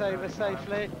leaders over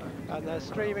safely, and they're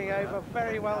streaming over,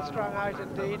 very well strung out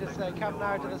indeed as they come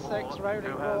now to the 6.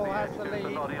 Rolling Ball has the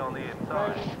lead.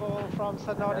 Rolling Ball from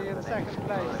Sir Noddy in second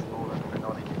place.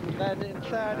 Then in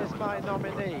third is my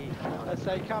nominee as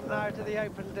they come now to the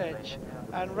open ditch.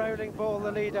 And Rolling Ball,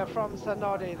 the leader from Sir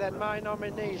Noddy. Then my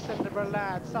nominee, Cinder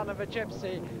Lad, Son of a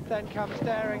Gypsy. Then comes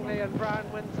Daringly and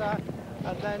Brown Windsor.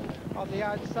 And then on the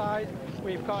outside,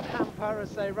 we've got Hamper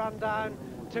as they run down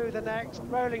to the next.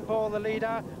 Rolling Ball the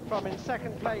leader, from in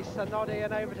second place Sir Noddy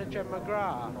and over to Jim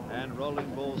McGrath. And Rolling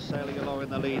Ball sailing along in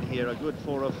the lead here, a good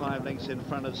 4 or 5 lengths in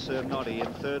front of Sir Noddy.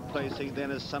 In third placing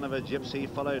then is Son of a Gypsy,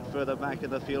 followed further back in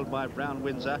the field by Brown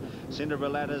Windsor.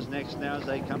 Cinderella's next now as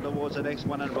they come towards the next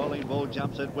one, and Rolling Ball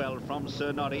jumps it well from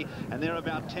Sir Noddy, and they're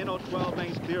about 10 or 12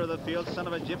 lengths clear of the field. Son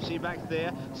of a Gypsy back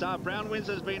there. So Brown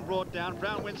Windsor's been brought down.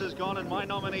 Brown Windsor's gone, and My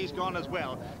Nominee's gone as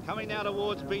well. Coming now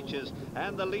towards Beaches,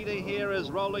 and the leader here is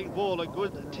Rolling Ball, a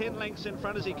good 10 lengths in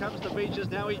front as he comes to Beaches.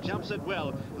 Now he jumps it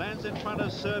well, lands in front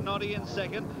of Sir Noddy in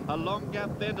second. A long gap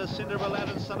then to Cinderella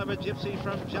and Son of a Gypsy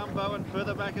from Jumbo, and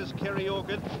further back is Kerry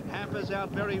Orchid. Hampers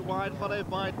out very wide, followed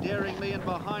by Daringly, and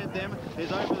behind them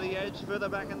is Over the Edge. Further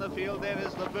back in the field then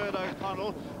is the Bird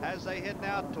O'Connell as they head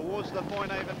now towards the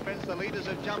Foynehaven fence. The leaders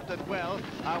have jumped it well.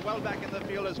 Well back in the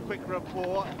field is Quick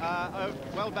Rapport.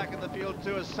 Well back in the field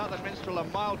too is Southern Minstrel, a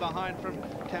mile behind from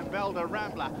Campbell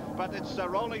Rambler. But it's a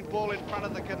Rolling Ball in front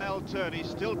of the Canal turn. He's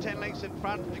still 10 lengths in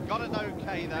front. Got it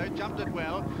okay though, jumped it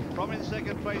well. From in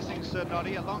second placing Sir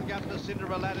Noddy, a long gap to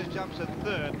Cinderella who jumps in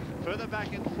third. Further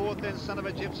back in fourth then Son of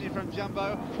a Gypsy from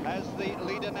Jumbo as the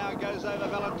leader now goes over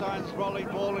Valentine's Rolling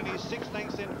Ball, and he's 6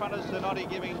 lengths in front of Sir Noddy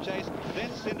giving chase.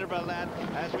 Then Cinderella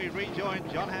as we rejoin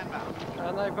John Hanmouth.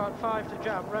 And they've got 5 to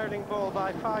jump. Rolling Ball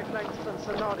by 5 lengths from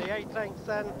Sir Noddy, 8 lengths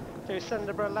then to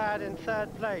Cinderella in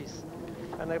third place.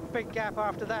 And a big gap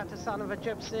after that to Son of a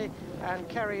Gypsy and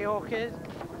Kerry Orchid.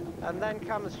 And then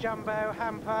comes Jumbo,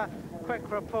 Hamper, Quick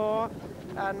Rapport,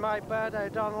 and My Bird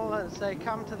O'Donnell as they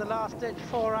come to the last ditch,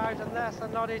 4 out, and there Sir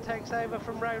Noddy takes over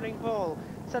from Rolling Ball.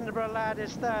 Cinderella Lad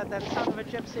is third, then Son of a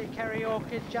Gypsy, Kerry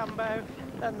Orchid, Jumbo,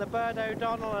 then the Bird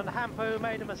O'Donnell and Hamper who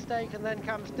made a mistake, and then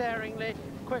comes Daringly,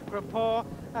 Quick Rapport,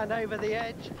 and Over the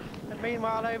Edge. And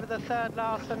meanwhile over the third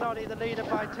last Sir Noddy the leader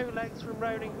by 2 lengths from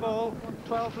Rolling Ball,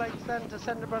 12 lengths then to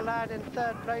Cinderella Lad in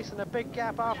third place, and a big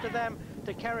gap after them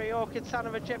to Kerry Orchid, Son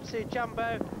of a Gypsy,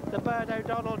 Jumbo, the Bird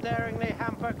O'Donnell, Daringly,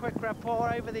 Hamper, Quick Rapport.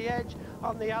 Over the Edge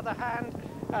on the other hand,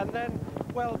 and then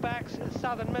well back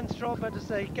Southern Minstrel. But as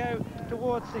they go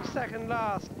towards the second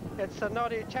last, it's Sir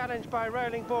Noddy challenged by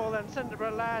Rolling Ball and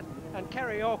Cinderella Lad and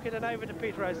Kerry Orchid, and over to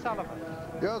Peter O'Sullivan.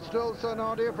 Yes, still Sir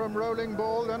Noddy from Rolling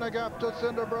Ball, then a gap to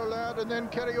Cinderella Lad, and then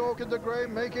Kerry Orchid the Grey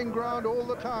making ground all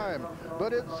the time.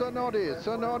 But it's Sir Noddy.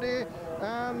 Sir Noddy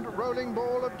and Rolling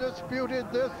Ball have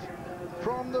disputed this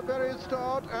from the very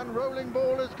start, and Rolling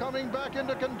Ball is coming back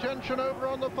into contention over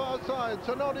on the far side.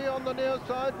 Sir Noddy on the near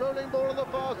side, Rolling Ball on the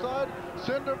far side.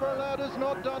 Cinderella Lad is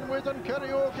not done with, and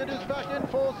Kerry Orchid is back in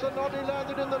fourth. Sir Noddy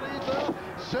landed in the lead there.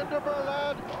 Cinderella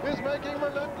Lad is making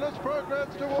relentless progress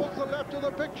towards the left of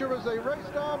the picture as they race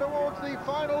down towards the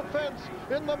final fence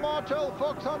in the Martel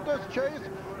Foxhunters chase.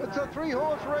 It's a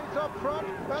 3-horse race up front,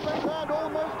 and they land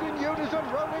almost in unison.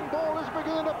 Rolling Ball is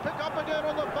beginning to pick up again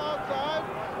on the far side.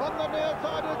 On the near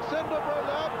side it's Cinderella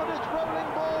Lad, but it's Rolling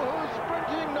Ball who is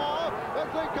sprinting now as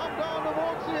they come down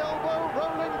towards the elbow.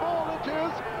 Rolling Ball it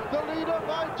is, the leader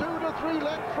by 2 to 3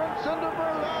 lengths from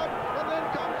Cinderella Lad, and then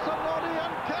comes Sir Noddy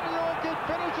and Kerry Orchid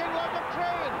finishing like a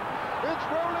train. It's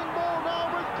Rolling Ball now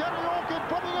with Kerry Orchid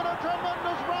putting in a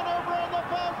tremendous run over on the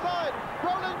far side.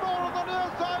 Rolling Ball on the near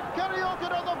side, Kerry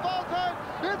Orchid on the far side.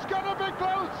 It's going to be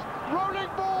close.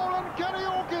 Rolling Ball and Kerry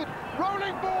Orchid.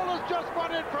 Rolling Ball has just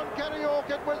won it from Kerry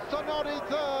Orchid with Sir Noddy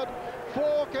third.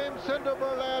 4 came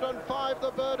Cinderella Lad, and 5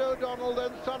 the Bird O'Donnell,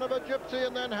 then Son of a Gypsy,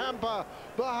 and then Hamper.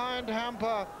 Behind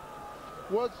Hamper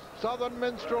was Southern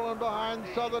Minstrel, and behind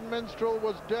Southern Minstrel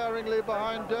was Daringly,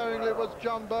 behind Daringly was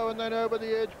Jumbo, and then Over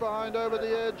the Edge, behind Over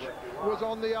the Edge was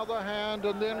on the other hand,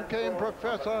 and then came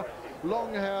Professor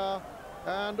Longhair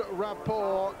and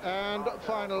Rapport, and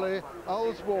finally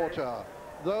Ullswater.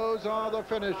 Those are the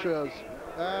finishers,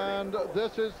 and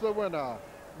this is the winner.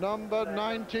 Number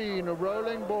 19,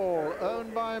 Rolling Ball,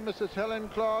 owned by Mrs. Helen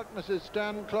Clark, Mrs.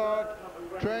 Stan Clark,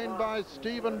 trained by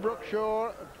Stephen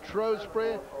Brookshaw,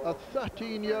 Shrewsbury, a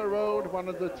 13-year-old, one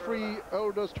of the 3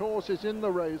 oldest horses in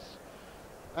the race,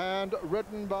 and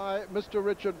ridden by Mr.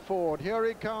 Richard Ford. Here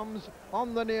he comes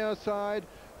on the near side,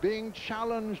 being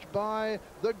challenged by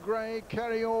the grey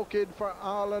Kerry Orchid for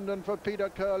Ireland and for Peter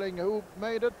Curling, who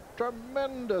made a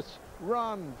tremendous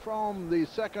run from the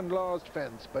second last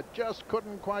fence, but just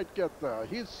couldn't quite get there.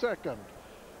 He's second.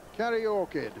 Kerry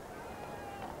Orchid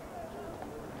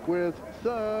with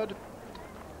third,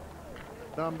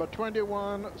 number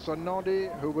 21, Sir Noddy,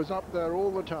 who was up there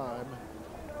all the time,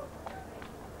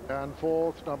 and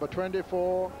fourth, number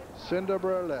 24,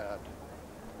 Cinderella Lad.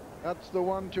 That's the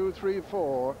 1, 2, 3,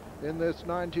 4 in this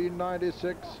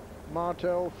 1996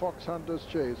 Martel Foxhunters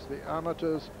chase, the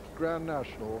Amateurs Grand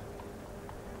National,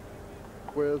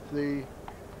 with the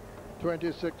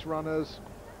 26 runners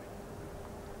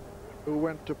who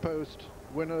went to post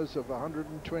winners of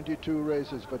 122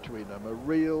 races between them. A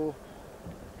real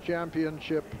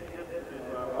championship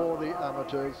for the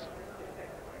amateurs.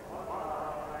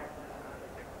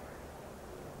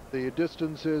 The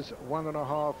distances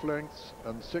 1.5 lengths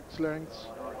and 6 lengths,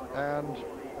 and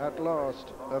at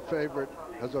last a favourite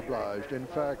has obliged. In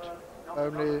fact,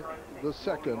 only the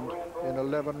second in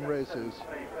 11 races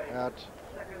at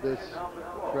this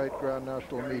great Grand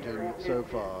National meeting so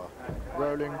far.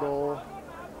 Rolling Ball,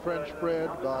 French bred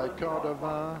by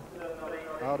Cardevin,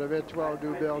 out of Étoile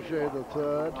du Berger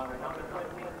III.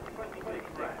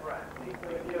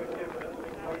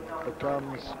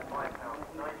 Becomes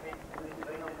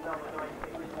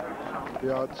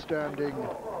the outstanding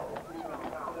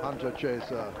hunter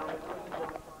chaser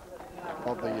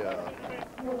of the year.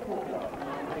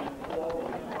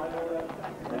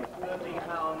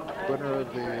 Winner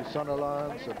of the Sun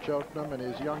Alliance at Cheltenham in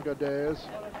his younger days.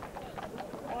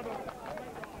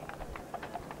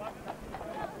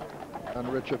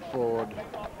 And Richard Ford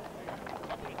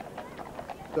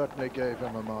certainly gave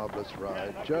him a marvellous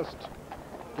ride. Just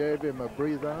gave him a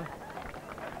breather.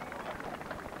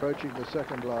 Approaching the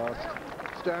second last.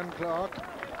 Stan Clark,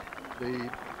 the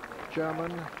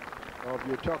chairman of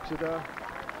Utoxeter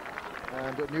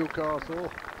and at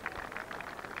Newcastle,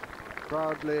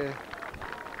 proudly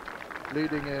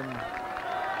leading in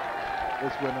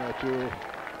this winner to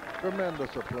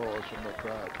tremendous applause from the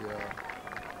crowd here.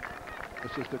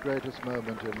 This is the greatest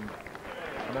moment in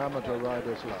an amateur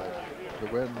rider's life, to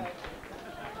win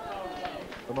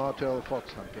the Martell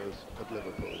Foxhunters at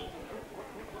Liverpool.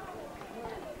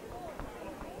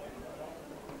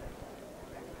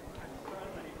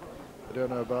 I don't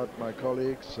know about my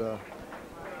colleagues, but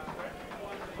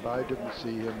I didn't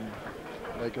see him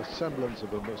make a semblance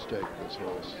of a mistake, this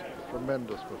horse.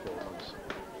 Tremendous performance.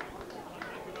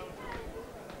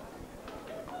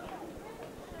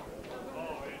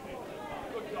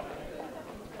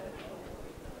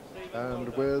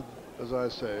 And with, as I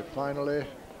say, finally,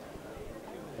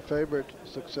 a favourite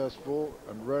successful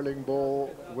and Rolling Ball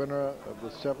winner of the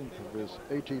 7th of his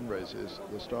 18 races.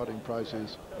 The starting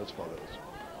prices as follows.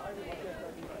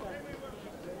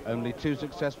 Only 2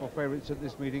 successful favourites at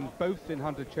this meeting, both in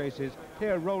hunter chases.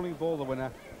 Here, Rolling Ball, the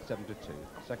winner, 7-2.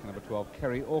 Second, number 12,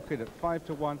 Kerry Orchid at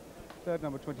 5-1. Third,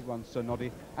 number 21, Sir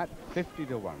Noddy at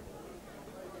 50-1.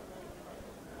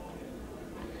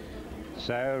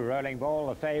 So, Rolling Ball,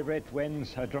 the favourite,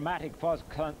 wins a dramatic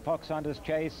Foxhunters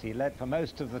chase. He led for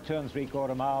most of the 2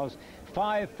 3/4 miles.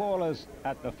 5 fallers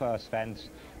at the first fence.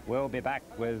 We'll be back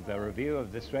with a review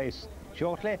of this race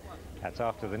shortly. That's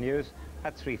after the news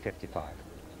at 3:55.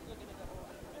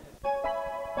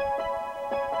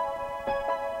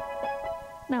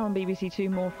 Now on BBC Two,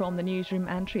 more from the newsroom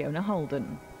and Triona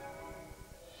Holden.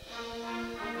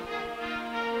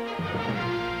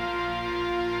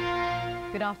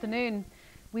 Good afternoon.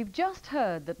 We've just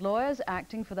heard that lawyers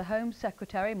acting for the Home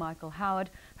Secretary, Michael Howard,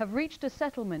 have reached a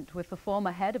settlement with the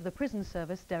former head of the prison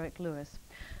service, Derek Lewis.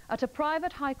 At a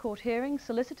private High Court hearing,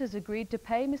 solicitors agreed to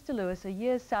pay Mr. Lewis a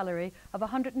year's salary of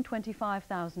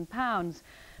 £125,000.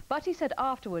 But he said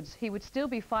afterwards he would still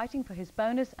be fighting for his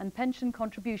bonus and pension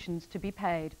contributions to be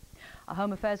paid. Our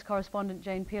Home Affairs correspondent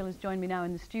Jane Peel has joined me now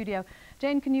in the studio.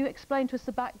 Jane, can you explain to us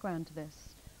the background to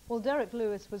this? Well, Derek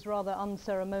Lewis was rather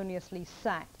unceremoniously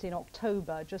sacked in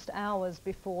October, just hours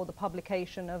before the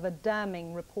publication of a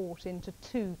damning report into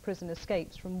 2 prison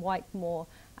escapes from Whitemoor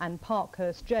and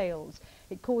Parkhurst jails.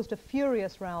 It caused a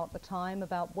furious row at the time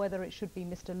about whether it should be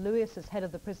Mr. Lewis as head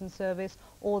of the prison service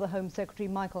or the Home Secretary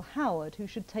Michael Howard who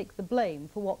should take the blame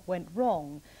for what went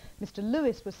wrong. Mr.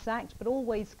 Lewis was sacked but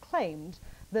always claimed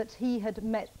that he had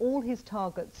met all his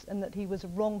targets and that he was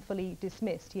wrongfully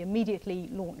dismissed. He immediately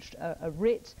launched a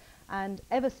writ, and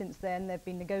ever since then there have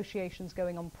been negotiations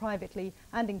going on privately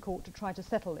and in court to try to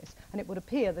settle this. And it would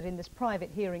appear that in this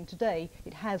private hearing today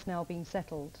it has now been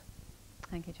settled.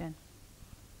 Thank you, Jen.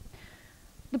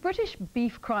 The British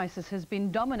beef crisis has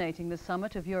been dominating the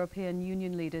summit of European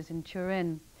Union leaders in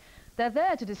Turin. They're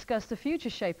there to discuss the future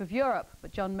shape of Europe,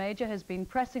 but John Major has been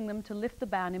pressing them to lift the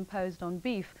ban imposed on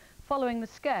beef following the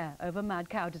scare over mad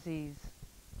cow disease.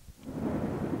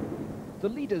 The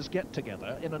leaders'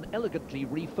 get-together in an elegantly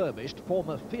refurbished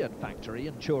former Fiat factory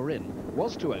in Turin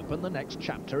was to open the next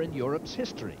chapter in Europe's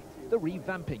history, the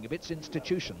revamping of its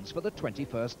institutions for the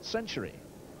 21st century.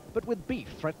 But with beef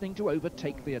threatening to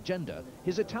overtake the agenda,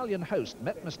 his Italian host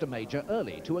met Mr. Major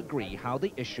early to agree how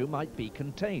the issue might be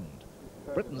contained.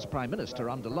 Britain's Prime Minister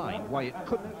underlined why it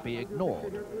couldn't be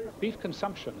ignored. Beef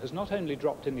consumption has not only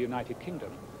dropped in the United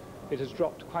Kingdom, it has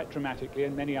dropped quite dramatically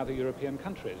in many other European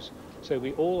countries. So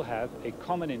we all have a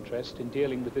common interest in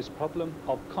dealing with this problem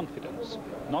of confidence,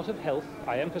 not of health.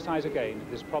 I emphasize again,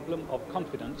 this problem of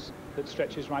confidence that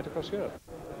stretches right across Europe.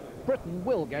 Britain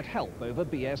will get help over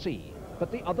BSE,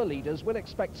 but the other leaders will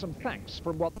expect some thanks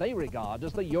from what they regard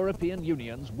as the European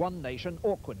Union's one-nation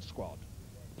awkward squad.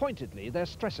 Pointedly, they're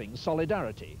stressing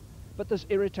solidarity, but there's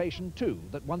irritation too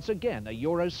that once again a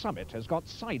Euro summit has got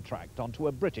sidetracked onto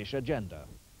a British agenda.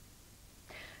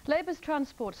 Labour's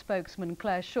transport spokesman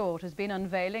Claire Short has been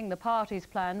unveiling the party's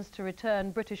plans to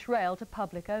return British Rail to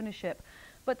public ownership.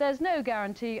 But there's no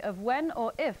guarantee of when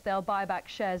or if they'll buy back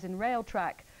shares in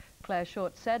Railtrack. Claire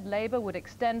Short said Labour would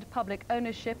extend public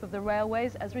ownership of the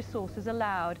railways as resources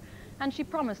allowed, and she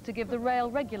promised to give the rail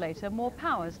regulator more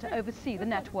powers to oversee the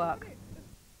network.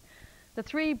 The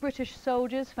 3 British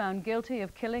soldiers found guilty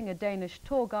of killing a Danish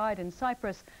tour guide in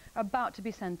Cyprus are about to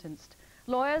be sentenced.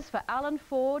 Lawyers for Alan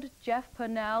Ford, Jeff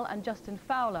Purnell and Justin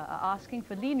Fowler are asking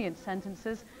for lenient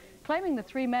sentences, claiming the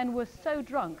 3 men were so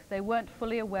drunk they weren't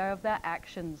fully aware of their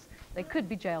actions. They could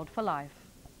be jailed for life.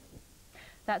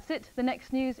 That's it. The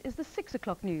next news is the 6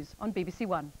 o'clock news on BBC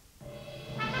One.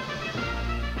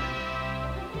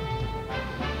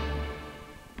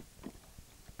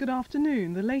 Good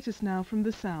afternoon. The latest now from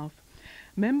the south.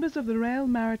 Members of the Rail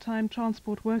Maritime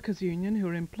Transport Workers Union, who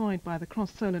are employed by the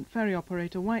cross-Solent ferry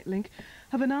operator Whitelink,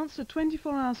 have announced a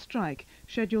 24-hour strike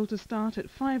scheduled to start at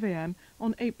 5 a.m.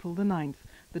 on April the 9th.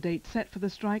 The date set for the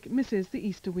strike misses the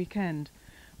Easter weekend.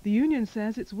 The union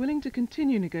says it's willing to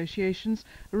continue negotiations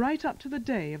right up to the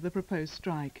day of the proposed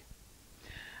strike.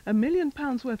 £1 million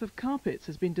worth of carpets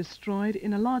has been destroyed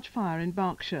in a large fire in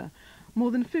Berkshire.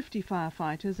 More than 50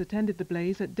 firefighters attended the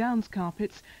blaze at Downs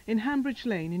Carpets in Hambridge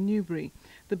Lane in Newbury.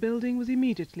 The building was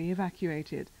immediately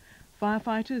evacuated.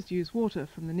 Firefighters used water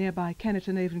from the nearby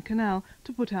Kennerton Avon Canal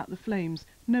to put out the flames.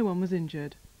 No one was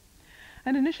injured.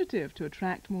 An initiative to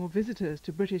attract more visitors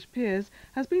to British piers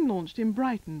has been launched in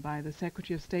Brighton by the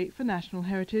Secretary of State for National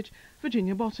Heritage,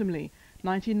 Virginia Bottomley.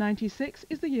 1996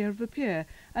 is the year of the pier,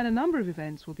 and a number of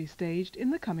events will be staged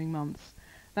in the coming months.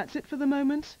 That's it for the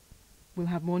moment. We'll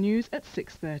have more news at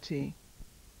 6:30.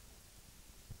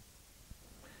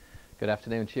 Good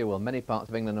afternoon to you. Well, many parts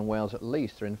of England and Wales at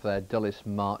least are in for their dullest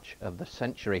March of the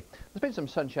century. There's been some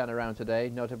sunshine around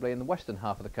today, notably in the western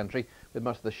half of the country, with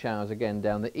most of the showers again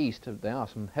down the east. There are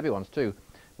some heavy ones too,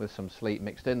 with some sleet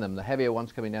mixed in them. The heavier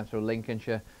ones coming down through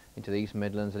Lincolnshire, into the East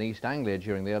Midlands and East Anglia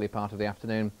during the early part of the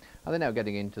afternoon, and they're now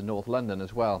getting into North London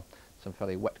as well. Some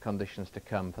fairly wet conditions to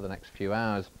come for the next few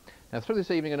hours. Now through this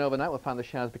evening and overnight we'll find the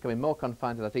showers becoming more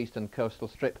confined to that eastern coastal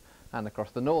strip and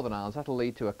across the Northern Isles. That'll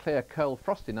lead to a clear, cold,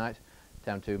 frosty night,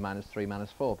 down to -3,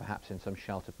 -4 perhaps in some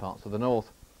sheltered parts of the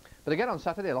north. But again on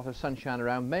Saturday a lot of sunshine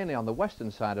around, mainly on the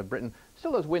western side of Britain.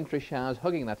 Still those wintry showers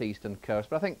hugging that eastern coast,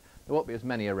 but I think there won't be as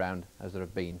many around as there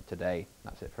have been today.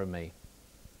 That's it from me.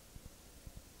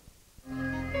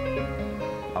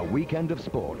 A weekend of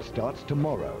sport starts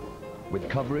tomorrow with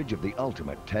coverage of the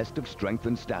ultimate test of strength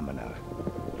and stamina,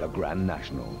 the Grand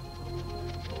National.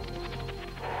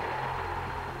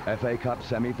 FA Cup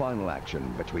semi-final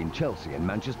action between Chelsea and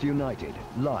Manchester United,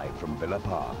 live from Villa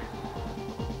Park.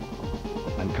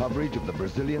 And coverage of the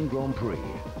Brazilian Grand Prix,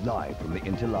 live from the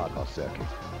Interlagos circuit.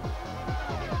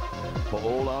 For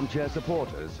all armchair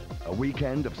supporters, a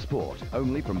weekend of sport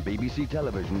only from BBC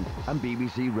Television and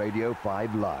BBC Radio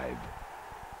 5 Live.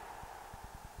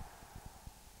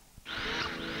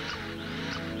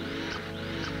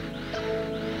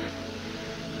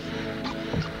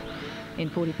 In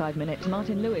 45 minutes,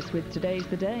 Martin Lewis with Today's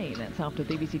the Day. That's after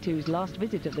BBC Two's last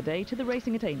visit of the day to the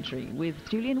racing at Aintree with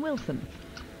Julian Wilson.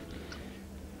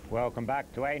 Welcome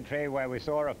back to Aintree, where we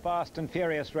saw a fast and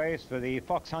furious race for the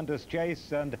Foxhunters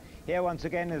chase, and here once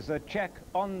again is a check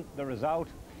on the result.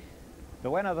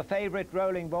 The winner, the favourite,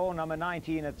 Rolling Ball, number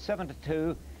 19 at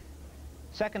 7-2.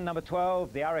 Second, number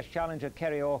 12, the Irish challenger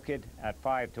Kerry Orchid at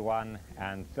 5-1,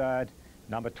 and third,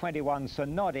 number 21,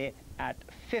 Sonodi at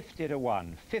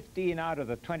 50-1. 15 out of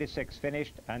the 26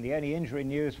 finished, and the only injury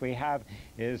news we have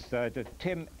is to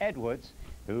Tim Edwards,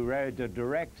 who rode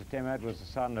direct. Tim Edwards, the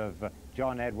son of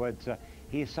John Edwards.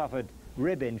 He suffered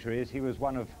rib injuries. He was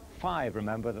one of 5,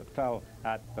 remember, that fell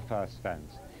at the first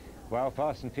fence. Well,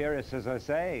 fast and furious, as I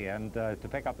say, and to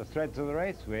pick up the threads of the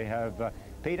race, we have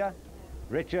Peter,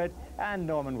 Richard, and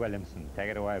Norman Williamson. Take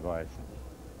it away, boys.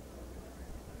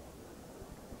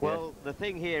 Well, the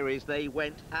thing here is they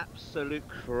went absolute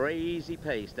crazy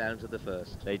pace down to the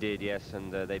first. They did, yes,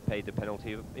 and they paid the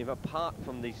penalty. If apart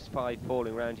from these 5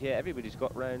 falling round here, everybody's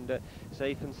got round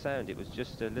safe and sound. It was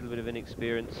just a little bit of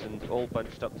inexperience and all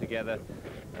bunched up together.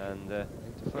 And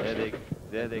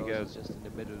there they go. Just in the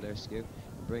middle there, Skew.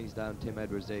 Brings down Tim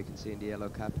Edwards there, you can see in the yellow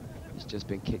cap. He's just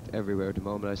been kicked everywhere at the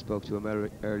moment. I spoke to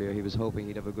him earlier. He was hoping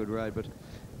he'd have a good ride, but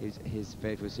his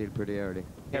fate was sealed pretty early.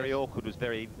 Kerry Awkward was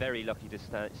very, very lucky to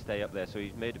stay up there, so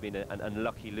he may have been an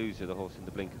unlucky loser, the horse in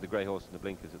the blinkers, the grey horse in the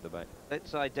blinkers at the back.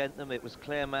 Let's ident them. It was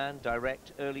Clareman,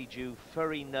 Direct, Early Dew,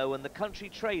 Furry No, and the Country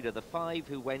Trader, the 5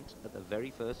 who went at the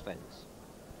very first fence.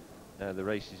 Now the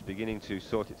race is beginning to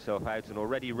sort itself out, and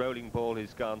already Rolling Ball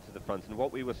has gone to the front. And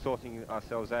what we were sorting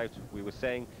ourselves out, we were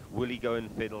saying, will he go and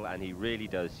fiddle? And he really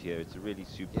does here. It's a really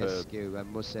superb. Yes, Skew, I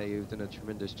must say you've done a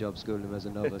tremendous job schooling him as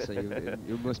a novice. So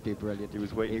you must be brilliant. He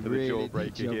was waiting for the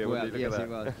jawbreaker here. Well, yes, he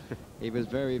was. He was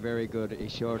very, very good. He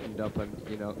shortened up, and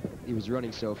you know he was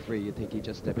running so free. You'd think he'd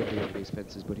just step into one of these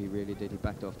fences, but he really did. He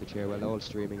backed off the chair well, all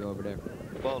streaming over there.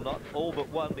 Well, not all but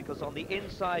one, because on the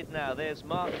inside now, there's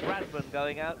Mark Bradburn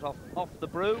going out off the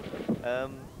brew.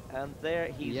 And there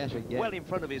he's well in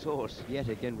front of his horse. Yet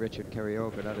again, Richard Kerry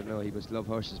Awkward. I don't know, he must love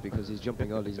horses because he's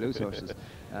jumping all these loose horses.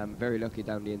 Very lucky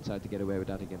down the inside to get away with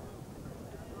that again.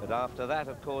 But after that,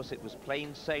 of course, it was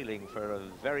plain sailing for a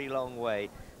very long way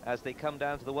as they come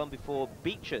down to the one before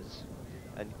Beecher's.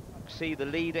 And you see the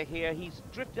leader here, he's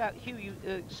drifted out. Hugh,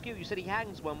 Skew, you said he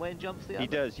hangs one way and jumps the other? He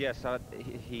does, yes.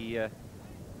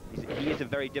 He is a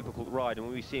very difficult ride, and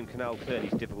when we see him Canal Turn,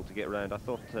 he's difficult to get around. I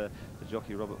thought the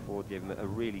jockey Robert Ford gave him a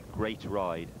really great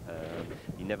ride.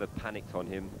 He never panicked on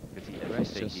him because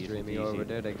he just streaming over.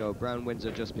 There they go. Brown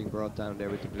Windsor just being brought down there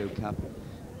with the blue cap.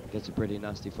 Gets a pretty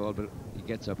nasty fall, but he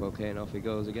gets up okay, and off he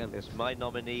goes again. Yes, My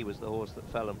Nominee was the horse that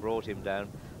fell and brought him down.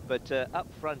 But up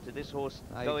front, this horse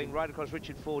going right across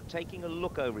Richard Ford, taking a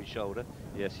look over his shoulder.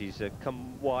 Yes, he's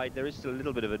come wide. There is still a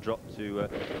little bit of a drop to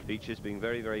Beecher's, being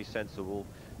very, very sensible.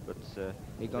 But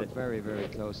he got very, very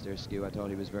close there, Skew. I thought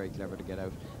he was very clever to get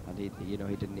out, and he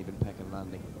didn't even peck him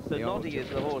landing. So Noddy is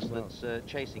the horse that's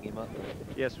chasing him up.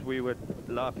 Yes, we were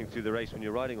laughing through the race when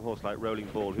you're riding a horse like Rolling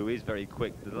Ball, who is very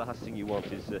quick. The last thing you want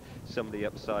is somebody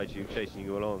upside you chasing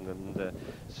you along, and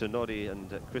Sir Noddy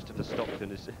and Christopher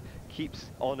Stockton keeps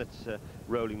on at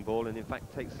Rolling Ball, and in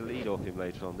fact takes the lead off him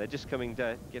later on. They're just coming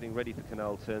down, getting ready for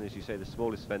Canal Turn, as you say, the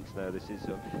smallest fence now. This is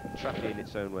trappy in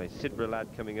its own way. Sidborough Lad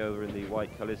coming over in the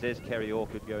white colours. There's Kerry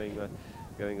Awkward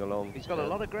going along. He's got a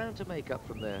lot of ground to make up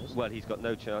from there. Well, he's got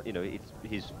no chance. You know,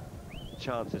 his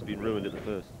chance has been ruined at the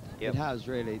first. It has,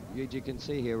 really. You can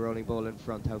see here, Rolling Ball in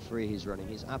front, how free he's running.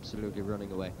 He's absolutely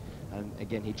running away. And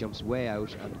again, he jumps way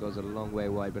out and goes a long way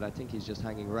wide, but I think he's just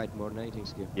hanging right more than anything,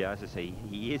 Skip. Yeah, as I say,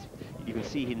 he is. You can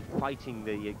see him fighting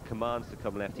the commands to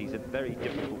come left. He's a very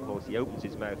difficult horse. He opens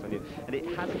his mouth on you, and it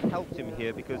hasn't helped him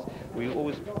here because we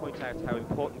always point out how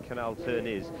important Canal Turn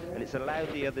is, and it's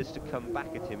allowed the others to come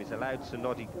back at him. It's allowed Sir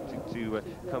Noddy to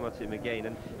come at him again.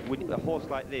 And with a horse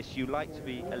like this, you like to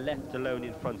be left alone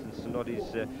in front, and Sir Noddy's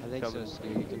I think so,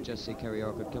 Skip. You can just see Kerry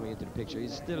Awkward coming into the picture.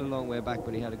 He's still a long way back,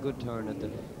 but he had a good turn at the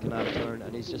Canal Turn,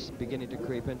 and he's just beginning to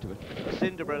creep into it.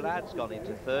 Cinderborough Lad's gone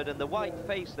into third, and the white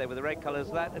face there with the red colours,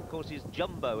 that of course is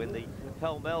Jumbo in the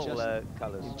Pell Mell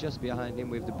colours. He's just behind him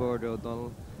with the Bordeaux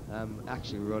O'Donnell.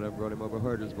 Actually rode him over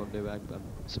hurdles one day. I'm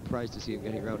surprised to see him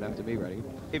getting round after me riding him.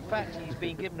 In fact, he's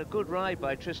been given a good ride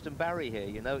by Tristan Barry here.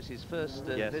 You know, it's his first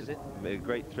visit. A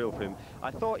great thrill for him. I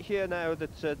thought here now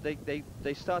that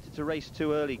they started to race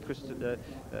too early. Christopher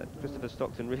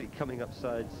Stockton really coming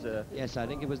upsides. Yes, I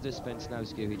think it was this fence now,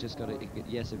 Skew. He just got it.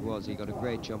 Yes, it was. He got a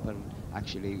great jump and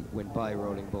actually went by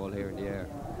Rolling Ball here in the air.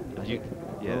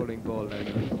 Rolling Ball now,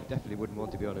 you definitely wouldn't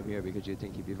want to be on him here because you'd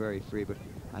think he'd be very free, but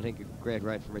I think a great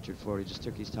ride from Richard Ford. He just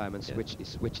took his time and he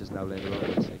switches now later on.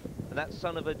 And that's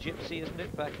Son of a Gypsy, isn't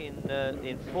it? Back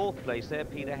in fourth place there,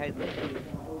 Peter Headley.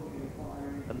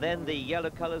 And then the yellow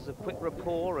colours of Quick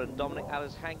Rapport and Dominic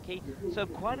Alice-Hankey. So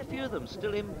quite a few of them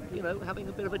still in, having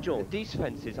a bit of a jaunt. These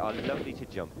fences are lovely to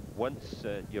jump. Once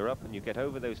you're up and you get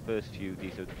over those first few,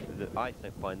 I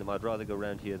find them, I'd rather go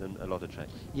around here than a lot of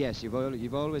tracks. Yes, you've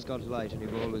always got light and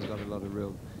you've always got a lot of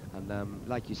room. And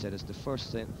like you said, it's the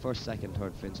first, second,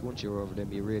 third fence. Once you're over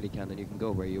them, you really can, and you can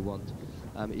go where you want.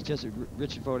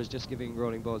 Richard Ford is just giving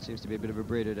Rolling Ball, seems to be a bit of a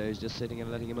breeder there. He's just sitting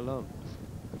and letting him alone.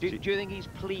 Do you think he's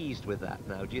pleased with that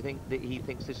now? Do you think that he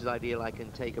thinks this is ideal, I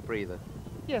can take a breather?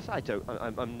 Yes, I don't.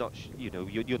 I'm not.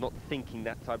 You're not thinking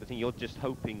that type of thing. You're just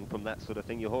hoping from that sort of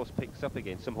thing. Your horse picks up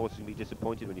again. Some horses can be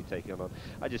disappointed when you take him on.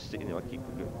 I just, I keep.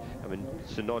 I mean,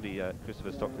 Sir Noddy,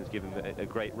 Christopher Stockton's given a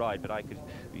great ride, but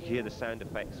you hear the sound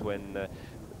effects when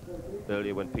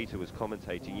earlier when Peter was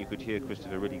commentating, you could hear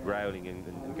Christopher really growling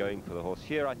and going for the horse.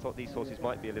 Here I thought these horses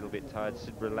might be a little bit tired.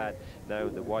 Sidra Lad now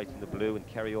in the white and the blue, and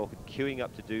Kerry Orchid queuing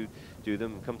up to do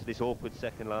them, come to this awkward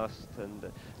second last,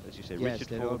 and as you say, yes,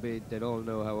 Richard Ford. they'd all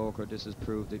know how awkward this has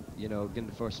proved. You know, getting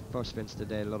the first fence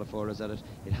today, a lot of foreigners at it.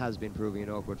 It has been proving an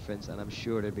awkward fence, and I'm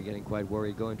sure they'd be getting quite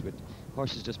worried going to it.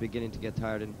 Horses just beginning to get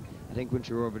tired, and I think once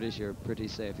you're over this, you're pretty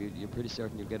safe. You're pretty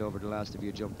certain you'll get over the last if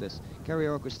you jump this. Kerry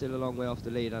Orchid's still a long way off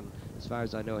the lead, and as far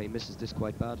as I know, he misses this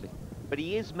quite badly. But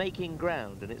he is making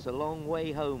ground, and it's a long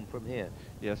way home from here.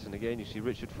 Yes, and again, you see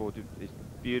Richard Ford is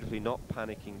beautifully not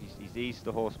panicking. He's eased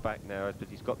the horse back now, but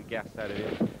he's got the gas out of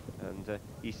him, and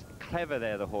he's clever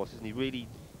there, the horse, and he really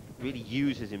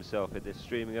uses himself at this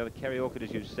streaming over. Kerry Orchid,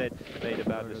 as you said, made a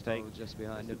bad mistake. Just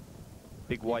behind it.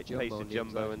 Big white pacer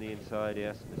jumbo on the inside,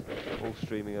 yes, all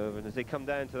streaming over. And as they come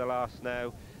down to the last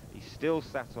now, he's still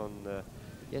sat on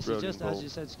yes, he just, as you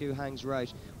said, Skew, hangs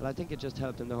right. Well, I think it just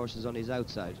helped him the horse is on his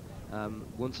outside.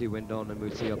 Once he went on, and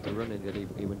we'll see up the running that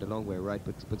he went a long way right,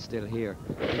 but still here,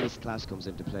 I think his class comes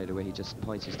into play, the way he just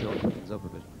points his toe and quickens up a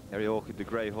bit. Kerry Orchid, the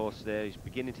grey horse there, he's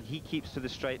beginning to, he keeps to the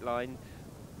straight line.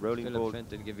 Rolling Philip ball.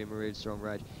 Fenton give him a real strong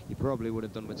ride. He probably would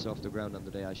have done with softer ground on the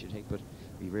day, I should think, but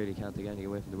we really can't take anything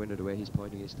away from the winner, the way he's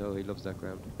pointing his toe. He loves that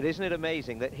ground. But isn't it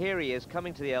amazing that here he is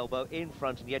coming to the elbow in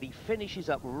front, and yet he finishes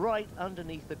up right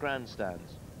underneath the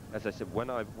grandstands? As I said, when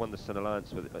I won the Sun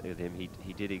Alliance with him,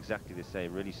 he did exactly the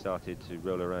same. Really started to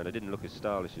roll around. I didn't look as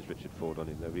stylish as Richard Ford on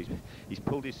him, though. He's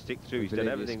pulled his stick through. He's done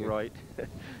everything right.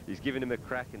 He's given him a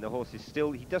crack, and the horse is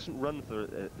still. He doesn't run for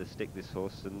the stick, this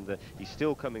horse, and he's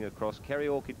still coming across. Kerry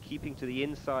Orchid keeping to the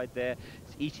inside there.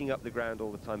 It's eating up the ground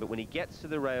all the time. But when he gets to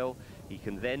the rail, he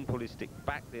can then pull his stick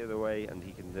back the other way, and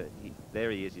he can.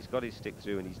 There he is. He's got his stick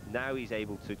through, and he's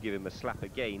able to give him a slap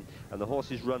again. And the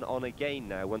horse is run on again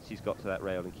now once he's got to that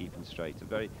rail and keeping straight. A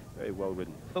very, very well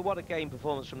ridden. But what a game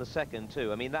performance from the second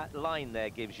too. I mean, that line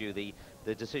there gives you the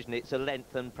decision. It's a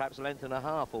length, and perhaps a length and a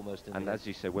half almost. And as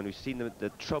you said, when we've seen the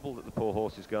trouble that the poor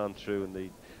horse has gone through, and the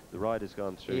rider's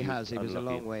gone through, he was a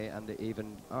long way, and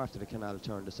even after the canal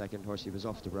turn, the second horse, he was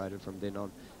off the bridle from then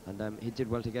on, and he did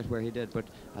well to get where he did. But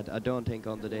I don't think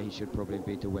on the day he should probably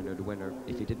beat the winner. The winner,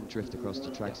 if he didn't drift across the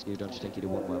track, you don't think he'd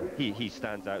have won well. He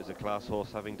stands out as a class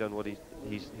horse, having done what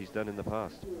he's done in the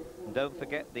past. And don't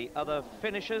forget the other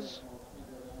finishers.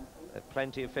 There are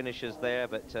plenty of finishers there,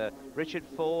 but Richard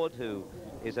Ford, who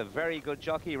is a very good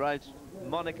jockey, rides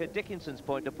Monica Dickinson's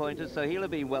point-to-pointers, so he'll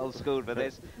have been well schooled for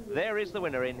this. There is the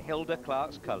winner in Hilda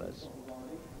Clark's colours.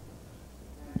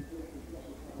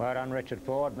 Well done, Richard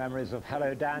Ford. Memories of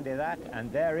Hello Dandy, that.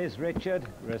 And there is Richard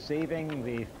receiving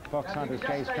the Foxhunters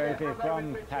Chase Trophy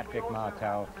from Patrick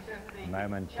Martel. A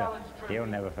moment he'll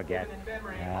never forget.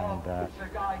 And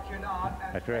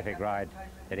a terrific ride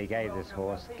that he gave this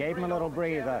horse. Gave him a little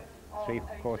breather,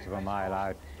 3/4 of a mile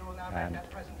out, and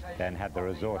then had the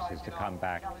resources to come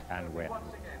back and win.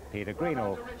 Peter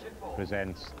Greenall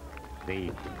presents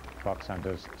the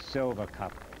Foxhunters Silver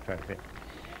Cup Trophy.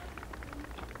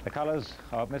 The colours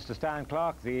of Mr. Stan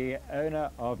Clark, the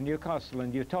owner of Newcastle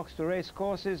and Uttoxeter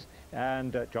Racecourses,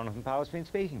 and Jonathan Powell's been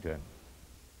speaking to him.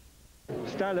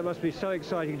 Stan, it must be so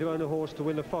exciting to own a horse to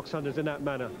win the Foxhunters in that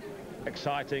manner.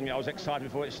 Exciting. I was excited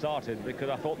before it started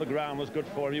because I thought the ground was good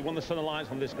for him. He won the Sun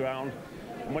Alliance on this ground.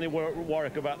 And when he were at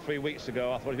Warwick about 3 weeks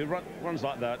ago, I thought if he runs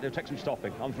like that, it'll take some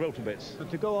stopping. I'm thrilled to bits.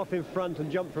 But to go off in front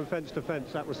and jump from fence to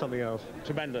fence, that was something else.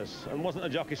 Tremendous. And wasn't the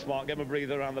jockey smart? Gave him a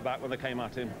breather around the back when they came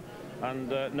at him. And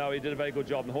no, he did a very good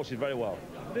job, and the horse is very well.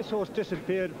 This horse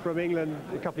disappeared from England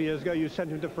a couple of years ago. You sent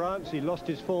him to France. He lost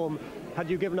his form. Had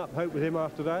you given up hope with him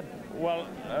after that? Well,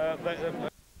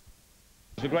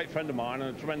 he's a great friend of mine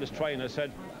and a tremendous trainer,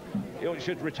 said you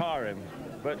should retire him.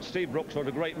 But Steve Brooks was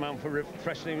a great man for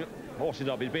refreshing horses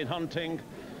up. He's been hunting,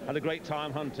 had a great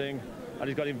time hunting, and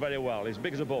he's got him very well. He's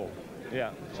big as a bull.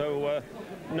 Yeah, so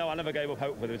no, I never gave up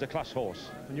hope with him. He's a class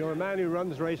horse. And you're a man who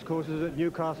runs race courses at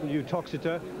Newcastle and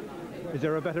Uttoxeter. Is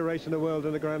there a better race in the world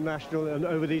than the Grand National and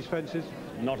over these fences?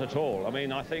 Not at all. I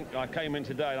mean, I think I came in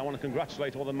today and I want to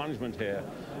congratulate all the management here.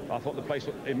 I thought the place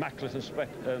was immaculate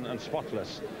and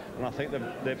spotless. And I think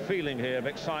the feeling here of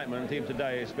excitement, even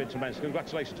today, has been tremendous.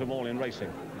 Congratulations to them all in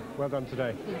racing. Well done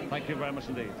today. Thank you very much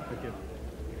indeed. Thank you.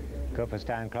 Good for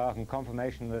Stan Clark, and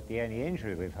confirmation that the only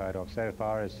injury we've heard of so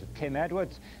far is Tim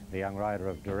Edwards, the young rider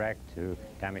of Direct, who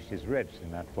damaged his ribs in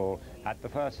that fall at the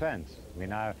first fence. We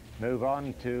now move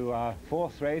on to our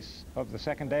fourth race of the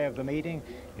second day of the meeting.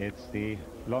 It's the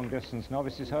long-distance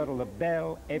novices hurdle, the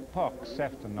Belle Epoque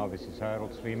Sefton novices hurdle,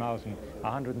 3 miles and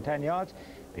 110 yards.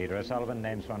 Peter O'Sullivan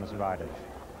names runners and riders.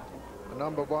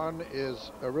 Number 1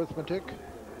 is Arithmetic.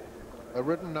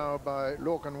 Ridden now by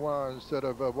Lorcan instead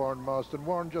of Warren Marston.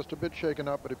 Warren just a bit shaken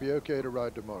up, but he'll be okay to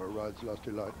ride tomorrow. Rides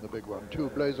Lusty Light in the big one. 2,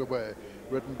 Blaze Away,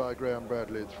 ridden by Graham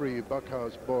Bradley. 3,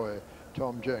 Buckhouse Boy,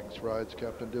 Tom Jenks, rides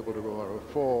Captain Dibble tomorrow.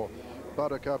 4,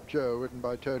 Buttercup Joe, ridden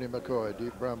by Tony McCoy.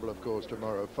 Deep Bramble, of course,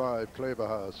 tomorrow. 5,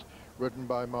 Claverhouse, ridden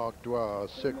by Mark Dwyer.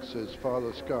 6 is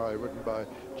Father Sky, ridden by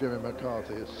Jimmy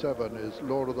McCarthy. 7 is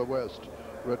Lord of the West,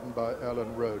 ridden by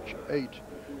Alan Roach. 8,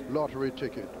 Lottery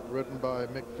Ticket, ridden by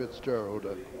Mick Fitzgerald,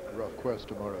 a rough quest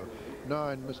tomorrow.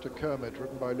 9, Mr. Kermit,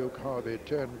 ridden by Luke Harvey.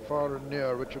 10, Far and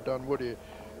Near, Richard Dunwoody,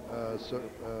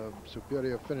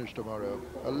 Superior Finish tomorrow.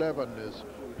 11 is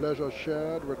Pleasure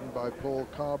Shared, ridden by Paul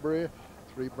Carberry.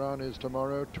 3 Brownies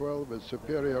tomorrow. 12 is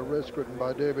Superior Risk, ridden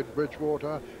by David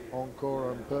Bridgewater.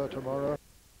 Encore and Per tomorrow.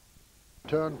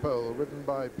 Turnpole, ridden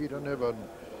by Peter Niven.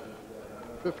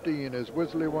 15 is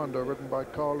Wisley Wonder, ridden by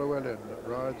Carl Llewellyn,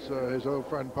 rides his old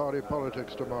friend Party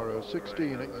Politics tomorrow.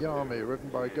 16 Yarmy, ridden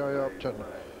by Guy Upton,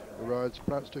 who rides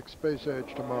Plastic Space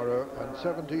Age tomorrow. And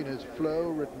 17 is Flow,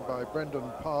 ridden by Brendan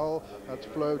Powell. That's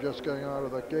Flow just going out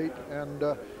of the gate, and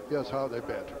here's how they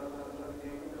bet.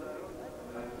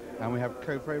 And we have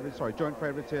joint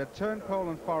favourites here. Turnpole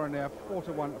and Far and Near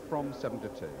 4-1 from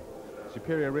 7-2.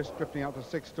 Superior Risk drifting out to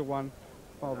 6-1.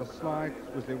 Father Slide,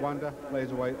 Wisley Wonder,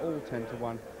 Blaze Away, all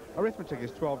 10-1. Arithmetic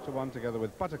is 12-1, together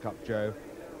with Buttercup Joe.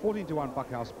 14-1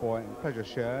 Buckhouse Boy and Pleasure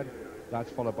Shared. That's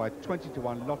followed by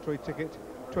 20-1 Lottery Ticket.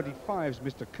 25's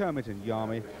Mr. Kermit and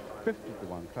Yarmy.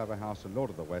 50-1 Claverhouse and Lord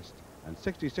of the West. And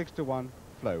 66-1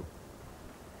 Flow.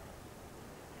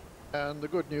 And the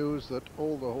good news that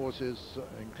all the horses,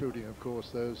 including of course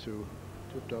those who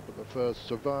tipped up at the first,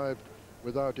 survived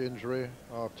without injury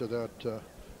after that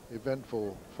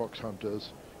eventful Foxhunters,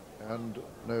 and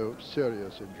no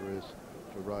serious injuries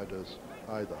to riders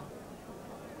either.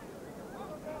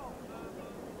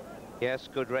 Yes,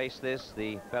 good race this,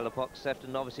 the Bellapox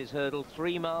Sefton Novices Hurdle,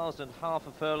 3 miles and half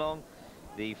a furlong.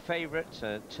 The favourite,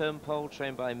 Turnpole,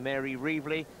 trained by Mary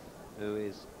Reevely, who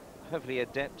is hopefully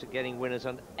adept at getting winners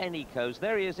on any coast.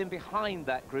 There he is in behind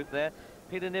that group there.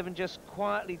 Peter Niven just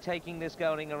quietly taking this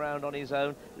going around on his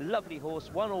own. Lovely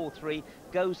horse, 1 all 3,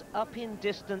 goes up in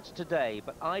distance today,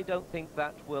 but I don't think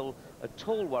that will at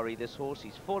all worry this horse.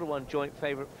 He's 4-1 joint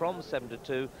favourite from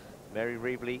 7-2. Mary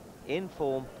Reevely in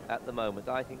form at the moment.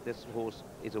 I think this horse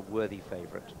is a worthy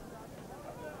favourite.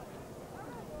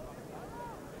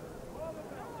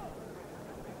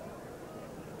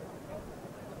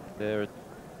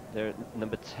 There,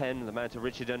 number 10, the mount of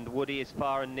Richard Underwoody, is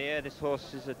Far and Near. This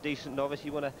horse is a decent novice.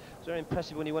 It's very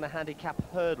impressive when you won a handicap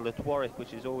hurdle at Warwick,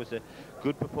 which is always a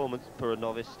good performance for a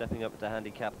novice stepping up to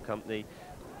handicap company.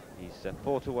 He's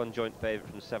 4-1 joint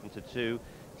favourite from 7-2.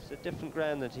 It's a different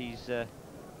ground that he's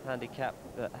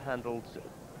handled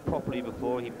properly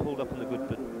before. He pulled up on the good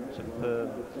to firm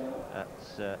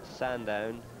at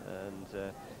Sandown,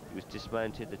 and he was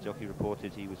dismounted. The jockey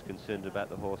reported he was concerned about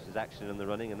the horse's action in the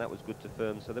running, and that was good to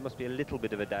firm, so there must be a little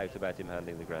bit of a doubt about him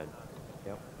handling the ground.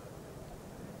 Yep.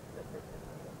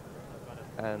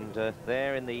 And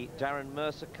there in the Darren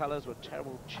Mercer colours, what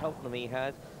terrible Cheltenham he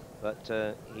had, but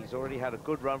he's already had a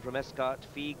good run from Escart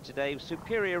Figue today.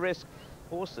 Superior Risk,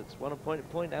 horse that's won a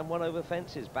point and 1 over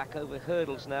fences, back over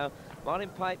hurdles now. Martin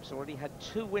Pipes already had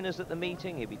 2 winners at the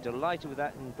meeting. He'd be delighted with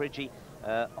that, and Bridgie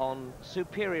on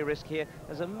Superior Risk here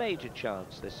has a major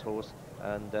chance, this horse.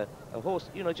 And a horse,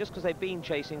 you know, just because they've been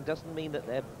chasing doesn't mean that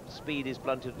their speed is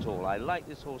blunted at all. I like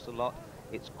this horse a lot.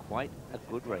 It's quite a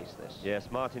good race, this. Yes,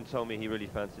 Martin told me he really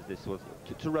fancies this horse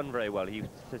to run very well. He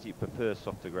says he prefers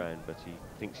softer ground, but he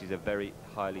thinks he's a very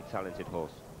highly talented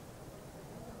horse.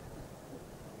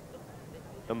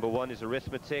 Number 1 is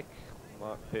Arithmetic.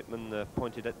 Mark Pittman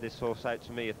pointed at this horse out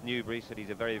to me at Newbury, said he's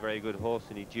a very, very good horse,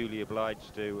 and he duly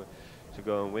obliged to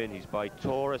go and win. He's by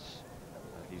Taurus.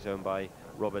 He's owned by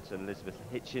Robert and Elizabeth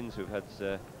Hitchens, who've had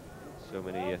so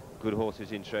many good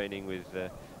horses in training with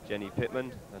Jenny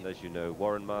Pittman. And as you know,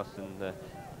 Warren Marston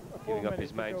giving up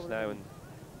his mounts now, and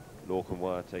Lorcan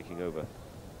Wire taking over.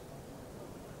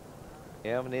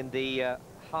 Yeah, and in the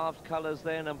halved colours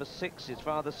there, number 6 is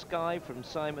Father Sky from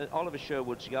Oliver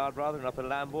Sherwood's yard, rather, in Upper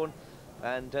Lambourne.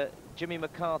 And Jimmy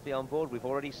McCarthy on board. We've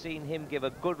already seen him give a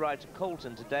good ride to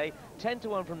Colton today.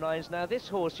 10-1 from 9s. Now this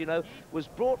horse, you know, was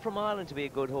brought from Ireland to be a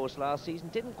good horse last season.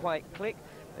 Didn't quite click.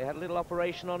 They had a little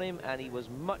operation on him, and he was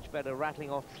much better,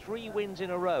 rattling off 3 wins in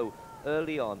a row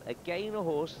early on. Again, a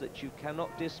horse that you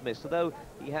cannot dismiss, although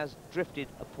he has drifted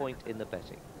a point in the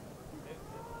betting.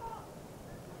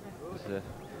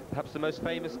 Perhaps the most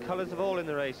famous colours of all in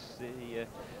the race, the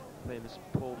famous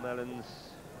Paul Mellon's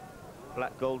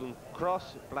black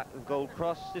and gold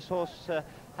cross. This horse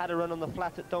had a run on the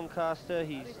flat at Doncaster.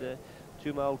 He's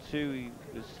 2 mile 2, he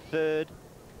was third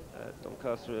at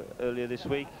Doncaster earlier this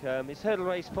week. His hurdle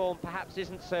race form perhaps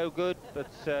isn't so good, but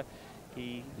if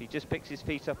he just picks his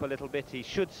feet up a little bit, he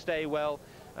should stay well.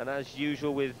 And as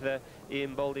usual with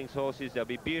Ian Boulding's horses, they'll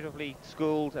be beautifully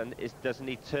schooled, and doesn't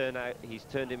he turn out? He's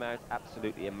turned him out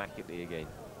absolutely immaculately again.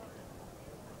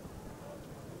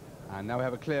 And now we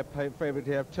have a clear favourite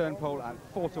here, Turnpole at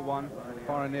 4-1,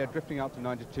 Far and Near drifting up to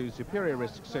 92, Superior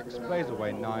Risk 6, Blaze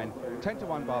Away 9,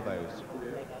 10-1 Barbados.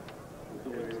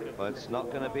 Well, it's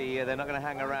not going to be, they're not going to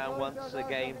hang around once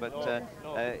again, but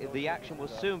the action will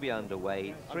soon be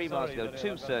underway. 3 miles to go,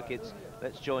 2 circuits.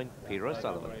 Let's join Peter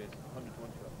O'Sullivan.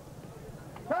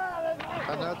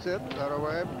 And that's it, they're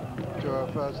away to our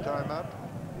first time up,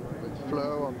 with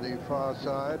Flo on the far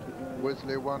side,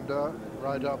 Wisley Wonder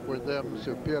right up with them,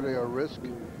 Superior Risk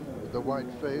with the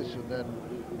white face, and then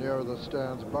nearer the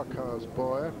stands, Buckhouse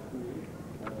Boy.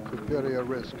 Superior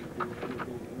Risk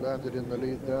landed in the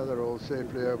lead there. They're all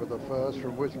safely over the first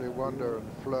from Wisley Wonder and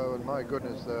Flo, and my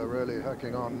goodness, they're really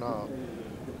hacking on now.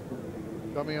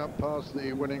 Coming up past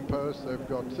the winning post, they've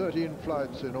got 13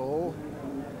 flights in all,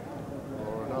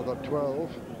 or another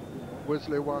 12.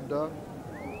 Wisley Wonder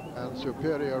and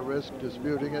Superior Risk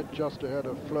disputing it just ahead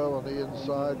of Flo on the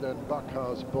inside, then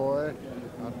Buckhouse Boy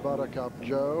and Buttercup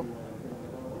Joe,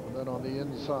 and then on the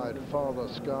inside Father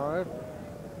Sky.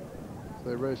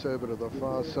 They race over to the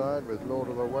far side with Lord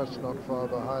of the West not far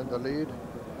behind the lead,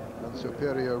 and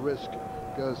Superior Risk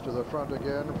goes to the front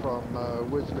again from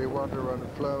Wisley Wonder and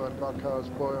Flo and Buckhouse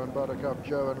Boy and Buttercup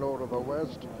Joe and Lord of the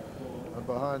West, and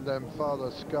behind them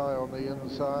Father Sky on the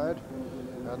inside.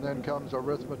 And then comes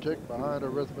Arithmetic. Behind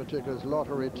Arithmetic is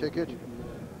Lottery Ticket.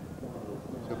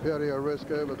 Superior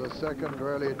Risk over the second,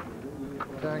 really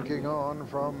tanking on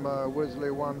from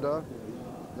Wisley Wonder.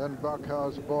 Then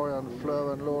Buckhouse Boy and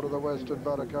Flo and Lord of the West and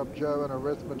Buttercup Joe and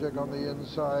Arithmetic on the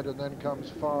inside. And then comes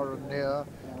Far and Near.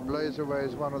 Blaze Away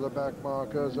is one of the back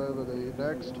markers over the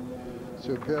next.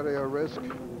 Superior Risk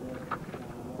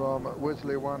from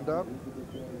Wisley Wonder.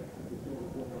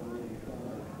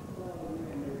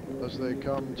 As they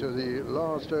come to the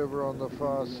last over on the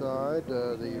far side,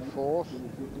 the fourth,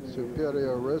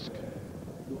 Superior Risk,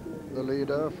 the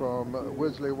leader from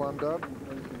Wisley Wonder,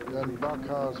 then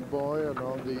Buckhouse Boy, and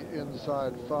on the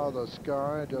inside Father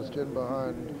Sky, just in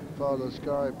behind Father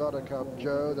Sky, Buttercup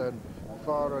Joe, then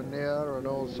Far and Near, and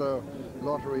also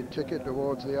Lottery Ticket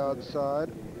towards the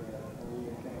outside.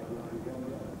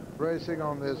 Racing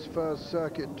on this first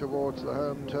circuit towards the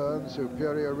home turn,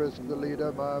 Superior Risk the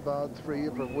leader by about 3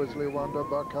 from Wisley Wonder,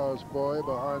 Buckhouse Boy.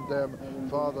 Behind them,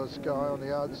 Father Sky. On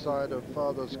the outside of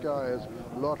Father Sky is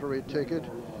Lottery Ticket.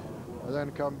 And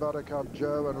then come Buttercup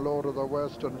Joe and Lord of the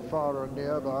West and Far and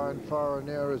Near. Behind Far and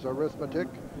Near is Arithmetic.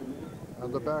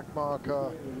 And the back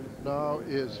marker now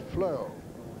is Flo.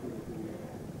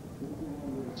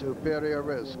 Superior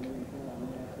Risk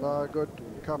by a good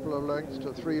couple of lengths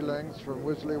to 3 lengths from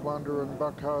Wisley Wonder and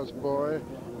Buckhouse Boy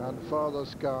and Father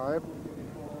Sky.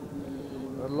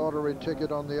 A Lottery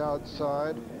Ticket on the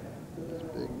outside is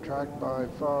being tracked by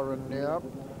Far and Near.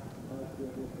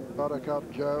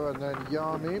 Buttercup Joe and then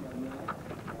Yami.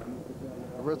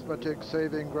 Arithmetic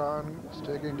saving ground,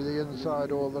 sticking to the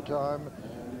inside all the time,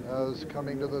 as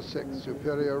coming to the 6th.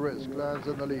 Superior Risk lands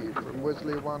in the lead from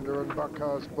Wisley Wonder and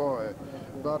Buckhouse Boy.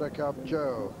 Buttercup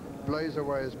Joe. Blaze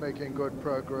Away is making good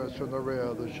progress from the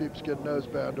rear. The sheepskin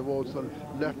noseband towards the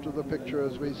left of the picture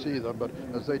as we see them, but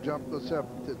as they jump the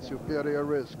 7th, it's Superior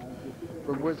Risk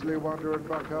from Wisley Wonder and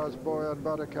Buckhouse Boy and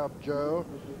Buttercup Joe.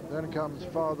 Then comes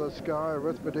Father Sky,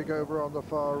 Arithmetic over on the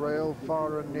far rail,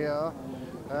 Far and Near,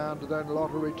 and then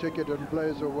Lottery Ticket and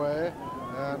Blaze Away,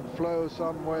 and Flo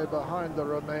some way behind the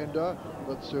remainder,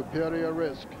 but Superior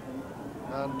Risk.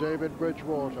 And David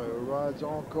Bridgewater, who rides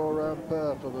Encore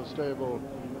Ampere for the stable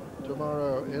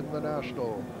tomorrow in the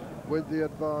National, with the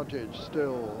advantage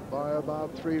still by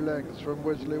about 3 lengths from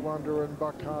Wisley Wonder and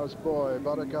Buckhouse Boy.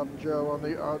 Buttercup Joe on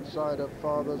the outside of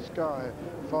Father Sky.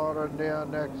 Far and Near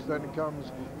next, then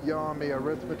comes Yami.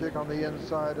 Arithmetic on the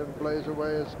inside, and Blaze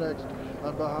Away is next,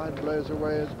 and behind Blaze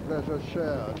Away is Pleasure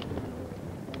Shared.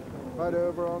 Right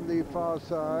over on the far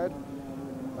side,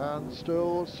 and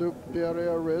still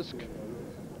Superior Risk,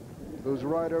 whose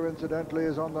rider incidentally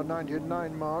is on the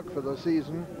 99 mark for the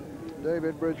season.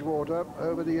 David Bridgewater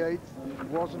over the 8th,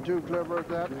 wasn't too clever at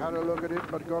that, had a look at it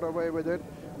but got away with it.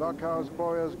 Buckhouse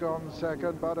Boy has gone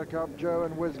second, Buttercup Joe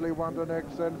and Wisley Wonder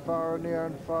next, then Far and Near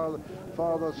and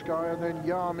Father Sky, and then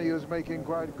Yami, who's making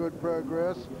quite good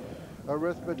progress.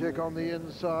 Arithmetic on the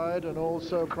inside, and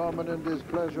also prominent is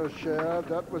Pleasure Share.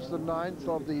 That was the 9th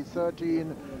of the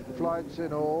 13 flights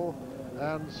in all,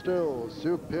 and still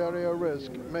Superior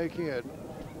Risk making it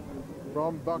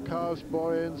from Buckhouse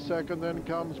Boy in second, then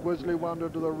comes Wisley Wonder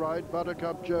to the right,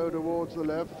 Buttercup Joe towards the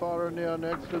left, far and near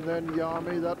next, and then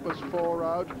Yami. That was 4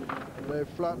 out. They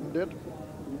flattened it.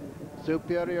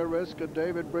 Superior Risk, and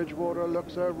David Bridgewater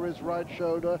looks over his right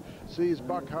shoulder, sees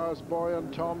Buckhouse Boy,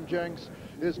 and Tom Jenks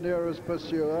is nearest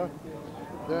pursuer.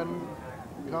 Then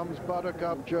comes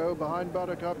Buttercup Joe. Behind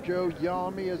Buttercup Joe,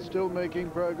 Yami is still making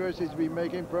progress. He's been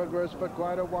making progress for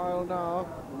quite a while now.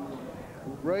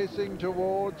 Racing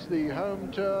towards the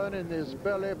home turn in this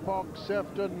Belle Epoque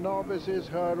Sefton Novices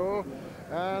Hurdle,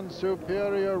 and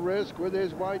Superior Risk with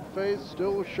his white face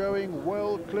still showing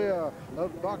well clear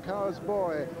of Buckhouse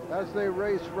Boy as they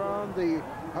race round the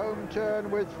home turn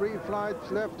with 3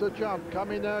 flights left to jump.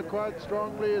 Coming there quite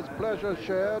strongly is Pleasure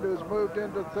Shared, who's moved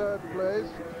into 3rd place.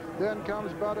 Then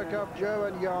comes Buttercup Joe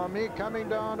and Yami coming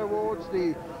down towards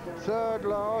the 3rd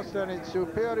last, and it's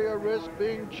Superior Risk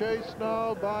being chased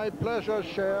now by Pleasure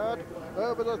Shared.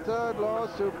 Over the 3rd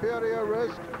last, Superior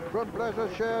Risk from Pleasure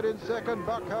Shared in 2nd,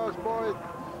 Buckhouse Boy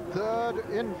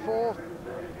 3rd. In 4th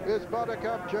is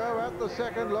Buttercup Joe at the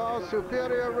 2nd last.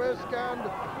 Superior Risk and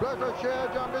Pleasure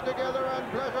Shared jumping together,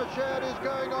 and Pleasure Shared is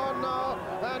going on now,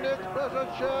 and it's Pleasure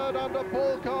Shared under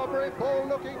Paul Carberry. Paul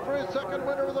looking for his 2nd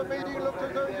winner of the meeting, looks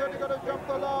as though he's only going to jump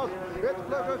the last. It's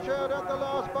Pleasure Shared at the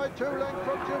last by 2 lengths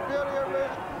from Superior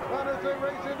Risk, and as they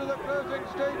race into the closing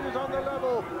stages on the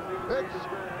level, it's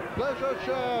Pleasure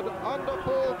Shared under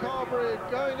Paul Carberry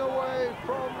going away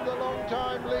from the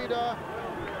long-time leader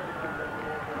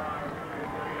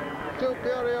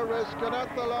Superior Risk, and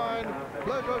at the line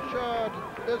Pleasure Shared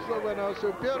is the winner.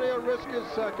 Superior Risk is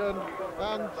 2nd,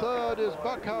 and 3rd is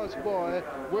Buckhouse Boy,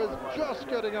 with just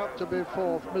getting up to be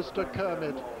 4th Mr.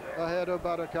 Kermit ahead of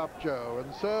Buttercup Joe.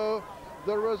 And so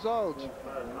the result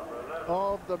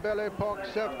of the Belle Epoque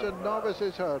Sefton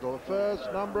Novices Hurdle: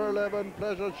 first, number 11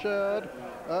 Pleasure Shared,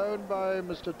 owned by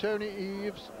Mr. Tony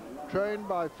Eves, trained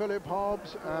by Philip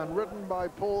Hobbs and ridden by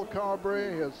Paul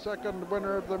Carberry, his 2nd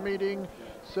winner of the meeting.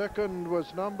 2nd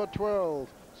was number 12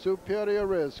 Superior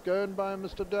Risk, owned by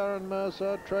Mr. Darren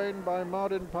Mercer, trained by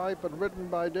Martin Pipe and ridden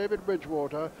by David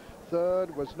Bridgewater.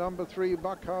 3rd was number 3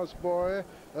 Buckhouse Boy,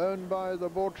 owned by the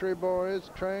Bawtry Boys,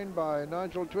 trained by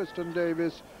Nigel Twiston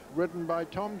Davis, ridden by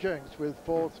Tom Jenks, with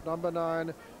 4th number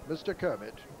 9 Mr.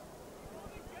 Kermit.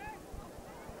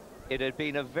 It had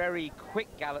been a very quick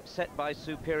gallop set by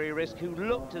Superior Risk, who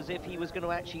looked as if he was going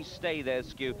to actually stay there,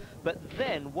 Skew. But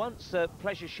then, once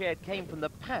Pleasure Shared came from the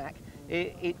pack,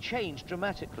 it changed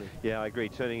dramatically. Yeah, I agree.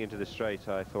 Turning into the straight,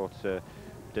 I thought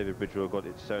David Bridgewater got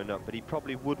it sewn up, but he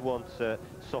probably would want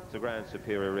softer ground,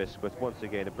 Superior Risk. But once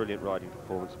again, a brilliant riding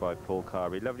performance by Paul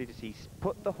Carberry. Lovely to see.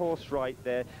 Put the horse right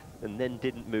there and then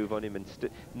didn't move on him, and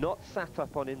not sat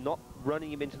up on him, not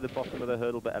running him into the bottom of the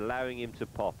hurdle, but allowing him to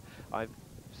pop. I've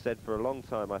said for a long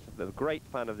time, I'm a great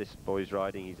fan of this boy's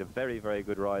riding. He's a very, very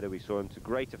good rider. We saw him to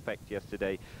great effect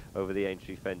yesterday over the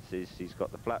Aintree fences. He's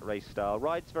got the flat race style,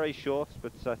 rides very short,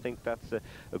 but I think that's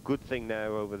a good thing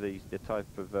now over the type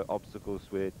of obstacles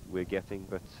we're getting.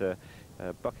 But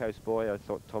Buckhouse Boy, I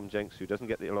thought Tom Jenks, who doesn't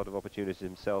get a lot of opportunities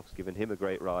himself, has given him a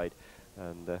great ride.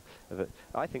 And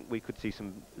I think we could see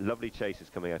some lovely chases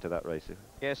coming out of that race.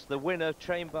 Yes, the winner,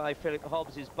 trained by Philip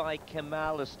Hobbs, is by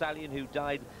Kemal, a stallion who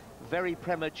died very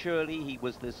prematurely. He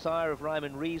was the sire of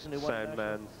Ryman Reason, who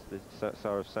Sandman, the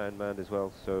sire of Sandman as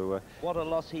well. So what a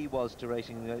loss he was to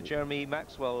racing. Jeremy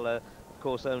Maxwell, of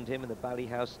course, owned him in the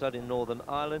Ballyhouse stud in Northern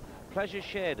Ireland. Pleasure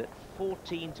Shared at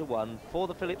 14 to 1 for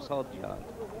the Phillips Hodge yard.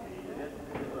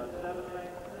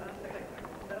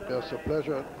 Yes, a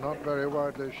Pleasure, not very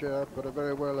widely shared, but a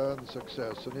very well-earned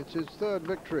success. And it's his 3rd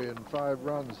victory in 5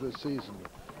 runs this season.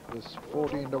 This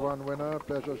 14 to 1 winner,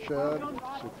 Pleasure Shared.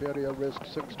 Superior Risk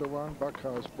 6 to 1.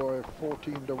 Buckhouse Boy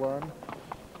 14 to 1.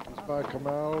 It's by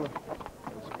Kamal,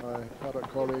 as my paddock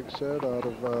colleague said, out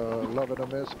of Love and a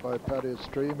Miss by Paddy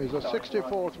Stream. He's a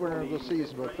 64th winner of the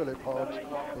season with Philip Hobbs,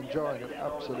 enjoying an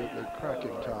absolutely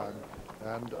cracking time.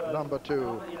 And number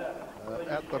 2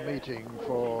 at the meeting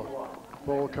for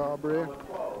Paul Carberry.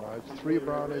 Rides 3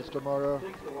 brownies tomorrow,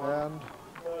 and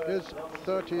his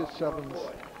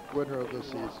 37th winner of the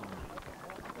season.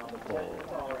 Paul.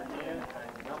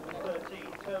 Number 13,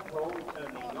 Turpole,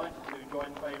 returning 92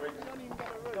 joint favourites.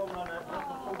 Goal runner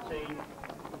number 14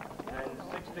 and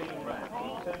 16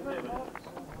 rounds. 2 dividends.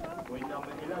 Win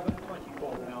number 11,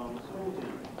 24 pounds 40.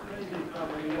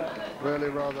 Really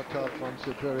rather tough on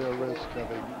Superior Risk,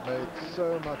 having made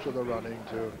so much of the running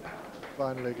to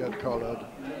finally get collared.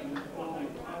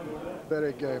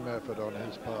 Very game effort on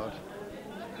his part,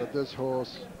 but this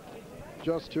horse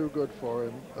just too good for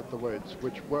him at the weights,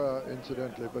 which were,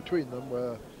 incidentally, between them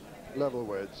were level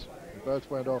weights. They both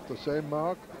went off the same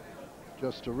mark.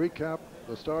 Just to recap,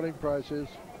 The starting price is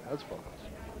as follows.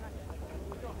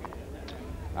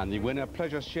 And the winner,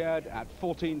 Pleasure Shared, at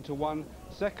 14 to 1.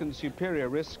 Second, Superior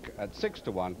Risk at 6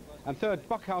 to 1. And third,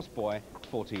 Buckhouse Boy,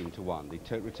 14 to 1. The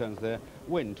total returns there: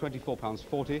 win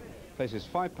 £24.40, places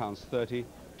 £5.30,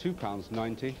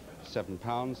 £2.90,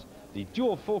 £7. The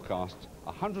dual forecast,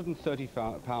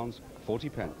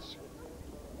 £130.40.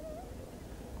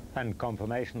 And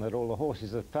confirmation that all the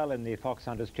horses that fell in the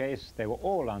Foxhunters chase, they were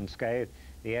all unscathed.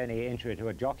 The only injury to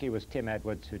a jockey was Tim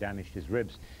Edwards, who damaged his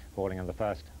ribs, falling in the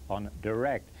first on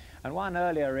direct. And one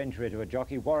earlier injury to a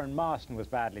jockey, Warren Marston, was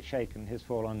badly shaken. His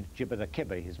fall on Gibber the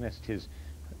Kibber. He's missed his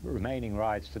remaining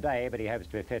rides today, but he hopes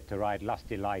to be fit to ride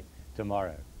Lusty Light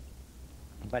tomorrow.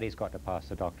 But he's got to pass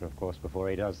the doctor, of course, before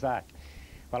he does that.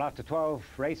 Well, after 12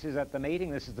 races at the meeting,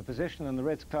 this is the position in the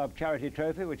Ritz Club Charity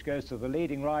Trophy, which goes to the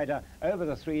leading rider over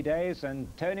the 3 days, and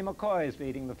Tony McCoy is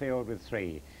leading the field with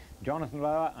 3. Jonathan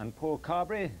Lower and Paul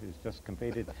Carberry, who's just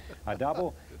completed a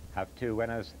double, have 2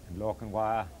 winners, in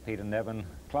Lorcanwire, Peter Nevin,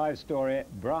 Clive Story,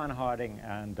 Brian Harding,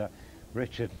 and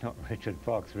Richard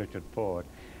Ford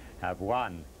have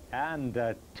won. And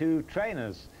 2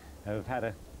 trainers have had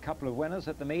a couple of winners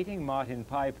at the meeting, Martin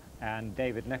Pipe and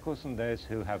David Nicholson. Those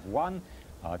who have won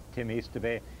are Tim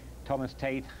Easterby, Thomas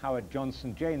Tate, Howard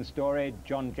Johnson, Jane Story,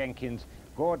 John Jenkins,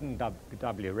 Gordon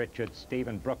W. Richards,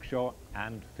 Stephen Brookshaw,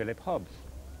 and Philip Hobbs.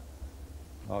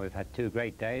 Well, we've had 2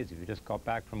 great days. If you just got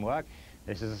back from work,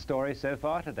 this is the story so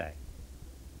far today.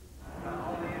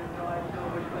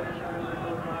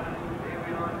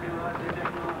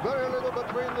 Very little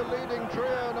between the leading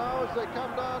trio now as they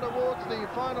come down towards the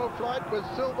final flight, with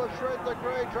Silver Shred the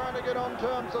Grey trying to get on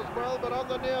terms as well, but on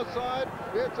the near side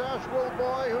it's Ashwell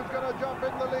Boy who's going to jump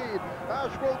in the lead.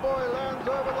 Ashwell Boy lands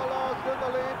over the last in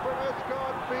the lead from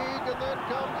Escort Feig, and then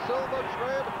comes Silver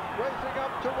Shred racing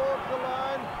up towards the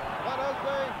line, and as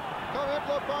they come into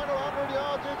the final 100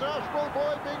 yards, it's Ashwell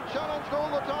Boy being challenged all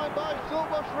the time by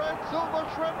Silver Shred. Silver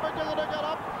Shred beginning to get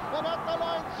up, and at the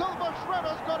line Silver Shred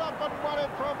has got up and won it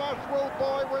from Ashwell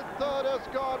Boy with third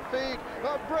Escort Feig.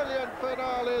 A brilliant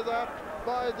finale that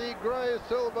by the grey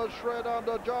Silver Shred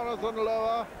under Jonathan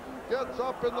Lower. Gets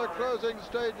up in the closing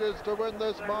stages to win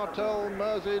this Martel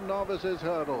Mersey Novices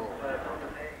Hurdle.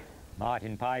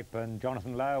 Martin Pipe and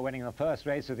Jonathan Lower winning the first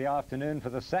race of the afternoon for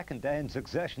the 2nd day in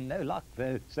succession. No luck,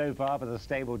 though, so far for the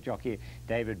stable jockey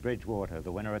David Bridgewater.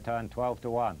 The winner returned 12 to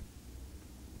 1.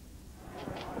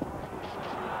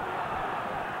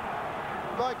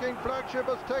 Viking Flagship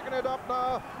has taken it up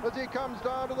now as he comes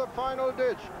down to the final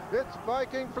ditch. It's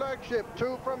Viking Flagship,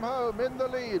 2 from home, in the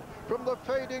lead from the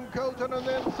fading Colton and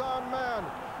then Soundman.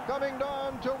 Coming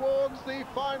down towards the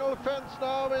final fence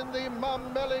now in the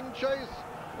Mum Melling chase.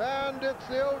 And it's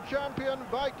the old champion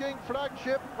Viking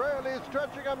Flagship really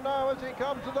stretching him now as he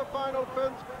comes to the final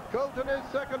fence. Colton is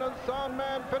 2nd and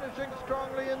Soundman finishing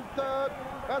strongly in 3rd.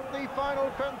 At the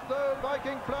final fence though,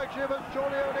 Viking Flagship has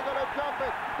surely only got to jump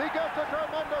it. He gets a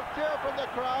tremendous cheer from the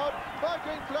crowd.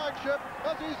 Viking Flagship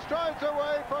as he strides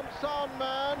away from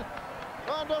Soundman.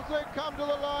 And as they come to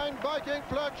the line, Viking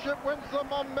Flagship wins the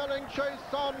Mum Melling chase.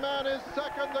 Soundman is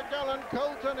 2nd, the gallant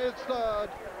Colton is 3rd.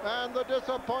 And the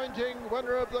disappointing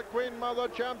winner of the Queen Mother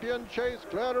Champion chase,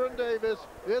 Clarendon Davis,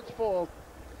 is 4th.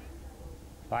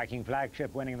 Viking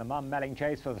Flagship winning the Mum Melling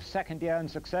chase for the 2nd year in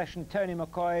succession. Tony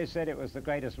McCoy said it was the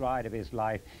greatest ride of his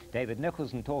life. David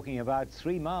Nicholson talking about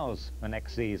 3 miles for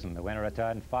next season. The winner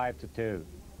returned 5 to 2.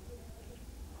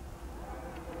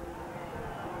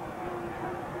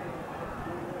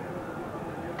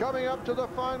 Coming up to the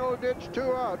final ditch, 2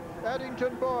 out.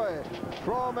 Addington Boy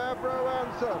from Avro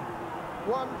Anson.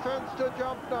 1 fence to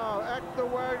jump now. Act the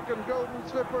Wag and Golden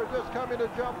Slipper just coming to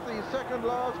jump the 2nd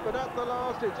last, but at the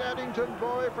last it's Addington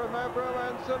Boy from Avro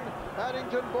Anson.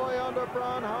 Addington Boy under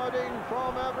Brian Harding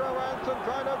from Avro Anson,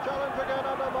 trying to challenge again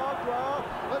under Mark Wow.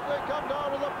 As they come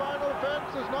down to the final fence,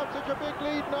 there's not such a big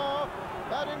lead now.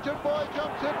 Addington Boy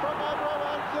jumps in from Avro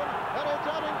Anson, and it's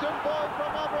Addington Boy from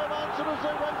Avro Anson as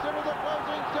they race into the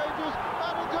closing stages.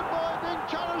 Addington Boy being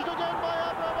challenged again by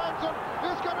Avro Anson.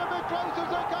 It's going to be close as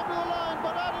they come to the line,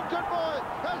 but Addington Boy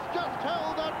has just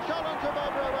held that challenge of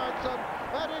Avro Anson.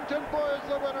 Addington Boy is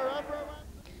the winner.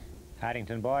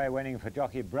 Addington Boy winning for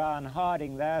jockey Brian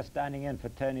Harding there, standing in for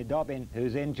Tony Dobbin,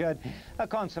 who's injured. A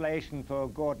consolation for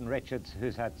Gordon Richards,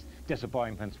 who's had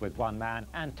disappointments with 1 man,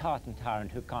 and Tartan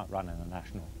Tyrant, who can't run in the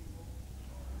National.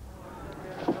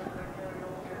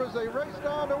 as they race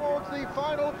down towards the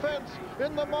final fence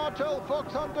in the Martel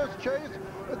Foxhunters chase.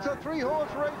 It's a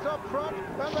three-horse race up front,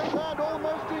 and they land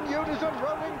almost in unison.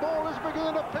 Rolling Ball is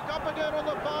beginning to pick up again on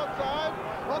the far side.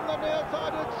 On the near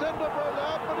side, it's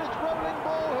Cinderella, but it's Rolling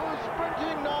Ball who's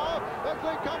sprinting now as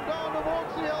they come down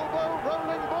towards the elbow.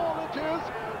 Rolling Ball it is,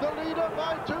 the leader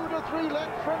by 2 to 3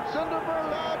 lengths from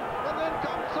Cinderella, and then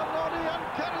comes Sonati and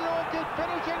Kerry Orchid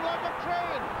finishing like a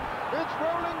train. It's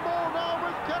Rolling Ball now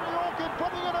with Kerry Orchid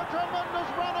putting in a tremendous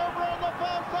run over on the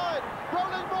far side.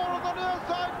 Rolling Ball on the near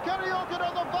side, Kerry Orchid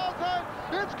on the far side.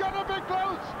 It's going to be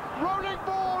close. Rolling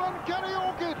Ball and Kerry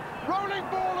Orchid. Rolling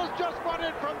Ball has just won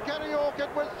it from Kerry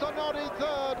Orchid with Sonati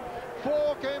third.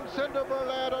 4 came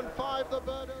Cinderella and 5 the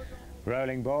Birdo.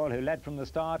 Rolling Ball, who led from the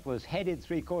start, was headed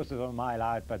 3/4 of a mile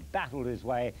out, but battled his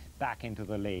way back into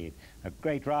the lead. A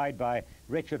great ride by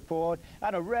Richard Ford,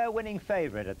 and a rare winning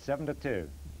favourite at 7 to 2.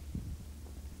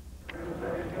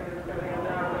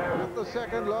 At the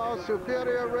second last,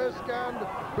 Superior Risk and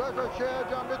Pleasure Shared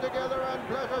jumping together, and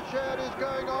Pleasure Shared is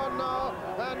going on now,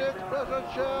 and it's Pleasure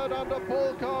Shared under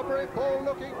Paul Carberry. Paul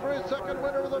looking for his second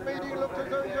winner of the meeting, looks as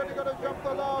though he's only going to jump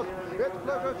the last. It's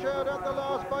Pleasure Shared at the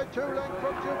last by 2 lengths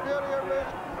from Superior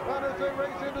Risk, and as they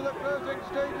race into the closing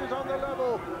stages on the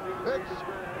level, it's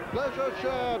Pleasure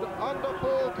Shared under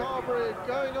Paul Carberry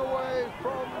going away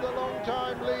from the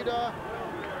long-time leader.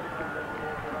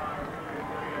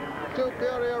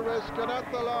 Superior Risk, and at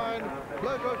the line,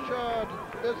 Pleasure Shared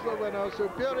is the winner.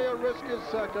 Superior Risk is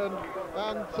second,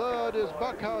 and third is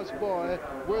Buckhouse Boy,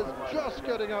 with just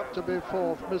getting up to be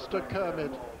fourth, Mr.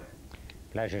 Kermit.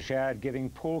 Pleasure Shared giving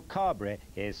Paul Carberry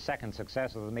his second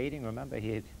success of the meeting. Remember,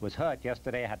 he was hurt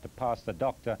yesterday, had to pass the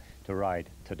doctor to ride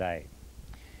today.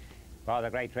 Well,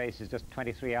 the great race is just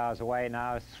 23 hours away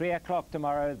now. 3 o'clock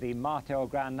tomorrow, the Martel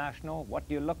Grand National. What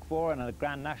do you look for in a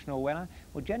Grand National winner?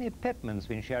 Well, Jenny Pittman's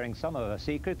been sharing some of her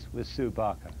secrets with Sue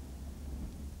Barker.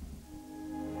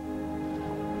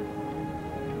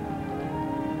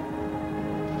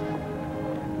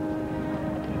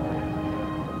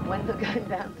 When they're going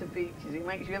down to beaches, it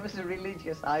makes you ever so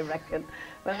religious, I reckon.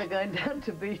 When they're going down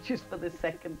to beaches for the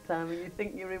second time and you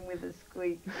think you're in with a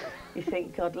squeak, you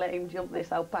think, God, let him jump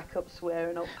this, I'll pack up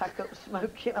swearing, I'll pack up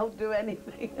smoking, I'll do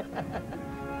anything.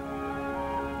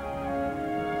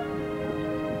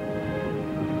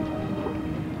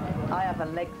 I have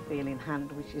a leg feeling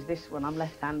hand, which is this one. I'm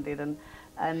left-handed, and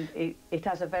it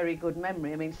has a very good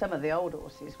memory. I mean, some of the old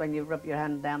horses, when you rub your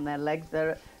hand down their legs,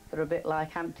 they're a bit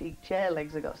like antique chair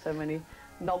legs. They've got so many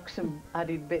knocks and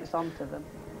added bits onto them.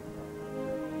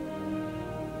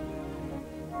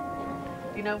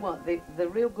 You know what? The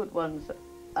real good ones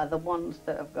are the ones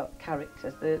that have got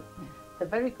characters. The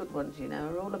very good ones, you know,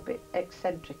 are all a bit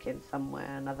eccentric in some way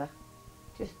or another.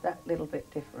 Just that little bit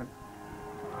different.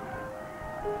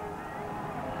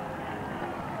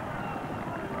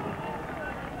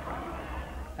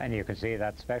 And you can see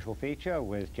that special feature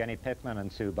with Jenny Pittman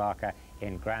and Sue Barker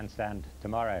in Grandstand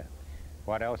tomorrow.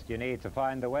 What else do you need to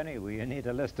find the winner? Well, you need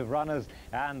a list of runners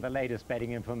and the latest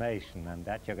betting information, and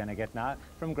that you're going to get now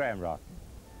from Graham Rock.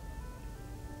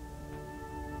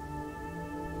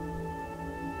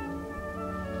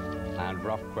 And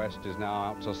Rough Quest is now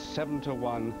out to 7 to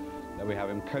 1. There we have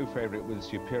him co-favourite with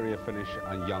Superior Finish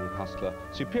and Young Hustler.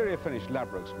 Superior Finish,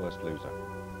 Ladbrokes worst loser.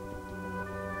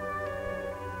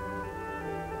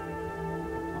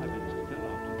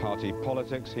 Party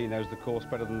Politics, he knows the course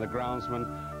better than the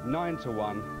groundsman. 9 to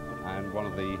 1, and one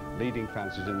of the leading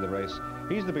fancies in the race.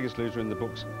 He's the biggest loser in the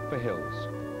books for Hills.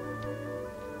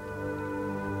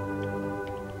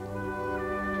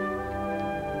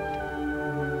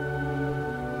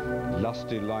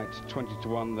 Lusty Light, 20 to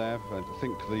 1 there. I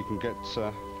think that you can get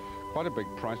quite a big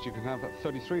price. You can have at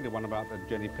 33 to 1 about the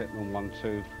Jenny Pittman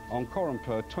 1-2. Encore and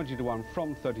Per, 20 to 1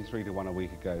 from 33 to 1 a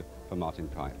week ago for Martin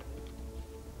Pipe.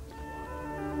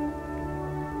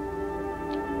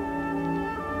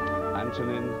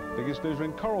 Antonin, biggest loser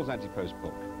in Coral's anti-post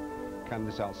book. Can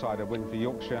this outsider win for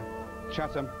Yorkshire?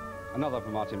 Chatham, another for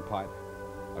Martin Pipe.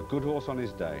 A good horse on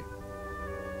his day.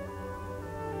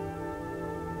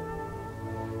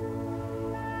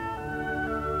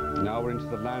 Now we're into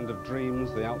the land of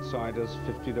dreams, the outsiders,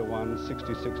 50 to 1,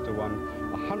 66 to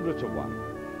 1, 100 to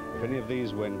 1. If any of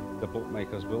these win, the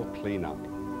bookmakers will clean up.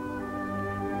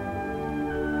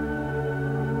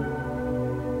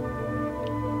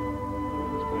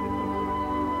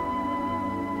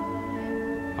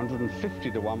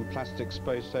 150 to 1, Plastic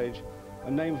Space Age,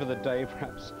 a name for the day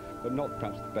perhaps, but not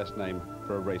perhaps the best name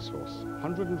for a racehorse.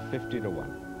 150 to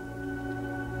 1.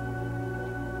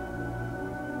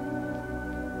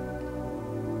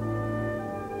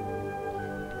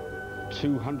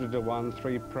 200 to 1,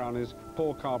 3 Brownies.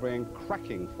 Paul Carberry in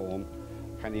cracking form.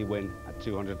 Can he win at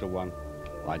 200 to 1?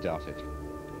 I doubt it.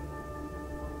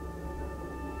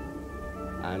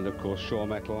 And of course, Shaw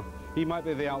Metal. He might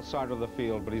be the outsider of the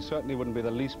field, but he certainly wouldn't be the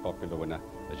least popular winner,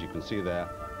 as you can see there,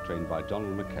 trained by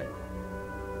Donald McKay.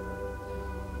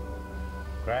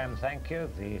 Graham, thank you.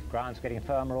 The ground's getting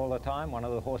firmer all the time. One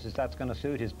of the horses that's going to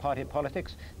suit is Party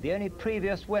Politics, the only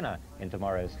previous winner in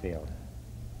tomorrow's field.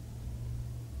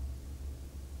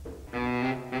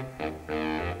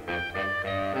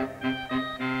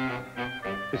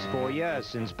 It's 4 years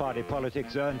since Party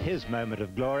Politics earned his moment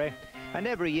of glory, and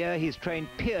every year he's trained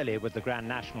purely with the Grand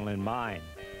National in mind.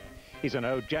 He's an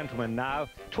old gentleman now,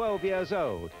 12 years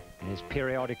old, and his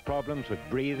periodic problems with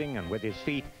breathing and with his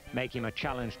feet make him a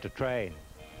challenge to train.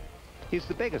 He's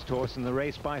the biggest horse in the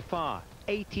race by far,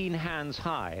 18 hands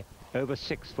high, over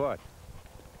 6 foot.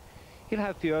 He'll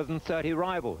have fewer than 30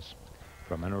 rivals.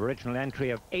 From an original entry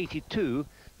of 82,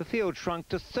 the field shrunk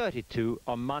to 32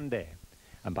 on Monday.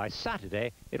 And by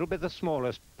Saturday, it'll be the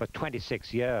smallest for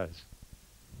 26 years.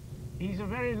 He's a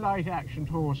very light-actioned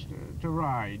horse to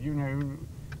ride. You know,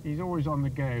 he's always on the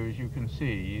go, as you can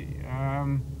see.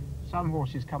 Some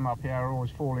horses come up here are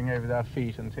always falling over their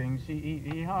feet and things.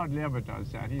 He hardly ever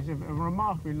does that. He's a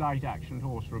remarkably light-actioned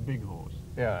horse for a big horse.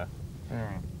 Yeah.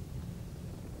 Yeah.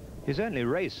 His only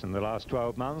race in the last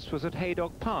 12 months was at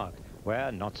Haydock Park,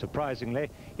 where, not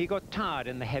surprisingly, he got tired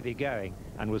in the heavy going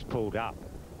and was pulled up.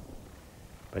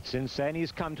 But since then,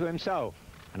 he's come to himself,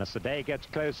 and as the day gets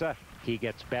closer, he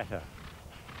gets better.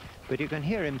 But you can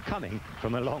hear him coming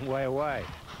from a long way away.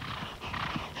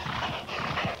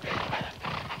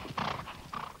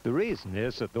 The reason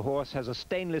is that the horse has a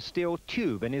stainless steel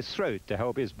tube in his throat to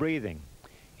help his breathing.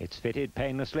 It's fitted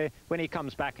painlessly when he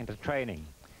comes back into training,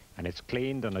 and it's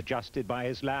cleaned and adjusted by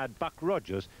his lad Buck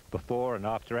Rogers before and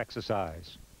after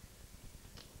exercise.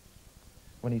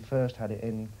 When he first had it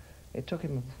in, it took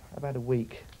him about a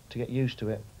week to get used to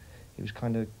it. He was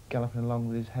kind of galloping along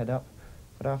with his head up,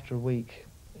 but after a week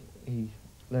he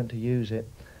learned to use it,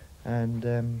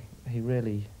 and he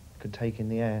really could take in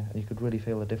the air, and you could really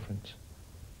feel the difference.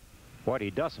 What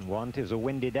he doesn't want is a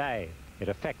windy day. It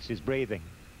affects his breathing.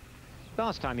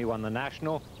 Last time he won the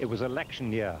National, it was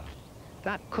election year.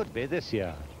 That could be this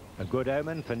year. A good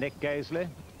omen for Nick Gaisley?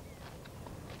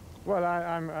 Well,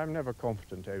 I'm never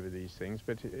confident over these things,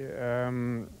 but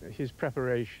his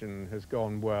preparation has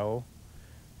gone well.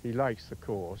 He likes the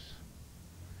course.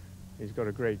 He's got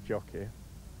a great jockey.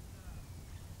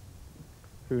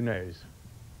 Who knows?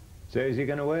 So is he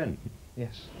going to win?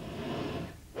 Yes.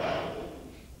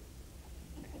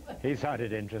 He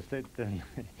sounded interested.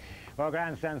 Well,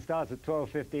 Grandstand starts at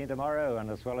 12:15 tomorrow, and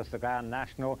as well as the Grand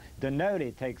National,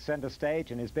 Denoli takes centre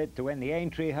stage in his bid to win the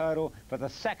Aintree hurdle for the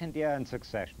 2nd year in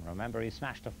succession. Remember, he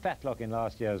smashed a fetlock in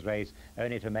last year's race,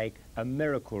 only to make a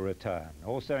miracle return.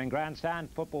 Also in Grandstand,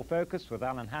 Football Focus with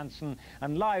Alan Hansen,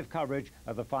 and live coverage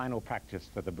of the final practice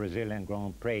for the Brazilian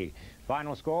Grand Prix.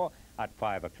 Final score at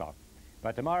 5 o'clock.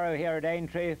 But tomorrow here at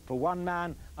Aintree, for one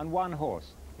man and one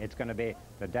horse, it's going to be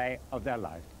the day of their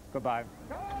life. Goodbye.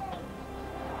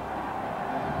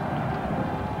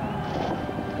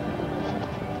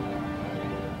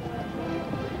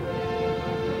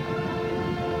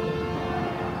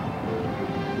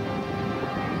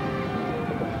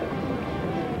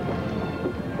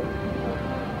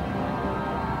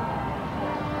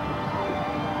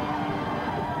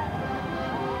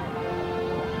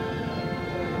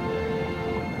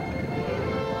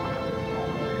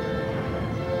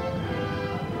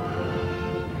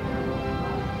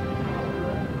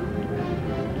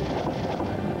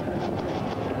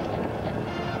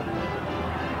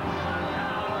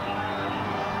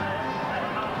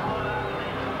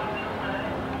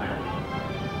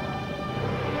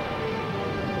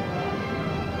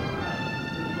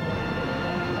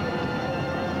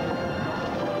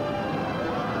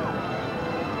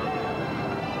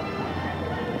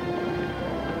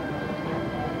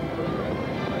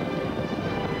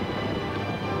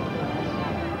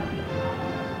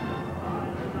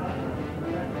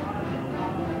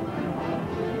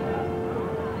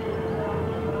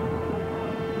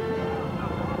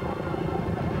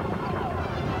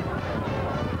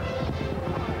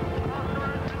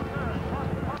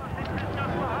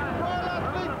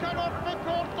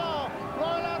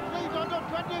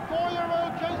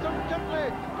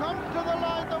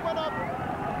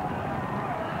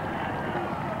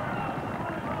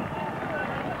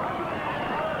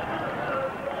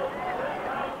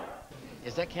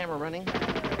 Is that camera running?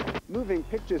 Moving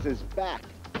Pictures is back.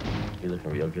 You're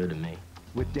looking real good to me.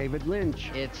 With David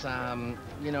Lynch. It's, a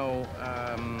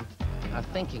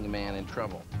thinking man in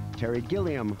trouble. Terry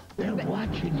Gilliam. They're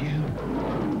watching you.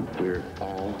 We're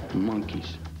all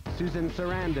monkeys. Susan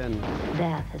Sarandon.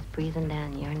 Death is breathing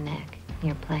down your neck.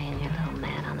 You're playing your little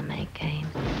man on the make game.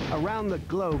 Around the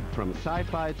globe, from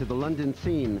sci-fi to the London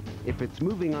scene. If it's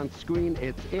moving on screen,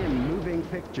 it's in moving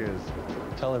pictures.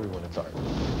 Tell everyone it's art.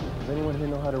 Does anyone here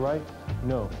know how to write?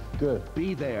 No. Good.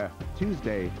 Be there,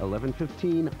 Tuesday,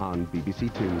 11:15 on BBC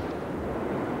Two.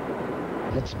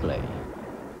 Let's play.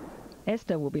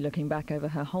 Esther will be looking back over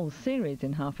her whole series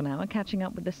in half an hour, catching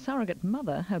up with the surrogate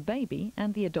mother, her baby,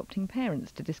 and the adopting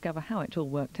parents to discover how it all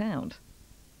worked out.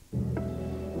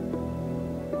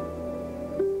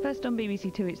 First on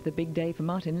BBC Two, it's the big day for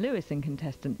Martin Lewis and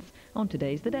contestants. On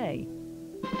Today's the Day.